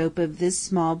the scope of this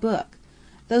small book,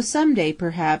 though some day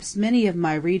perhaps many of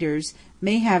my readers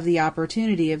may have the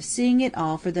opportunity of seeing it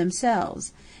all for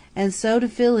themselves, and so to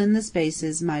fill in the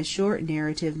spaces my short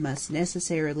narrative must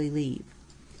necessarily leave.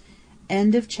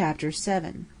 End of chapter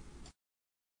 7.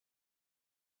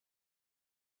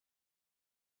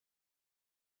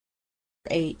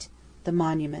 The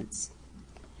monuments.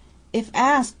 If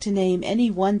asked to name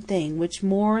any one thing which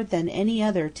more than any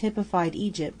other typified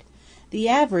Egypt, the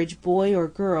average boy or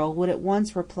girl would at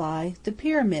once reply, the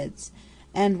pyramids,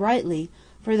 and rightly,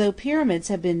 for though pyramids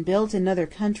have been built in other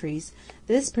countries,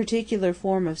 this particular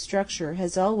form of structure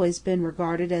has always been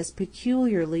regarded as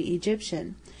peculiarly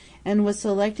Egyptian, and was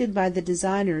selected by the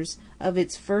designers of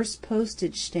its first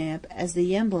postage stamp as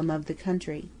the emblem of the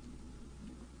country.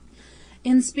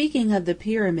 In speaking of the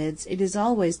pyramids, it is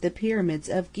always the pyramids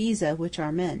of Giza which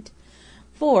are meant,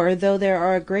 for, though there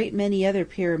are a great many other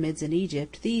pyramids in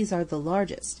Egypt, these are the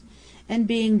largest, and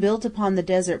being built upon the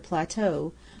desert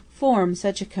plateau, form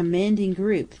such a commanding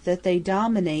group that they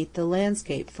dominate the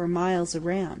landscape for miles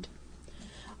around.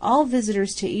 All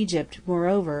visitors to Egypt,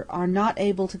 moreover, are not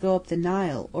able to go up the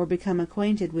Nile or become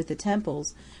acquainted with the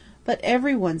temples, but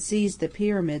everyone sees the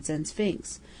pyramids and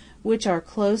Sphinx, which are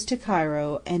close to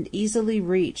Cairo and easily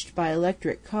reached by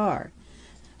electric car.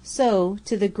 So,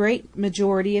 to the great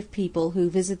majority of people who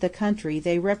visit the country,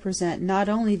 they represent not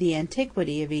only the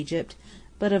antiquity of Egypt,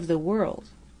 but of the world.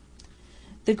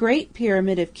 The Great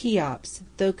Pyramid of Cheops,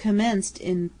 though commenced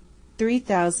in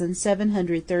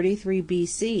 3733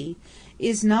 B.C.,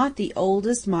 is not the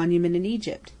oldest monument in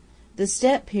Egypt. The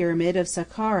Step Pyramid of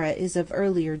Saqqara is of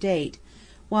earlier date,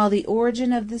 while the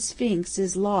origin of the Sphinx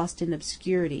is lost in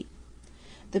obscurity.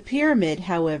 The pyramid,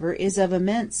 however, is of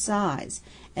immense size,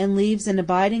 and leaves an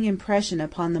abiding impression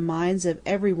upon the minds of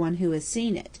everyone who has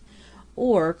seen it,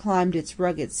 or climbed its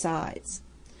rugged sides.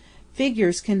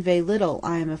 Figures convey little,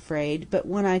 I am afraid, but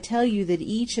when I tell you that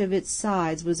each of its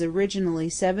sides was originally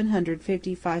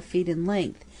 755 feet in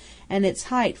length, and its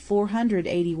height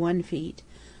 481 feet,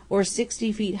 or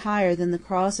 60 feet higher than the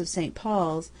cross of St.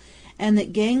 Paul's, and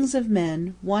that gangs of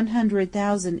men,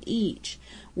 100,000 each,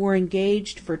 were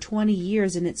engaged for 20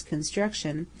 years in its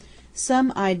construction,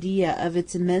 some idea of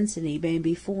its immensity may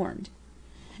be formed.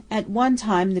 At one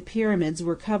time the pyramids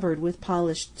were covered with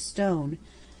polished stone,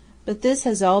 but this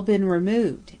has all been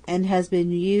removed, and has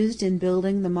been used in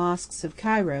building the mosques of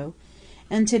Cairo,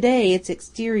 and today its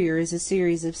exterior is a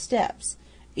series of steps,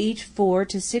 each 4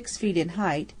 to 6 feet in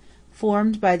height,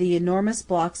 formed by the enormous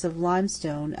blocks of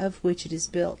limestone of which it is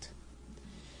built.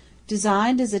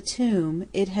 Designed as a tomb,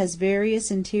 it has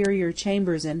various interior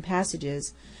chambers and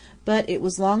passages, but it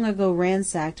was long ago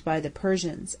ransacked by the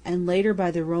Persians, and later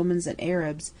by the Romans and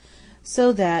Arabs,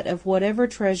 so that, of whatever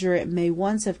treasure it may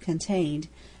once have contained,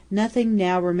 nothing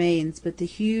now remains but the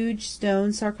huge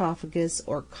stone sarcophagus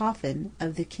or coffin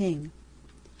of the king.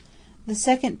 The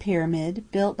second pyramid,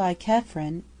 built by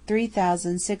Khephren,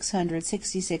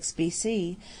 3666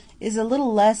 B.C., is a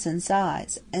little less in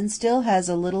size, and still has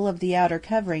a little of the outer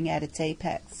covering at its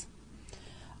apex.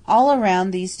 All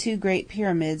around these two great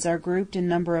pyramids are grouped a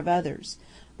number of others,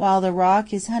 while the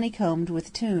rock is honeycombed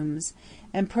with tombs,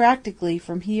 and practically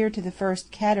from here to the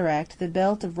First Cataract the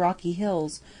belt of rocky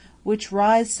hills which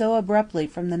rise so abruptly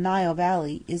from the Nile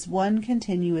Valley is one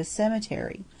continuous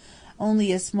cemetery,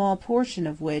 only a small portion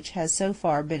of which has so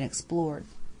far been explored.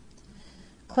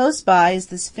 Close by is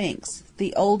the Sphinx,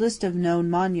 the oldest of known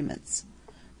monuments.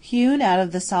 Hewn out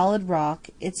of the solid rock,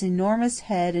 its enormous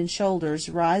head and shoulders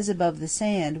rise above the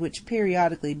sand which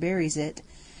periodically buries it,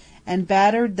 and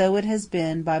battered though it has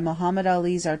been by Muhammad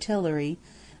Ali's artillery,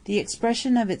 the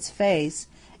expression of its face,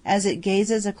 as it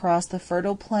gazes across the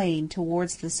fertile plain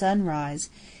towards the sunrise,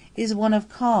 is one of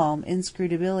calm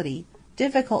inscrutability,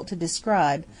 difficult to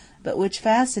describe, but which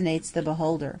fascinates the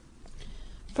beholder.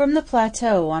 From the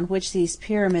plateau on which these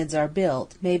pyramids are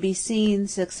built may be seen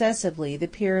successively the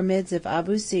pyramids of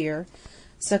Abu Sir,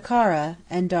 Saqqara,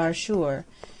 and Dar Shur,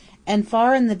 and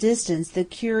far in the distance the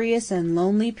curious and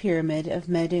lonely pyramid of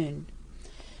Medun.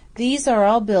 These are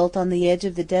all built on the edge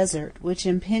of the desert, which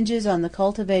impinges on the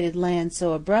cultivated land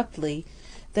so abruptly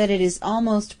that it is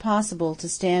almost possible to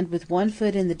stand with one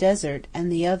foot in the desert and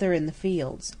the other in the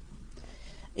fields.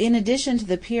 In addition to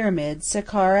the pyramids,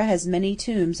 Saqqara has many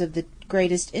tombs of the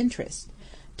greatest interest,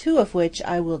 two of which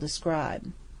I will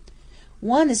describe.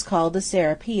 One is called the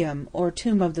Serapeum, or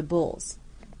Tomb of the Bulls.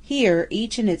 Here,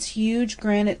 each in its huge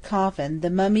granite coffin, the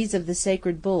mummies of the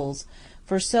sacred bulls,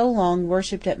 for so long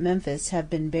worshipped at Memphis, have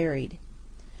been buried.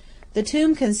 The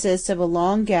tomb consists of a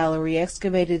long gallery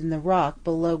excavated in the rock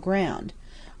below ground,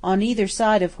 on either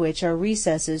side of which are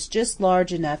recesses just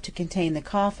large enough to contain the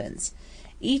coffins,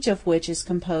 each of which is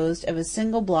composed of a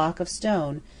single block of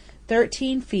stone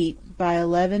 13 feet by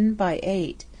 11 by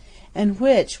 8, and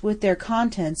which, with their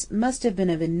contents, must have been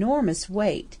of enormous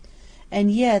weight,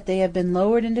 and yet they have been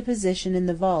lowered into position in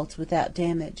the vaults without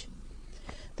damage.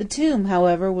 The tomb,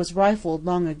 however, was rifled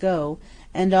long ago,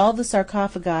 and all the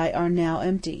sarcophagi are now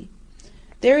empty.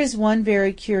 There is one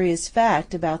very curious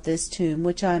fact about this tomb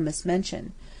which I must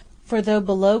mention, for though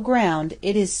below ground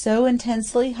it is so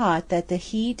intensely hot that the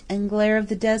heat and glare of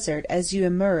the desert as you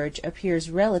emerge appears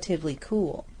relatively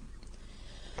cool.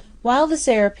 While the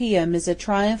Serapeum is a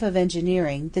triumph of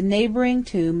engineering, the neighboring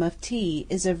tomb of Ti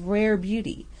is of rare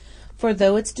beauty, for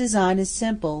though its design is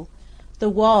simple, the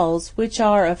walls, which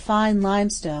are of fine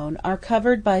limestone, are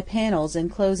covered by panels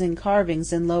enclosing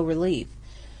carvings in low relief,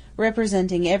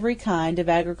 representing every kind of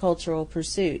agricultural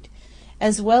pursuit,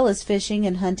 as well as fishing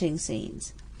and hunting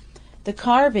scenes. The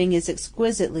carving is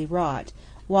exquisitely wrought,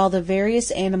 while the various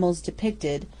animals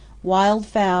depicted, wild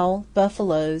fowl,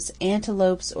 buffaloes,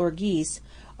 antelopes, or geese,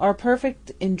 are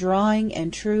perfect in drawing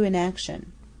and true in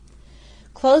action.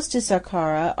 Close to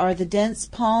Saqqara are the dense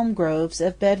palm groves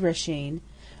of Bedrashin,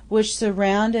 which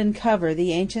surround and cover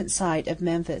the ancient site of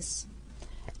Memphis.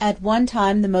 At one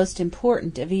time the most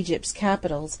important of Egypt's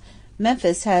capitals,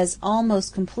 Memphis has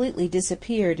almost completely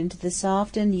disappeared into the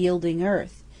soft and yielding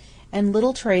earth, and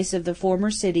little trace of the former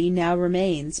city now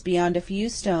remains beyond a few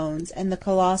stones and the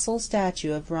colossal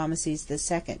statue of Ramesses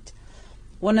II,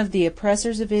 one of the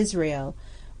oppressors of Israel,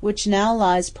 which now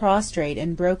lies prostrate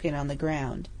and broken on the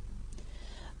ground.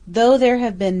 Though there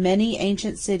have been many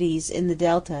ancient cities in the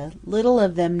delta, little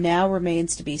of them now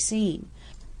remains to be seen,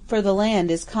 for the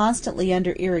land is constantly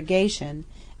under irrigation,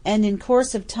 and in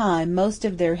course of time most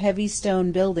of their heavy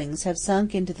stone buildings have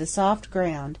sunk into the soft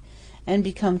ground and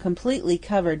become completely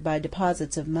covered by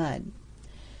deposits of mud.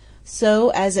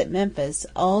 So, as at Memphis,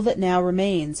 all that now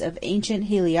remains of ancient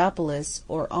Heliopolis,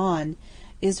 or On,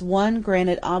 is one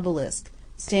granite obelisk,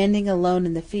 standing alone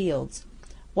in the fields,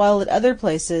 while at other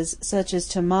places, such as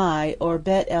Tamai or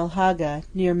Bet el Haga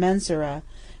near Mansoura,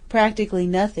 practically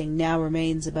nothing now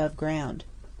remains above ground.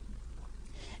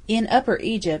 In Upper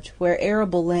Egypt, where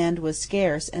arable land was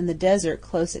scarce and the desert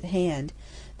close at hand,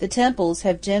 the temples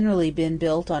have generally been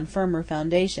built on firmer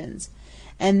foundations,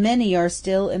 and many are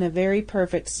still in a very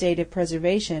perfect state of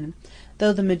preservation,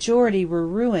 though the majority were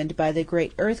ruined by the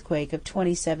great earthquake of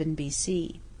 27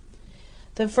 B.C.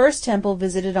 The first temple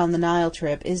visited on the Nile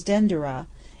trip is Dendera,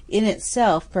 in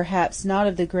itself perhaps not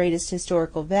of the greatest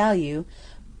historical value,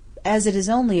 as it is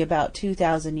only about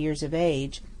 2,000 years of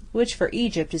age, which for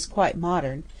Egypt is quite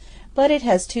modern, but it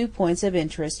has 2 points of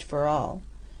interest for all.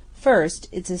 First,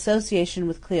 its association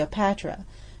with Cleopatra,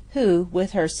 who,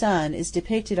 with her son, is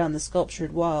depicted on the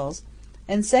sculptured walls,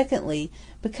 and secondly,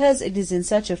 because it is in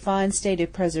such a fine state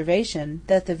of preservation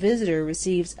that the visitor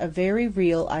receives a very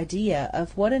real idea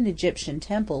of what an Egyptian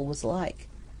temple was like.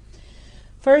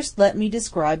 First, let me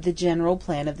describe the general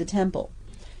plan of the temple.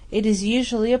 It is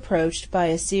usually approached by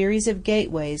a series of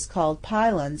gateways called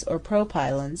pylons or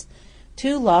propylons,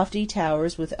 2 lofty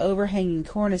towers with overhanging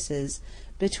cornices,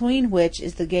 between which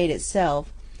is the gate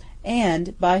itself,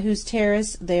 and by whose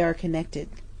terrace they are connected.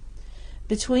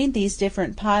 Between these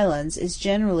different pylons is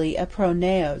generally a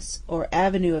pronaos, or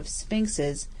avenue of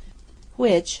sphinxes,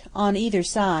 which, on either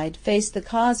side, face the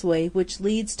causeway which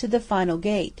leads to the final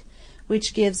gate,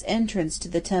 which gives entrance to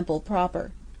the temple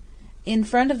proper. In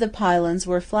front of the pylons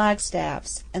were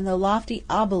flagstaffs, and the lofty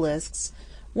obelisks,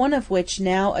 one of which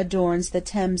now adorns the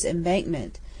Thames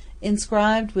embankment,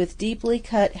 inscribed with deeply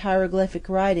cut hieroglyphic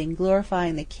writing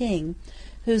glorifying the king,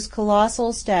 whose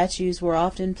colossal statues were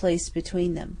often placed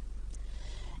between them.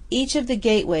 Each of the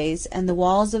gateways and the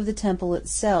walls of the temple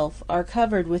itself are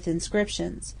covered with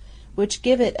inscriptions, which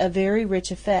give it a very rich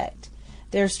effect,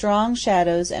 their strong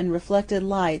shadows and reflected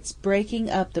lights breaking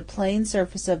up the plain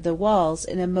surface of the walls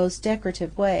in a most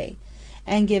decorative way,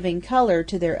 and giving color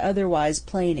to their otherwise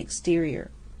plain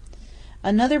exterior.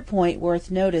 Another point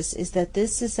worth notice is that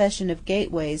this succession of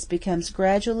gateways becomes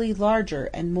gradually larger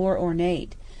and more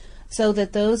ornate, so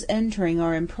that those entering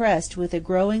are impressed with a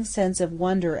growing sense of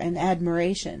wonder and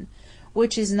admiration,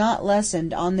 which is not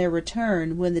lessened on their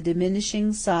return when the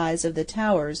diminishing size of the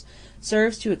towers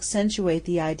serves to accentuate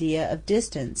the idea of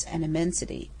distance and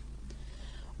immensity.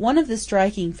 One of the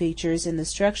striking features in the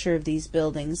structure of these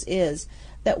buildings is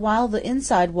that while the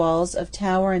inside walls of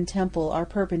tower and temple are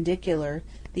perpendicular,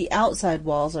 the outside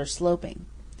walls are sloping.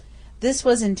 This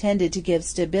was intended to give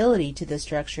stability to the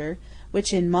structure,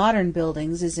 which in modern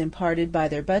buildings is imparted by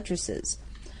their buttresses,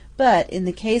 but in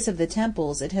the case of the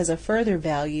temples it has a further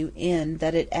value in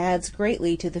that it adds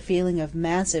greatly to the feeling of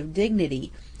massive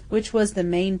dignity which was the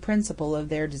main principle of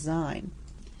their design.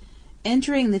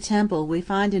 Entering the temple we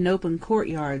find an open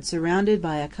courtyard surrounded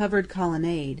by a covered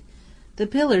colonnade, the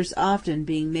pillars often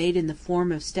being made in the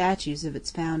form of statues of its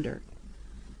founder.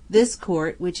 This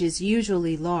court, which is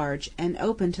usually large and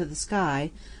open to the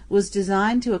sky, was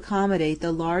designed to accommodate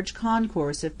the large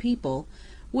concourse of people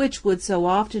which would so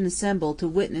often assemble to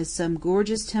witness some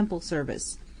gorgeous temple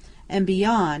service, and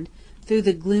beyond, through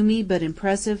the gloomy but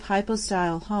impressive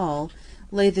hypostyle hall,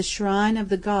 lay the shrine of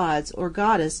the gods or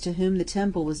goddess to whom the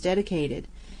temple was dedicated,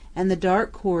 and the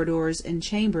dark corridors and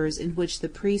chambers in which the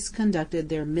priests conducted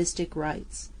their mystic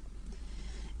rites.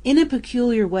 In a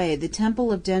peculiar way the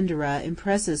temple of Dendera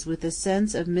impresses with a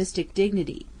sense of mystic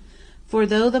dignity, for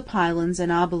though the pylons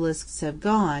and obelisks have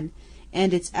gone,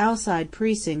 and its outside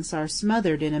precincts are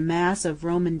smothered in a mass of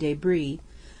Roman debris,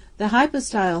 the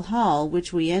hypostyle hall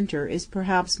which we enter is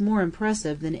perhaps more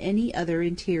impressive than any other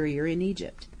interior in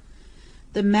Egypt.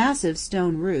 The massive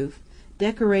stone roof,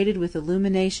 decorated with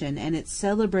illumination and its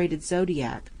celebrated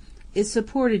zodiac, is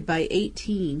supported by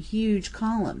 18 huge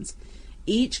columns,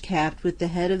 each capped with the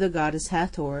head of the goddess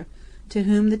Hathor, to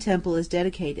whom the temple is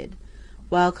dedicated,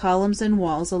 while columns and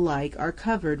walls alike are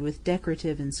covered with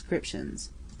decorative inscriptions.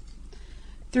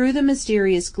 Through the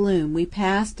mysterious gloom we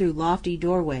pass through lofty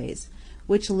doorways,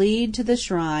 which lead to the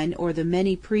shrine or the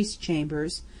many priest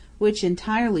chambers, which,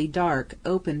 entirely dark,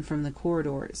 open from the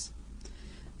corridors.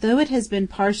 Though it has been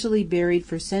partially buried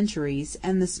for centuries,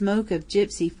 and the smoke of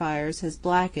gypsy fires has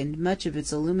blackened much of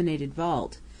its illuminated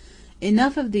vault,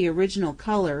 enough of the original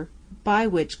color, by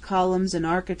which columns and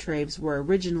architraves were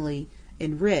originally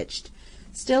enriched,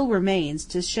 still remains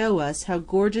to show us how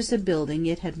gorgeous a building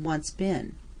it had once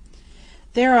been.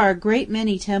 There are a great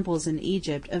many temples in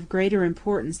Egypt of greater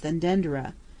importance than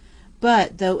Dendera,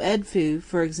 but though Edfu,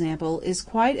 for example, is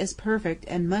quite as perfect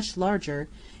and much larger,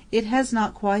 it has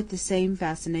not quite the same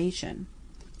fascination.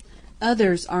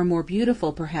 Others are more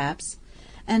beautiful perhaps,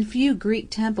 and few Greek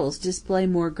temples display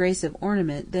more grace of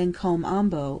ornament than Kom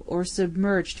Ombo or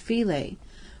submerged Philae,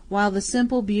 while the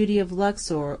simple beauty of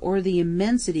Luxor or the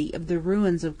immensity of the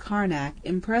ruins of Karnak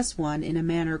impress one in a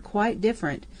manner quite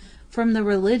different from the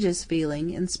religious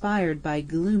feeling inspired by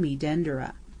gloomy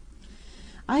Dendera.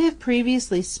 I have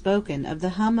previously spoken of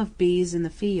the hum of bees in the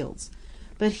fields,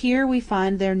 but here we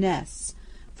find their nests,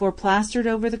 for plastered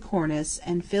over the cornice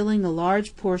and filling a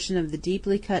large portion of the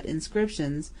deeply cut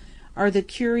inscriptions are the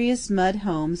curious mud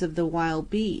homes of the wild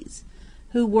bees,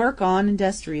 who work on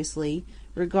industriously,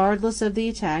 regardless of the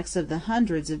attacks of the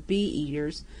hundreds of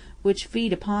bee-eaters which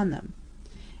feed upon them.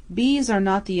 Bees are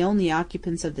not the only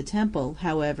occupants of the temple,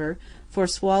 however, for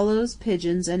swallows,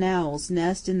 pigeons, and owls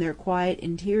nest in their quiet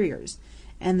interiors,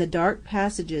 and the dark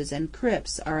passages and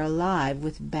crypts are alive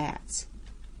with bats.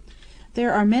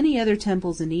 There are many other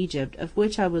temples in Egypt of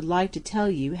which I would like to tell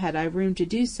you had I room to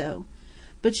do so,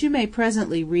 but you may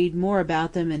presently read more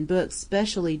about them in books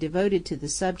specially devoted to the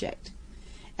subject.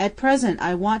 At present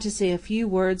I want to say a few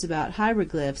words about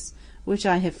hieroglyphs, which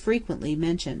I have frequently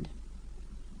mentioned.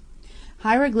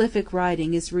 Hieroglyphic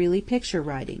writing is really picture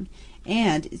writing,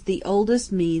 and is the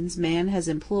oldest means man has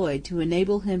employed to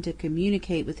enable him to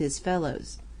communicate with his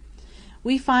fellows.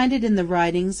 We find it in the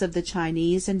writings of the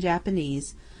Chinese and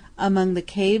Japanese, among the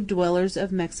cave dwellers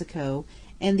of Mexico,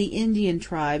 and the Indian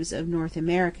tribes of North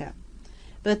America.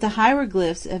 But the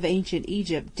hieroglyphs of ancient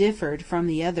Egypt differed from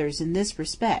the others in this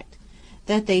respect,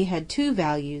 that they had two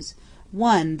values,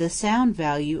 one the sound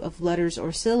value of letters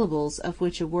or syllables of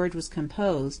which a word was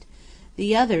composed,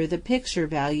 the other the picture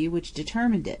value which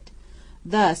determined it.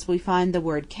 Thus we find the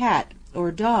word cat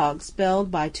or dog spelled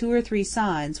by 2 or 3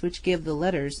 signs which give the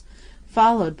letters,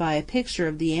 followed by a picture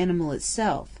of the animal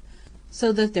itself,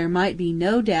 so that there might be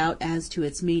no doubt as to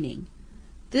its meaning.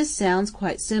 This sounds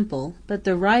quite simple, but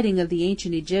the writing of the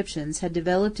ancient Egyptians had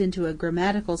developed into a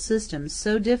grammatical system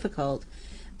so difficult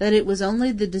that it was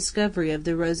only the discovery of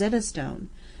the Rosetta Stone,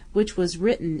 which was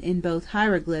written in both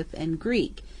hieroglyph and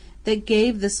Greek, that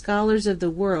gave the scholars of the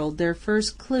world their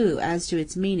first clue as to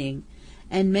its meaning,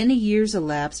 and many years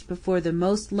elapsed before the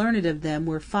most learned of them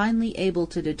were finally able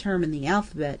to determine the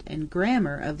alphabet and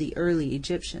grammar of the early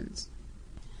Egyptians.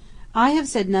 I have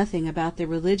said nothing about the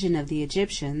religion of the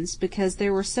Egyptians, because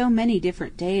there were so many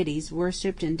different deities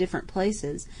worshipped in different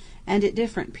places and at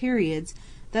different periods,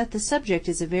 that the subject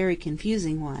is a very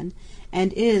confusing one,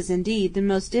 and is indeed the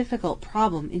most difficult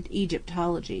problem in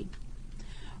Egyptology.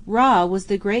 Ra was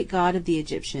the great god of the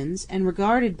Egyptians, and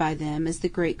regarded by them as the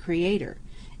great creator,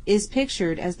 is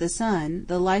pictured as the sun,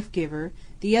 the life-giver.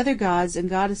 The other gods and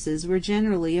goddesses were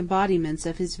generally embodiments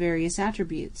of his various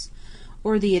attributes,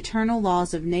 or the eternal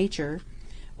laws of nature,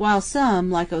 while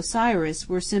some, like Osiris,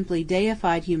 were simply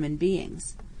deified human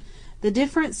beings. The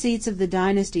different seats of the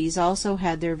dynasties also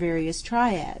had their various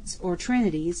triads, or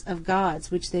trinities, of gods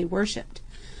which they worshipped,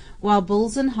 while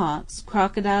bulls and hawks,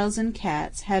 crocodiles and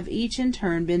cats, have each in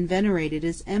turn been venerated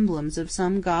as emblems of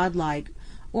some godlike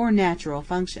or natural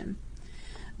function.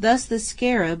 Thus the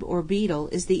scarab, or beetle,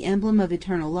 is the emblem of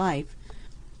eternal life,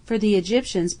 for the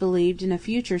Egyptians believed in a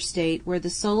future state where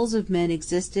the souls of men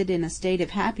existed in a state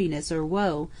of happiness or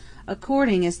woe,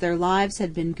 according as their lives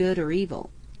had been good or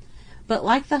evil. But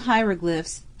like the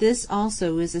hieroglyphs, this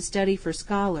also is a study for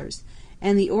scholars,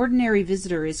 and the ordinary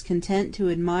visitor is content to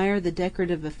admire the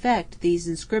decorative effect these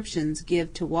inscriptions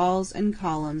give to walls and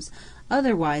columns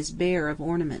otherwise bare of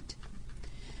ornament.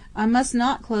 I must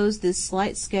not close this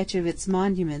slight sketch of its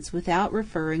monuments without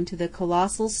referring to the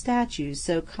colossal statues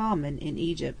so common in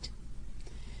Egypt.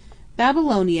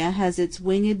 Babylonia has its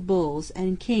winged bulls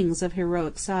and kings of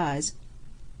heroic size,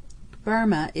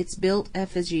 Burma its built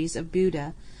effigies of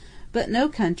Buddha, but no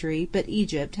country but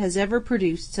Egypt has ever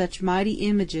produced such mighty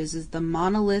images as the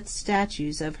monolith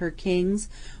statues of her kings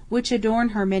which adorn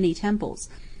her many temples,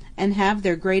 and have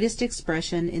their greatest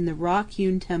expression in the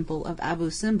rock-hewn temple of Abu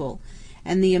Simbel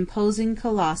and the imposing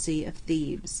colossi of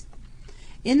Thebes.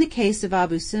 In the case of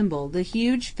Abu Simbel, the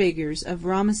huge figures of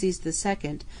Ramesses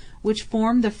II, which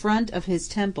form the front of his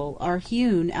temple, are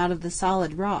hewn out of the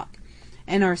solid rock,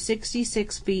 and are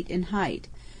 66 feet in height,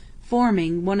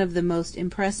 forming one of the most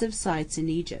impressive sights in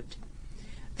Egypt.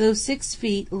 Though 6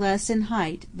 feet less in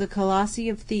height, the colossi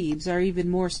of Thebes are even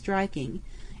more striking,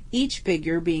 each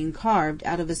figure being carved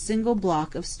out of a single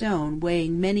block of stone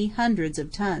weighing many hundreds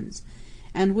of tons,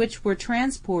 and which were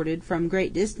transported from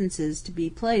great distances to be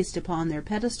placed upon their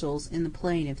pedestals in the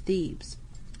plain of Thebes.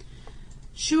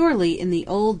 Surely in the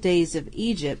old days of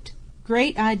Egypt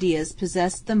great ideas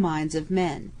possessed the minds of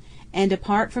men, and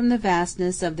apart from the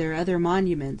vastness of their other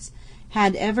monuments,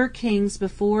 had ever kings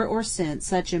before or since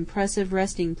such impressive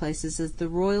resting places as the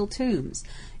royal tombs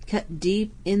cut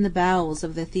deep in the bowels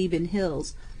of the Theban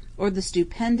hills, or the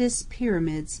stupendous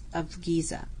pyramids of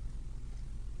Giza.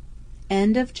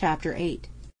 End of chapter 8.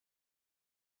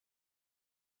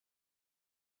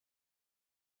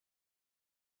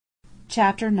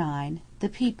 Chapter 9. The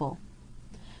People.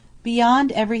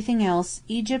 Beyond everything else,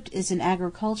 Egypt is an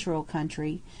agricultural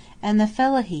country, and the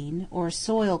fellahin, or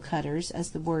soil cutters,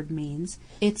 as the word means,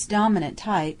 its dominant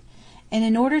type, and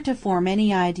in order to form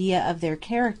any idea of their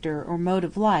character or mode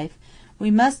of life,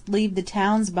 we must leave the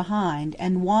towns behind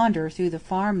and wander through the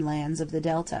farm lands of the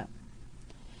Delta.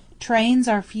 Trains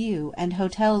are few, and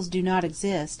hotels do not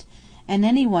exist, and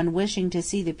anyone wishing to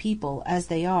see the people as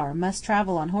they are must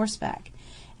travel on horseback,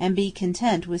 and be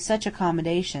content with such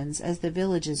accommodations as the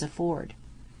villages afford.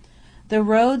 The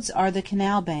roads are the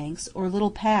canal banks, or little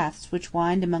paths which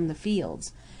wind among the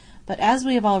fields, but as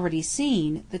we have already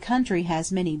seen, the country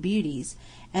has many beauties,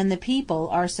 and the people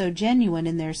are so genuine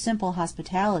in their simple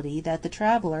hospitality that the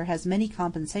traveller has many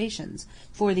compensations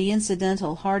for the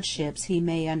incidental hardships he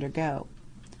may undergo.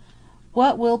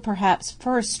 What will perhaps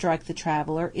first strike the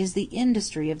traveller is the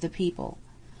industry of the people.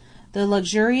 The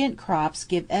luxuriant crops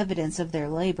give evidence of their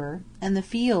labor, and the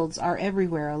fields are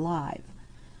everywhere alive.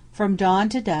 From dawn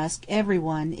to dusk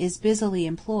everyone is busily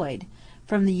employed,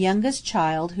 from the youngest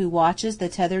child who watches the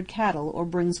tethered cattle or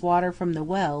brings water from the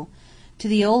well, to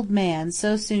the old man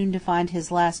so soon to find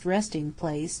his last resting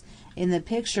place in the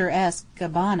picturesque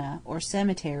Gabbana, or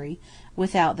cemetery,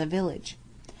 without the village.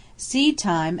 Seed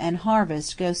time and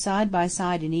harvest go side by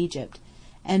side in Egypt,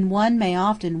 and one may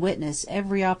often witness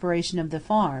every operation of the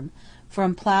farm,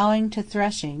 from ploughing to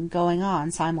threshing, going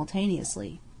on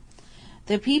simultaneously.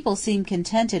 The people seem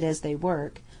contented as they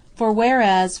work, for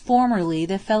whereas formerly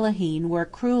the fellahin were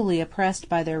cruelly oppressed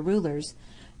by their rulers,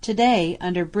 Today,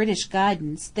 under British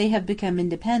guidance, they have become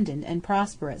independent and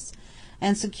prosperous,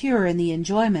 and secure in the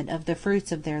enjoyment of the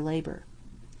fruits of their labor.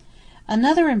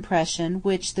 Another impression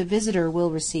which the visitor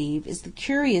will receive is the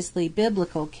curiously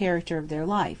biblical character of their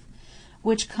life,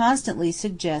 which constantly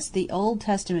suggests the Old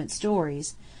Testament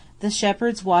stories, the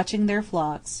shepherds watching their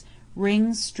flocks,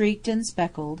 rings streaked and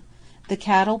speckled, the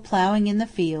cattle plowing in the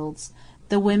fields,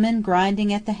 the women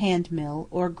grinding at the hand-mill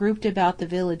or grouped about the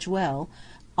village well,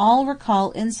 all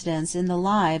recall incidents in the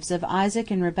lives of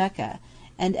Isaac and Rebekah,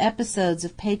 and episodes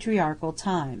of patriarchal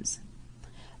times.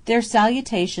 Their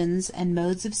salutations and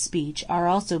modes of speech are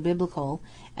also biblical,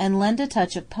 and lend a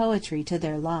touch of poetry to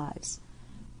their lives.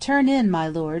 "Turn in, my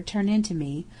lord, turn into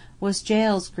me," was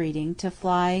Jael's greeting to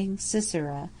flying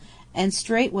Sisera, and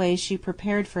straightway she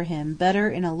prepared for him butter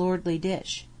in a lordly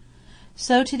dish.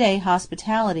 So today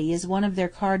hospitality is one of their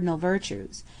cardinal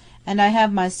virtues, and I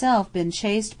have myself been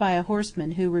chased by a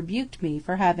horseman who rebuked me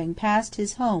for having passed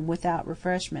his home without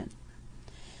refreshment.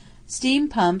 Steam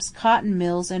pumps, cotton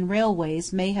mills, and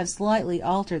railways may have slightly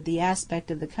altered the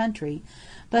aspect of the country,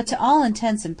 but to all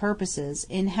intents and purposes,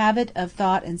 in habit of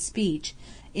thought and speech,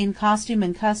 in costume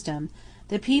and custom,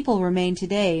 the people remain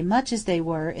today much as they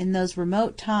were in those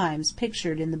remote times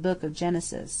pictured in the book of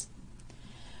Genesis.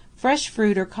 Fresh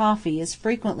fruit or coffee is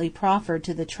frequently proffered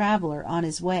to the traveller on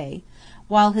his way,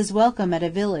 while his welcome at a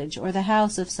village or the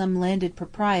house of some landed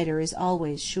proprietor is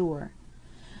always sure.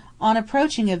 On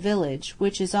approaching a village,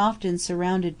 which is often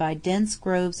surrounded by dense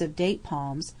groves of date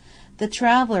palms, the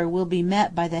traveller will be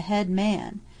met by the head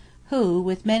man, who,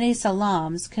 with many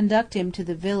salams, conduct him to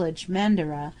the village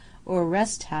mandara, or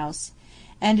rest house,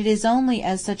 and it is only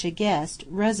as such a guest,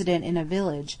 resident in a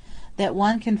village, that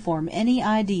one can form any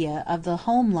idea of the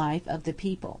home life of the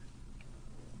people.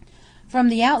 From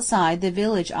the outside, the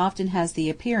village often has the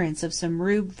appearance of some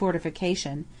rude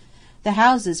fortification, the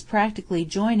houses practically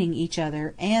joining each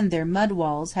other and their mud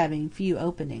walls having few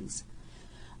openings.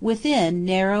 Within,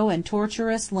 narrow and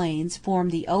tortuous lanes form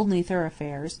the only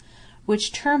thoroughfares,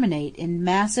 which terminate in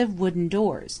massive wooden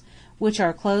doors, which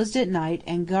are closed at night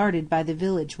and guarded by the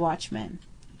village watchmen.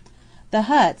 The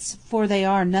huts, for they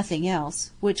are nothing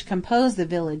else, which compose the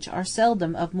village are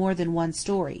seldom of more than one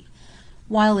story,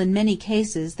 while in many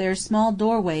cases their small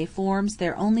doorway forms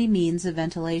their only means of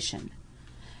ventilation.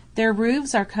 Their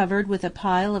roofs are covered with a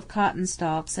pile of cotton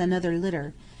stalks and other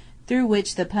litter, through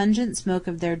which the pungent smoke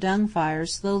of their dung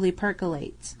fires slowly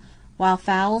percolates, while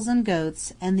fowls and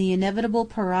goats, and the inevitable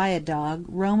pariah dog,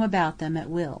 roam about them at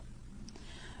will.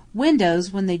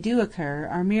 Windows, when they do occur,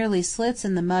 are merely slits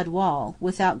in the mud wall,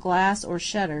 without glass or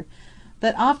shutter,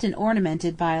 but often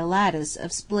ornamented by a lattice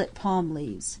of split palm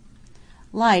leaves.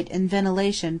 Light and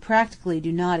ventilation practically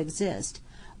do not exist,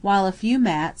 while a few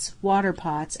mats, water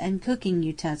pots, and cooking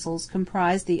utensils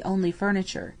comprise the only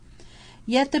furniture.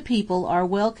 Yet the people are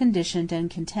well conditioned and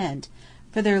content,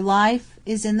 for their life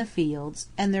is in the fields,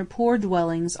 and their poor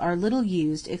dwellings are little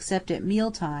used except at meal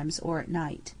times or at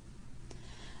night.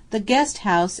 The guest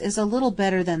house is a little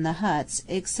better than the huts,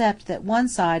 except that one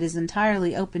side is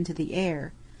entirely open to the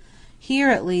air. Here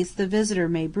at least the visitor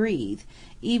may breathe,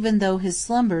 even though his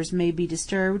slumbers may be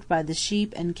disturbed by the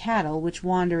sheep and cattle which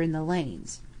wander in the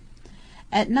lanes.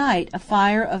 At night a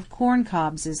fire of corn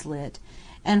cobs is lit,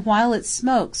 and while its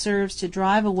smoke serves to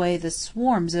drive away the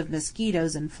swarms of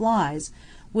mosquitoes and flies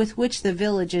with which the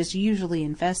village is usually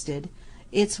infested,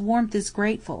 its warmth is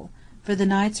grateful, for the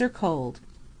nights are cold,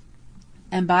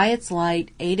 and by its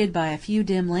light, aided by a few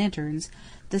dim lanterns,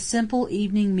 the simple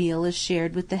evening meal is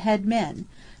shared with the head men,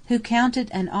 who count it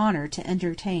an honor to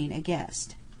entertain a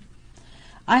guest.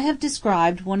 I have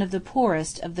described one of the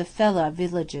poorest of the fellah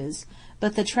villages,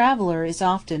 but the traveller is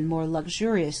often more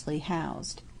luxuriously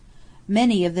housed.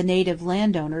 Many of the native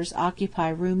landowners occupy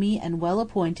roomy and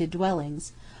well-appointed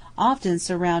dwellings, often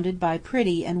surrounded by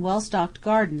pretty and well-stocked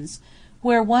gardens,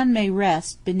 where one may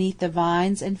rest beneath the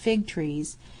vines and fig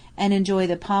trees, and enjoy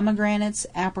the pomegranates,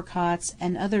 apricots,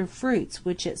 and other fruits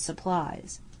which it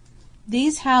supplies.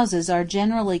 These houses are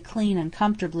generally clean and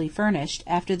comfortably furnished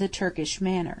after the Turkish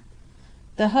manner.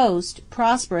 The host,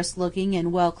 prosperous-looking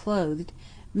and well-clothed,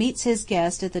 meets his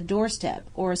guest at the doorstep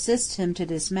or assists him to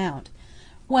dismount,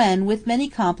 when, with many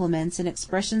compliments and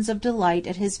expressions of delight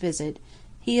at his visit,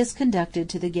 he is conducted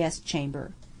to the guest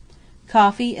chamber.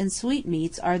 Coffee and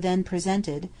sweetmeats are then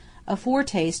presented, a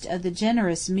foretaste of the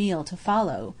generous meal to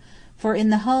follow, for in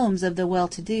the homes of the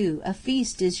well-to-do a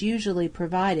feast is usually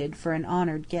provided for an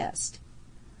honored guest.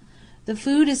 The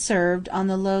food is served on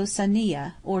the low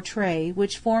saniya, or tray,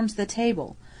 which forms the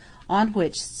table, on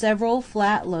which several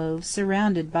flat loaves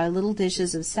surrounded by little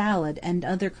dishes of salad and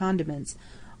other condiments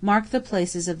mark the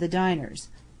places of the diners,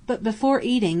 But before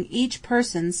eating, each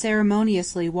person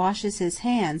ceremoniously washes his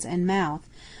hands and mouth,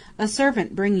 a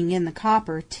servant bringing in the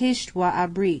copper tisht wa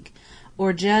abrik,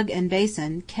 or jug and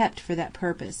basin, kept for that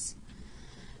purpose.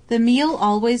 The meal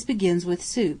always begins with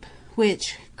soup,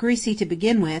 which, greasy to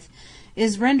begin with,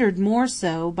 is rendered more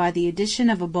so by the addition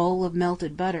of a bowl of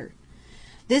melted butter.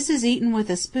 This is eaten with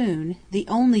a spoon, the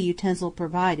only utensil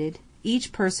provided,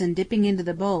 each person dipping into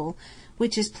the bowl,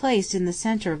 which is placed in the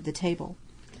center of the table.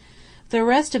 The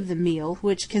rest of the meal,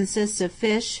 which consists of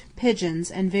fish,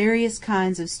 pigeons, and various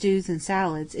kinds of stews and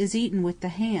salads, is eaten with the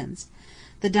hands,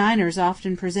 the diners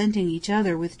often presenting each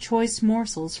other with choice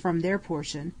morsels from their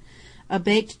portion, a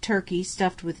baked turkey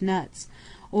stuffed with nuts,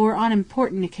 or on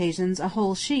important occasions a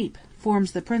whole sheep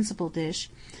forms the principal dish,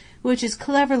 which is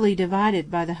cleverly divided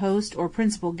by the host or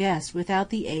principal guest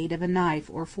without the aid of a knife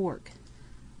or fork.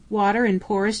 Water in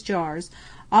porous jars,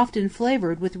 often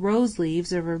flavored with rose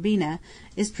leaves or verbena,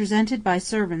 is presented by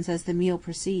servants as the meal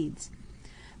proceeds.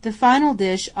 The final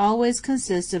dish always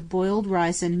consists of boiled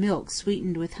rice and milk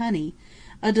sweetened with honey,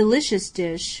 a delicious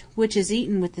dish which is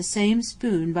eaten with the same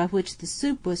spoon by which the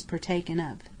soup was partaken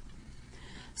of.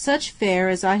 Such fare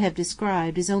as I have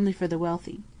described is only for the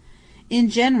wealthy. In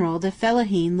general, the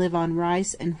fellaheen live on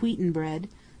rice and wheaten bread,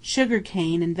 sugar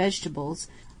cane and vegetables,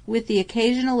 with the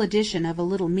occasional addition of a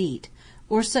little meat,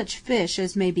 or such fish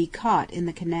as may be caught in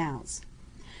the canals.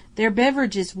 Their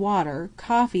beverage is water,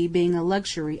 coffee being a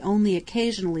luxury only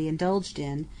occasionally indulged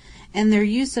in, and their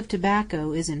use of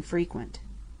tobacco is infrequent.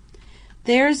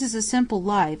 Theirs is a simple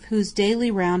life whose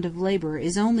daily round of labor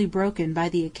is only broken by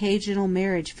the occasional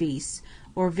marriage feasts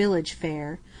or village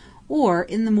fair, or,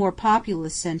 in the more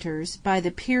populous centers, by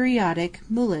the periodic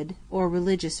mulad or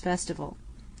religious festival.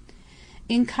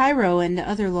 In Cairo and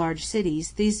other large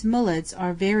cities these mulads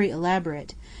are very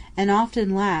elaborate, and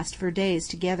often last for days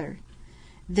together.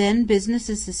 Then business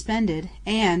is suspended,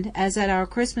 and, as at our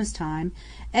Christmas time,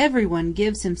 everyone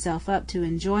gives himself up to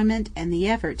enjoyment and the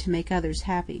effort to make others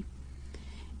happy.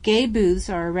 Gay booths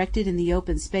are erected in the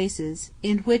open spaces,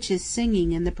 in which is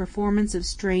singing and the performance of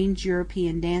strange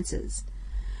European dances.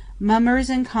 Mummers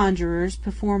and conjurers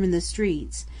perform in the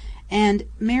streets, and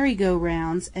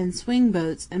merry-go-rounds and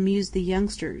swing-boats amuse the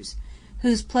youngsters,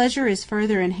 whose pleasure is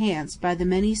further enhanced by the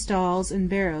many stalls and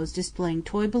barrows displaying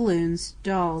toy balloons,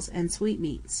 dolls, and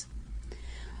sweetmeats.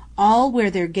 All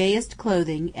wear their gayest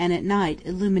clothing, and at night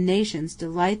illuminations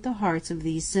delight the hearts of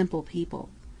these simple people.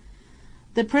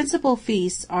 The principal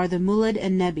feasts are the Mulad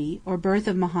and Nebi, or birth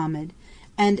of Muhammad,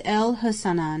 and El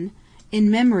Hosanan,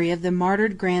 in memory of the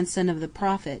martyred grandson of the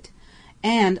Prophet,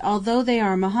 and, although they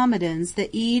are Mohammedans, the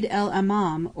Eid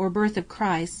el-Imam, or birth of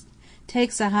Christ,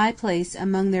 takes a high place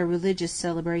among their religious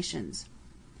celebrations.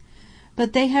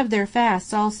 But they have their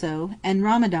fasts also, and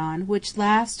Ramadan, which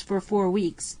lasts for 4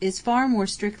 weeks, is far more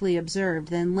strictly observed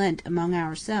than Lent among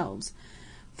ourselves,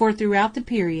 for throughout the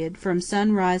period, from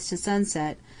sunrise to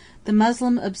sunset, the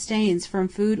Muslim abstains from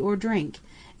food or drink,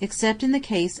 except in the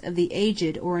case of the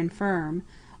aged or infirm,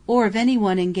 or of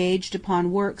anyone engaged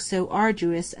upon work so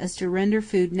arduous as to render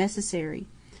food necessary,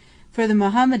 for the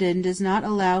Mohammedan does not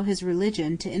allow his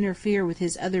religion to interfere with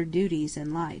his other duties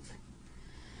in life.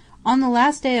 On the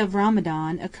last day of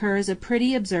Ramadan occurs a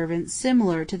pretty observance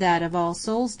similar to that of All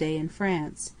Souls' Day in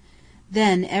France.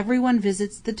 Then everyone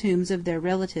visits the tombs of their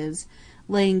relatives,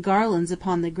 laying garlands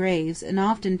upon the graves and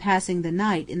often passing the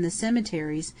night in the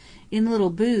cemeteries in little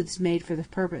booths made for the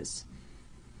purpose.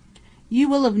 You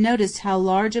will have noticed how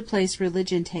large a place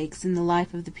religion takes in the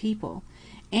life of the people,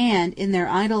 and in their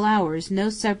idle hours no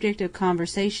subject of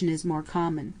conversation is more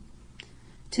common.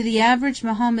 To the average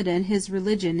Mohammedan his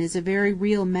religion is a very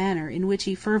real matter in which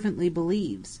he fervently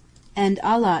believes, and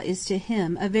Allah is to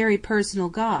him a very personal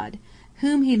God,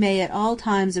 whom he may at all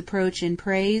times approach in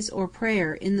praise or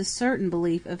prayer in the certain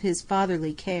belief of his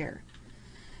fatherly care.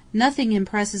 Nothing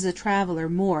impresses a traveller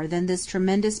more than this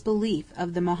tremendous belief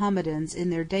of the Mohammedans in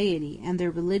their deity and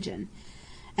their religion,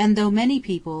 and though many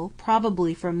people,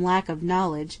 probably from lack of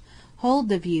knowledge, hold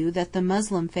the view that the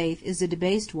Muslim faith is a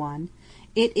debased one,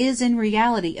 it is in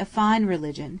reality a fine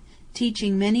religion,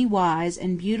 teaching many wise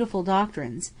and beautiful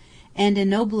doctrines, and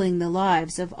ennobling the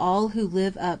lives of all who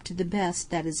live up to the best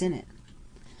that is in it.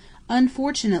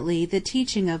 Unfortunately, the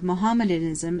teaching of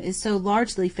Mohammedanism is so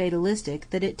largely fatalistic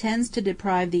that it tends to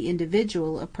deprive the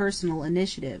individual of personal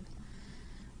initiative.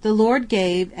 The Lord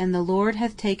gave, and the Lord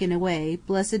hath taken away,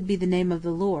 blessed be the name of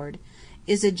the Lord,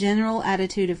 is a general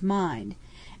attitude of mind,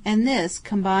 and this,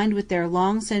 combined with their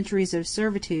long centuries of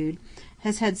servitude,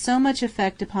 has had so much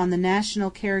effect upon the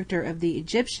national character of the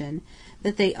Egyptian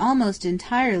that they almost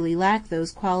entirely lack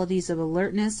those qualities of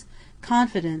alertness,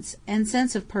 confidence, and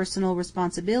sense of personal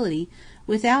responsibility,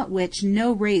 without which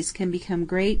no race can become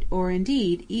great or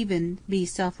indeed even be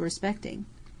self-respecting.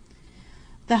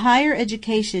 The higher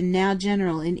education now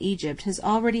general in Egypt has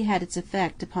already had its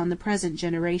effect upon the present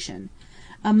generation,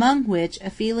 among which a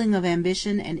feeling of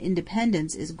ambition and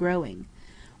independence is growing,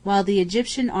 while the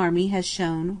Egyptian army has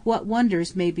shown what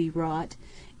wonders may be wrought,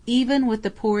 even with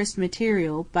the poorest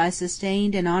material, by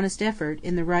sustained and honest effort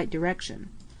in the right direction.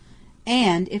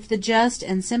 And if the just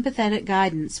and sympathetic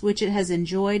guidance which it has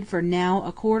enjoyed for now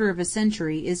a quarter of a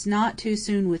century is not too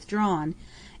soon withdrawn,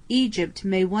 Egypt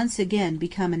may once again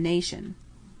become a nation.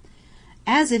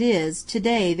 As it is,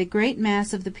 today the great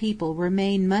mass of the people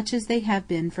remain much as they have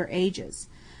been for ages,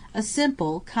 a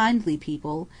simple, kindly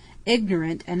people,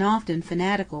 ignorant and often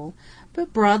fanatical,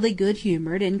 but broadly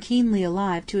good-humored and keenly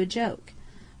alive to a joke.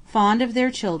 Fond of their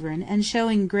children, and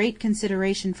showing great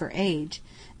consideration for age,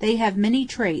 they have many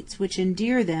traits which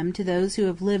endear them to those who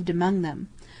have lived among them,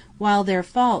 while their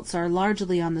faults are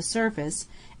largely on the surface,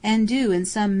 and due in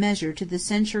some measure to the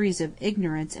centuries of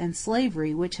ignorance and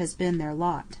slavery which has been their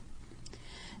lot.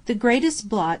 The greatest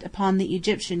blot upon the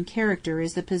Egyptian character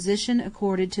is the position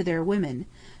accorded to their women,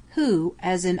 who,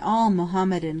 as in all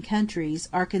Mohammedan countries,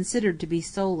 are considered to be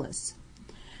soulless.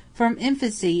 From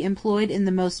infancy employed in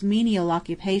the most menial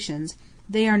occupations,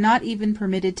 they are not even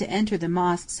permitted to enter the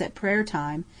mosques at prayer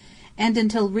time, and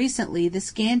until recently the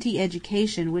scanty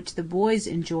education which the boys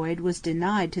enjoyed was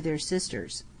denied to their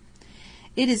sisters.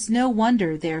 It is no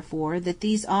wonder, therefore, that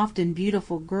these often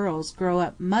beautiful girls grow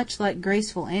up much like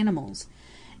graceful animals,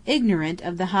 ignorant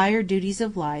of the higher duties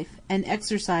of life, and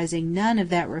exercising none of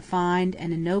that refined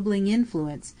and ennobling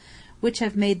influence which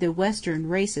have made the Western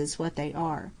races what they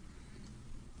are.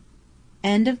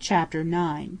 End of chapter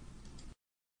 9.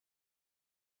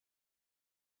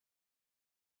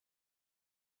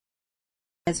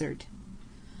 Desert.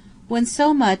 When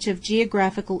so much of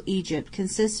geographical Egypt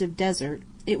consists of desert,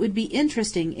 it would be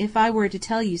interesting if I were to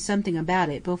tell you something about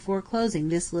it before closing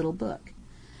this little book.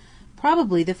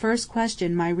 Probably the first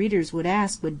question my readers would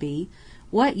ask would be,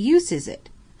 what use is it?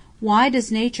 Why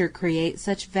does nature create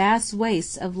such vast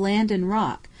wastes of land and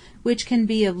rock, which can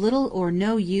be of little or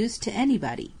no use to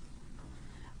anybody?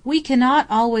 We cannot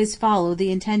always follow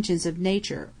the intentions of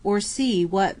nature, or see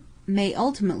what may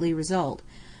ultimately result,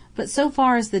 but so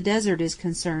far as the desert is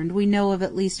concerned we know of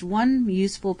at least one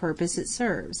useful purpose it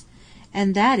serves,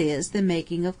 and that is the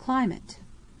making of climate.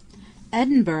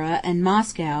 Edinburgh and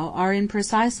Moscow are in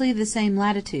precisely the same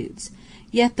latitudes,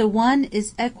 yet the one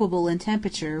is equable in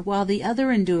temperature while the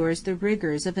other endures the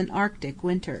rigors of an Arctic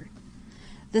winter.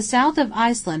 The south of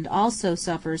Iceland also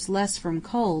suffers less from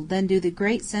cold than do the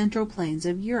great central plains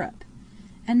of Europe.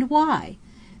 And why?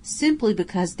 Simply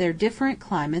because their different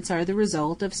climates are the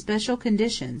result of special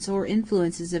conditions or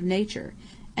influences of nature,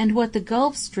 and what the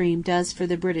Gulf Stream does for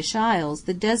the British Isles,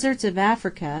 the deserts of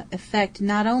Africa effect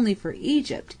not only for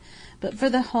Egypt, but for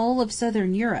the whole of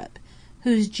southern Europe,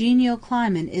 whose genial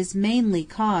climate is mainly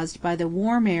caused by the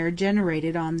warm air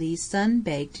generated on these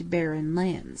sun-baked barren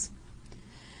lands.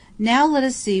 Now let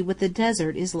us see what the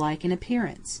desert is like in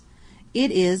appearance.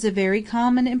 It is a very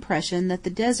common impression that the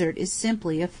desert is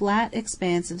simply a flat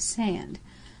expanse of sand,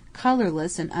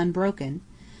 colorless and unbroken.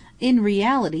 In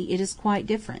reality it is quite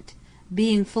different,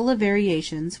 being full of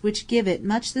variations which give it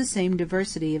much the same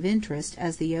diversity of interest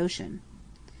as the ocean.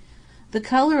 The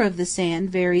color of the sand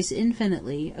varies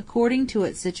infinitely according to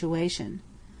its situation.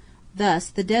 Thus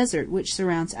the desert which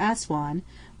surrounds Aswan,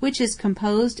 which is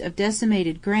composed of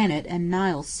decimated granite and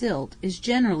Nile silt, is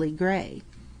generally gray.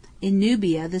 In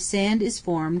Nubia the sand is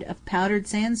formed of powdered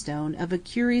sandstone of a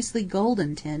curiously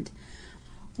golden tint,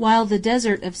 while the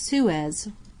desert of Suez,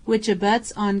 which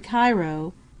abuts on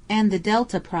Cairo and the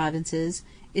Delta provinces,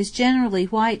 is generally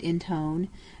white in tone,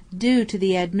 due to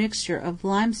the admixture of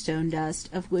limestone dust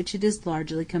of which it is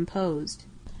largely composed.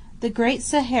 The Great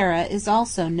Sahara is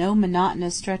also no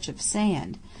monotonous stretch of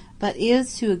sand, but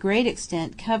is to a great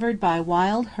extent covered by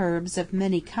wild herbs of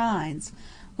many kinds,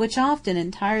 which often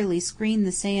entirely screen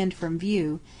the sand from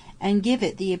view, and give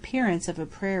it the appearance of a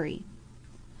prairie.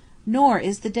 Nor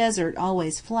is the desert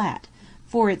always flat,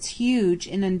 for its huge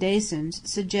inundations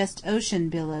suggest ocean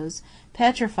billows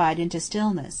petrified into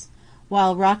stillness,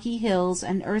 while rocky hills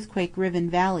and earthquake-riven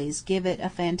valleys give it a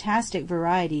fantastic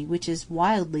variety which is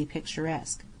wildly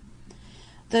picturesque.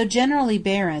 Though generally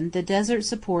barren, the desert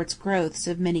supports growths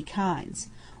of many kinds,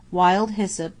 wild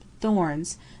hyssop,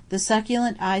 thorns, the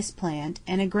succulent ice plant,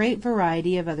 and a great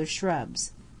variety of other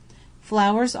shrubs.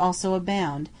 Flowers also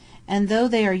abound, and though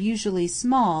they are usually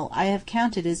small, I have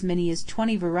counted as many as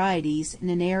 20 varieties in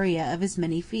an area of as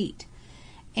many feet,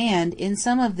 and in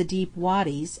some of the deep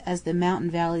wadis, as the mountain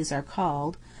valleys are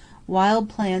called, wild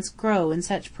plants grow in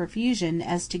such profusion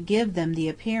as to give them the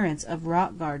appearance of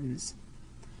rock gardens.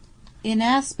 In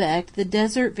aspect the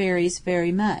desert varies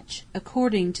very much,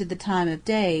 according to the time of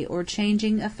day or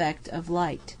changing effect of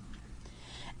light.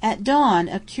 At dawn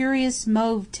a curious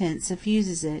mauve tint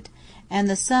suffuses it, and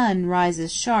the sun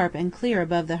rises sharp and clear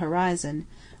above the horizon,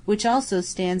 which also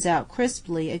stands out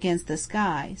crisply against the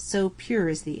sky, so pure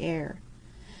is the air.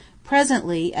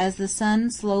 Presently, as the sun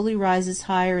slowly rises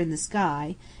higher in the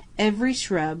sky, every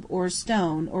shrub or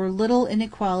stone or little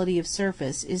inequality of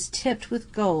surface is tipped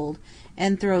with gold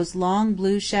and throws long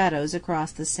blue shadows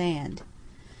across the sand.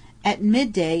 At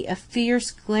midday a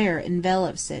fierce glare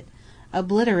envelops it,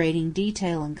 obliterating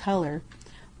detail and color,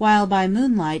 while by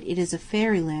moonlight it is a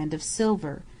fairyland of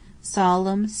silver,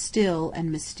 solemn, still,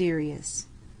 and mysterious.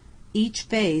 Each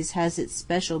phase has its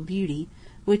special beauty,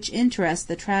 which interests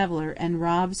the traveler and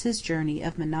robs his journey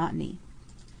of monotony.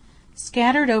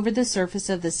 Scattered over the surface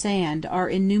of the sand are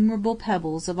innumerable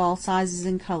pebbles of all sizes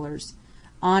and colors,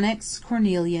 onyx,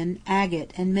 cornelian,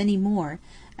 agate, and many more,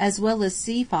 as well as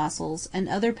sea fossils and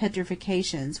other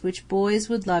petrifications which boys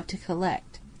would love to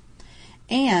collect.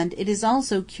 And it is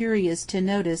also curious to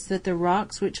notice that the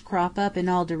rocks which crop up in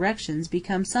all directions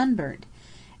become sunburnt,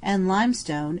 and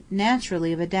limestone,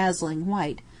 naturally of a dazzling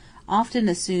white, often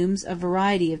assumes a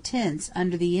variety of tints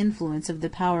under the influence of the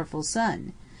powerful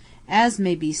sun, as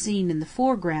may be seen in the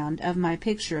foreground of my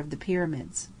picture of the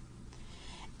pyramids.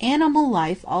 Animal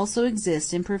life also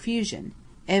exists in profusion.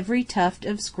 Every tuft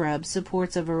of scrub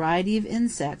supports a variety of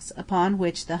insects upon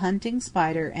which the hunting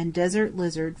spider and desert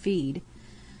lizard feed.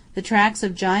 The tracks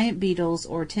of giant beetles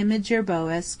or timid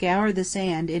jerboa scour the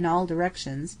sand in all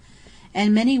directions,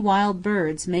 and many wild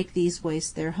birds make these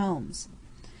wastes their homes.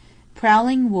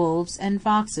 Prowling wolves and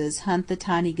foxes hunt the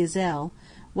tiny gazelle,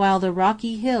 while the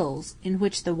rocky hills, in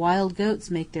which the wild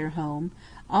goats make their home,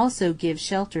 also give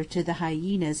shelter to the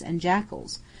hyenas and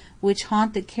jackals, which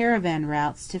haunt the caravan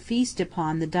routes to feast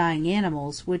upon the dying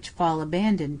animals which fall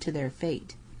abandoned to their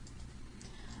fate.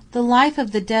 The life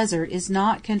of the desert is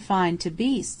not confined to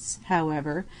beasts,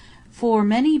 however, for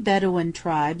many Bedouin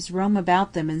tribes roam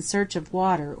about them in search of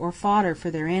water or fodder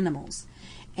for their animals,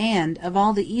 and of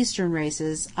all the eastern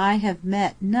races I have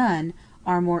met none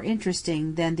are more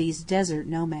interesting than these desert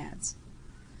nomads.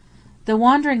 The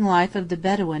wandering life of the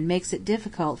Bedouin makes it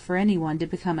difficult for anyone to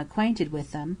become acquainted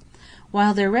with them,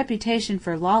 while their reputation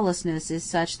for lawlessness is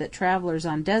such that travelers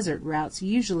on desert routes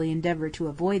usually endeavor to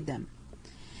avoid them.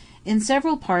 In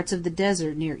several parts of the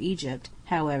desert near Egypt,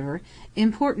 however,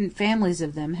 important families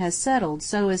of them have settled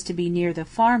so as to be near the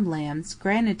farm lands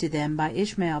granted to them by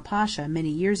Ismail Pasha many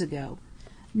years ago,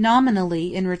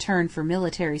 nominally in return for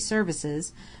military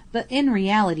services, but in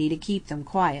reality to keep them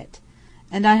quiet,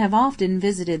 and I have often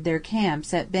visited their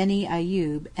camps at Beni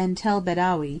Ayyub and Tel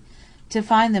Bedawi, to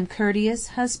find them courteous,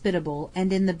 hospitable,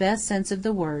 and in the best sense of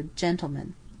the word,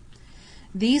 gentlemen.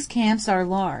 These camps are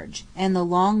large, and the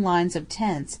long lines of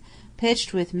tents,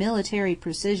 pitched with military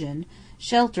precision,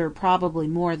 shelter probably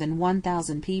more than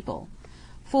 1,000 people,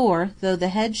 for, though the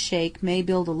head sheikh may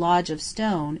build a lodge of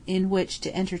stone in which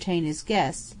to entertain his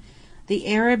guests, the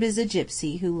Arab is a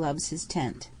gypsy who loves his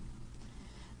tent.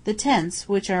 The tents,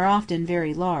 which are often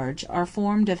very large, are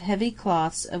formed of heavy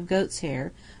cloths of goat's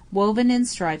hair, woven in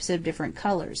stripes of different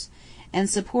colors, and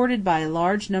supported by a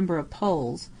large number of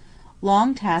poles.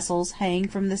 Long tassels hang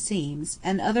from the seams,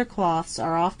 and other cloths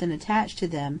are often attached to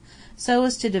them so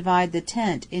as to divide the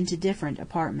tent into different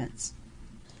apartments.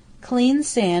 Clean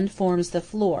sand forms the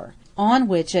floor, on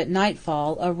which at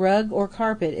nightfall a rug or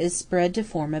carpet is spread to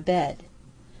form a bed.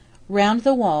 Round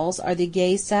the walls are the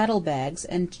gay saddle bags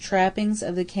and trappings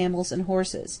of the camels and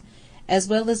horses, as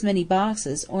well as many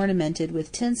boxes ornamented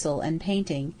with tinsel and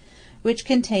painting, which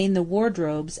contain the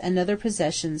wardrobes and other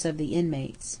possessions of the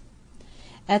inmates.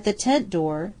 At the tent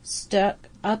door, stuck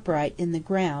upright in the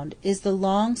ground, is the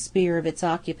long spear of its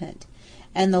occupant,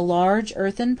 and the large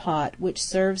earthen pot which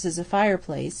serves as a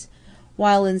fireplace,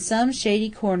 while in some shady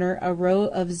corner a row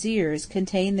of zirs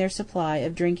contain their supply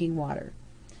of drinking water.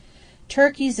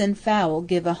 Turkeys and fowl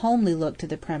give a homely look to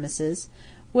the premises,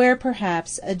 where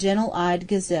perhaps a gentle-eyed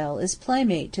gazelle is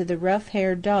playmate to the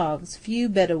rough-haired dogs few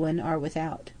Bedouin are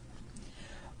without.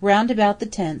 Round about the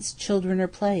tents children are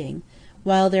playing,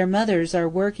 while their mothers are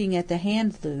working at the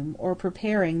hand-loom or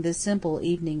preparing the simple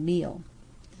evening meal.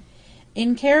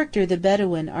 In character the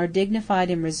Bedouin are dignified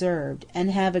and reserved,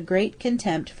 and have a great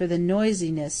contempt for the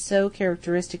noisiness so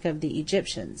characteristic of the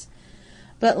Egyptians,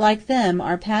 but like them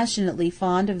are passionately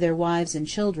fond of their wives and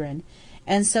children,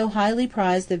 and so highly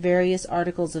prize the various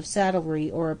articles of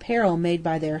saddlery or apparel made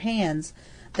by their hands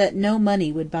that no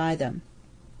money would buy them.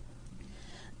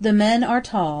 The men are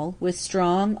tall, with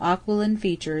strong, aquiline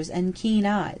features and keen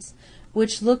eyes,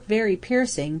 which look very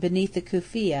piercing beneath the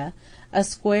kufiyeh, a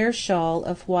square shawl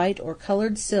of white or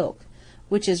coloured silk,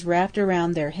 which is wrapped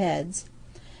around their heads.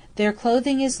 Their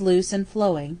clothing is loose and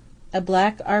flowing, a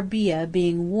black arbiyeh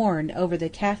being worn over the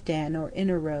kaftan or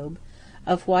inner robe,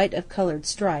 of white of coloured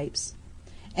stripes,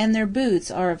 and their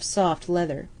boots are of soft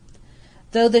leather.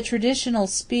 Though the traditional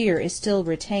spear is still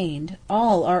retained,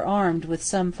 all are armed with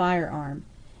some firearm,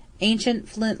 ancient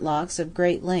flintlocks of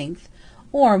great length,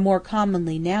 or more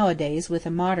commonly nowadays with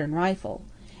a modern rifle,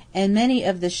 and many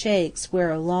of the sheikhs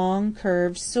wear a long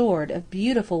curved sword of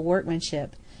beautiful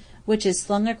workmanship, which is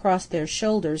slung across their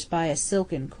shoulders by a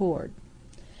silken cord.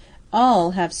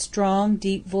 All have strong,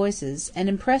 deep voices, and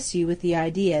impress you with the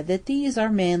idea that these are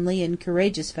manly and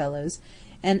courageous fellows,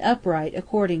 and upright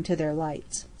according to their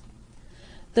lights.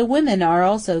 The women are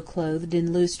also clothed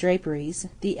in loose draperies,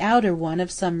 the outer one of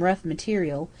some rough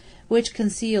material, which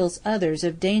conceals others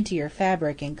of daintier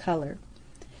fabric and colour.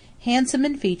 Handsome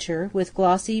in feature, with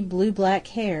glossy blue-black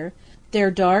hair,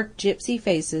 their dark gypsy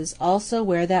faces also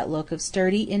wear that look of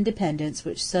sturdy independence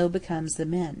which so becomes the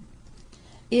men.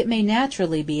 It may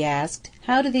naturally be asked,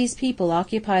 how do these people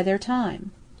occupy their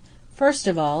time? First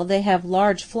of all, they have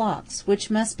large flocks,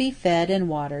 which must be fed and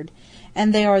watered,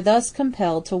 and they are thus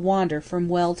compelled to wander from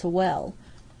well to well,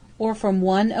 or from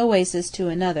one oasis to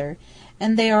another,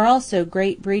 and they are also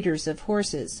great breeders of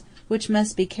horses, which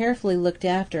must be carefully looked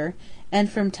after, and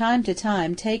from time to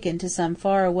time taken to some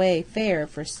far-away fair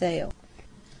for sale.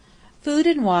 Food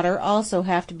and water also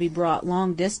have to be brought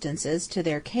long distances to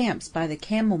their camps by the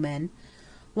camel-men,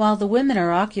 while the women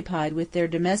are occupied with their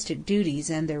domestic duties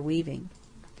and their weaving.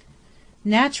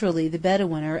 Naturally the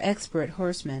Bedouin are expert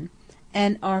horsemen,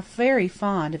 and are very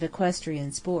fond of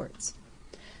equestrian sports.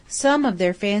 Some of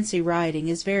their fancy riding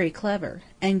is very clever,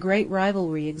 and great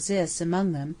rivalry exists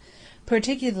among them,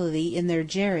 particularly in their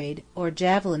jerid, or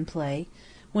javelin play,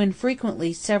 when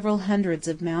frequently several hundreds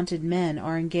of mounted men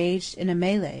are engaged in a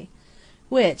mêlée,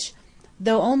 which,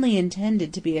 though only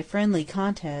intended to be a friendly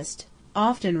contest,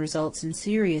 often results in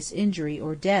serious injury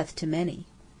or death to many.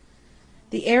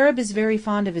 The Arab is very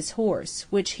fond of his horse,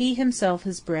 which he himself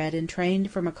has bred and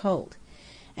trained from a colt,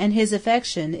 and his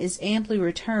affection is amply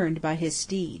returned by his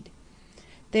steed.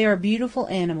 They are beautiful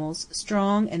animals,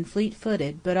 strong and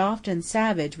fleet-footed, but often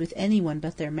savage with anyone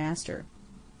but their master.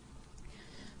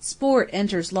 Sport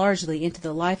enters largely into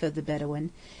the life of the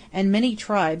Bedouin, and many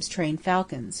tribes train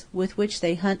falcons, with which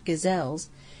they hunt gazelles,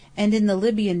 and in the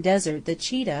Libyan desert the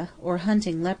cheetah, or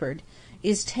hunting leopard,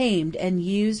 is tamed and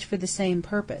used for the same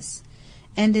purpose,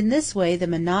 and in this way the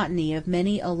monotony of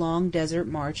many a long desert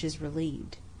march is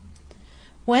relieved.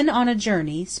 When on a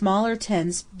journey, smaller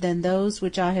tents than those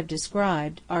which I have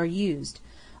described are used,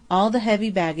 all the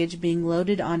heavy baggage being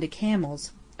loaded onto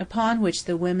camels, upon which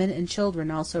the women and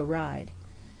children also ride.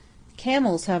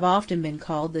 Camels have often been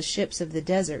called the ships of the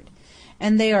desert,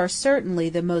 and they are certainly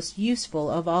the most useful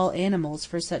of all animals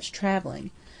for such travelling,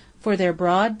 for their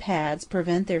broad pads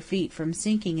prevent their feet from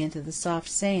sinking into the soft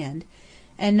sand,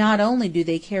 and not only do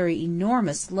they carry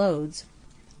enormous loads,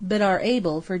 but are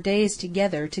able for days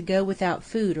together to go without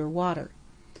food or water.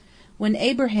 When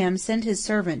Abraham sent his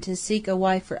servant to seek a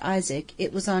wife for Isaac,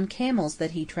 it was on camels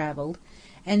that he travelled,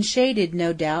 and shaded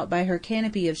no doubt by her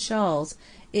canopy of shawls,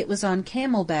 it was on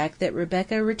camel-back that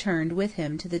Rebekah returned with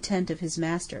him to the tent of his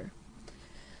master.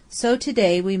 So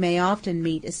today we may often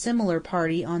meet a similar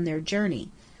party on their journey,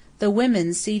 the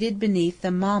women seated beneath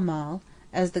the mahmal,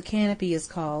 as the canopy is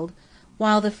called,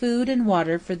 while the food and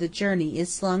water for the journey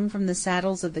is slung from the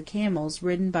saddles of the camels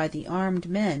ridden by the armed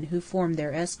men who form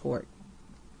their escort.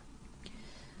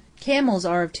 Camels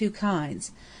are of two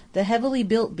kinds, the heavily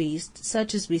built beast,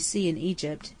 such as we see in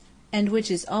Egypt, and which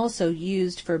is also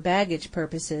used for baggage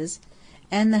purposes,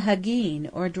 and the hagin,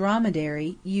 or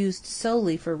dromedary, used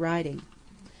solely for riding.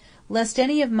 Lest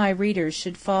any of my readers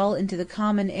should fall into the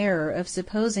common error of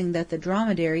supposing that the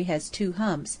dromedary has two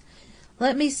humps,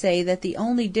 let me say that the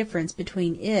only difference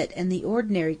between it and the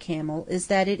ordinary camel is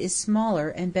that it is smaller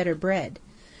and better bred,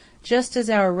 just as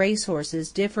our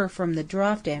racehorses differ from the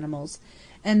draught animals,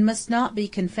 and must not be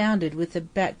confounded with the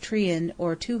Bactrian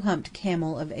or two-humped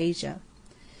camel of Asia.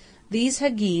 These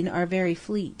hagin are very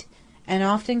fleet, and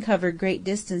often cover great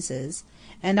distances,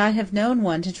 and I have known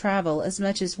one to travel as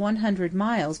much as 100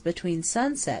 miles between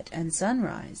sunset and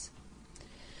sunrise.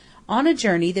 On a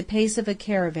journey the pace of a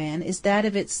caravan is that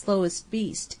of its slowest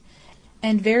beast,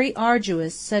 and very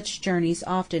arduous such journeys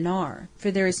often are, for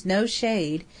there is no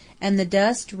shade, and the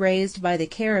dust raised by the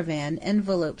caravan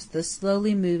envelopes the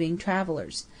slowly moving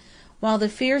travellers, while the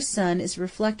fierce sun is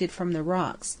reflected from the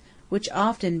rocks, which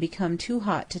often become too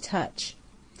hot to touch.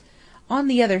 On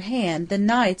the other hand, the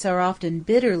nights are often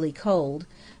bitterly cold,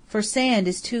 for sand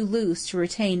is too loose to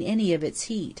retain any of its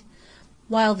heat,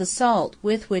 while the salt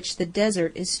with which the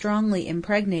desert is strongly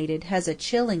impregnated has a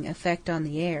chilling effect on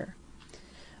the air.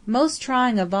 Most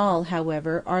trying of all,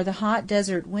 however, are the hot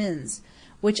desert winds,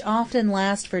 which often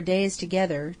last for days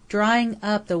together, drying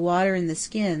up the water in the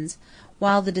skins,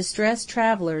 while the distressed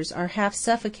travelers are half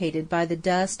suffocated by the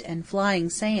dust and flying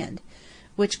sand,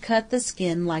 which cut the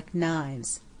skin like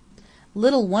knives.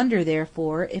 Little wonder,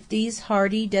 therefore, if these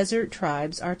hardy desert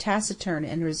tribes are taciturn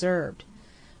and reserved,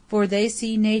 for they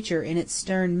see nature in its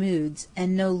stern moods,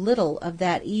 and know little of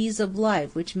that ease of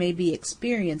life which may be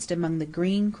experienced among the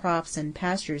green crops and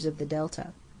pastures of the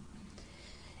Delta.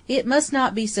 It must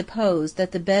not be supposed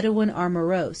that the Bedouin are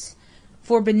morose,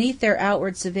 for beneath their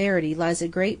outward severity lies a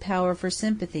great power for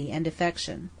sympathy and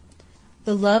affection.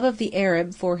 The love of the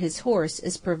Arab for his horse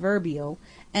is proverbial,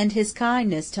 and his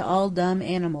kindness to all dumb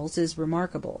animals is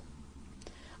remarkable.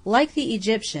 Like the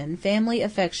Egyptian, family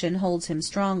affection holds him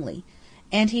strongly,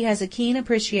 and he has a keen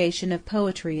appreciation of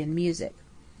poetry and music.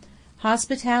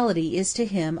 Hospitality is to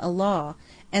him a law,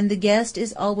 and the guest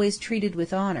is always treated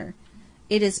with honor.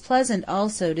 It is pleasant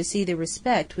also to see the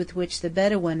respect with which the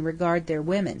Bedouin regard their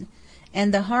women,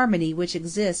 and the harmony which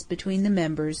exists between the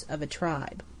members of a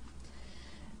tribe.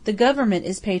 The government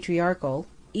is patriarchal,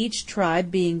 each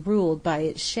tribe being ruled by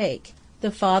its sheikh,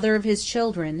 the father of his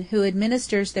children, who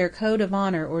administers their code of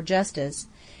honor or justice,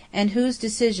 and whose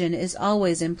decision is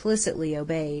always implicitly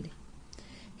obeyed.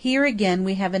 Here again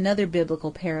we have another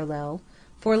biblical parallel,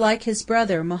 for like his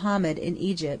brother Mohammed in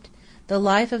Egypt, the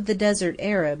life of the desert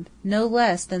Arab, no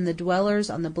less than the dwellers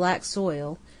on the black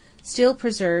soil, still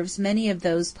preserves many of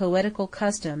those poetical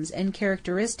customs and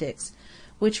characteristics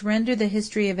which render the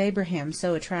history of Abraham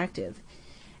so attractive,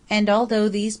 and although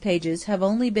these pages have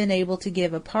only been able to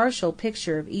give a partial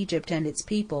picture of Egypt and its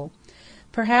people,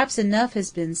 perhaps enough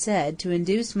has been said to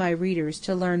induce my readers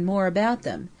to learn more about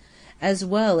them, as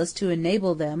well as to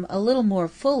enable them a little more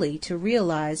fully to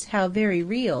realize how very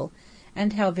real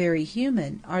and how very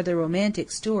human are the romantic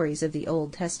stories of the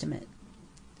Old Testament.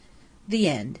 The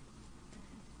End.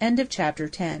 End of Chapter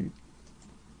 10.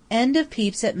 End of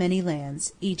Peeps at Many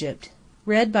Lands, Egypt.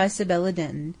 Read by Sibella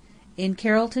Denton, in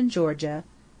Carrollton, Georgia,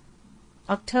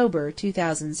 October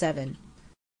 2007.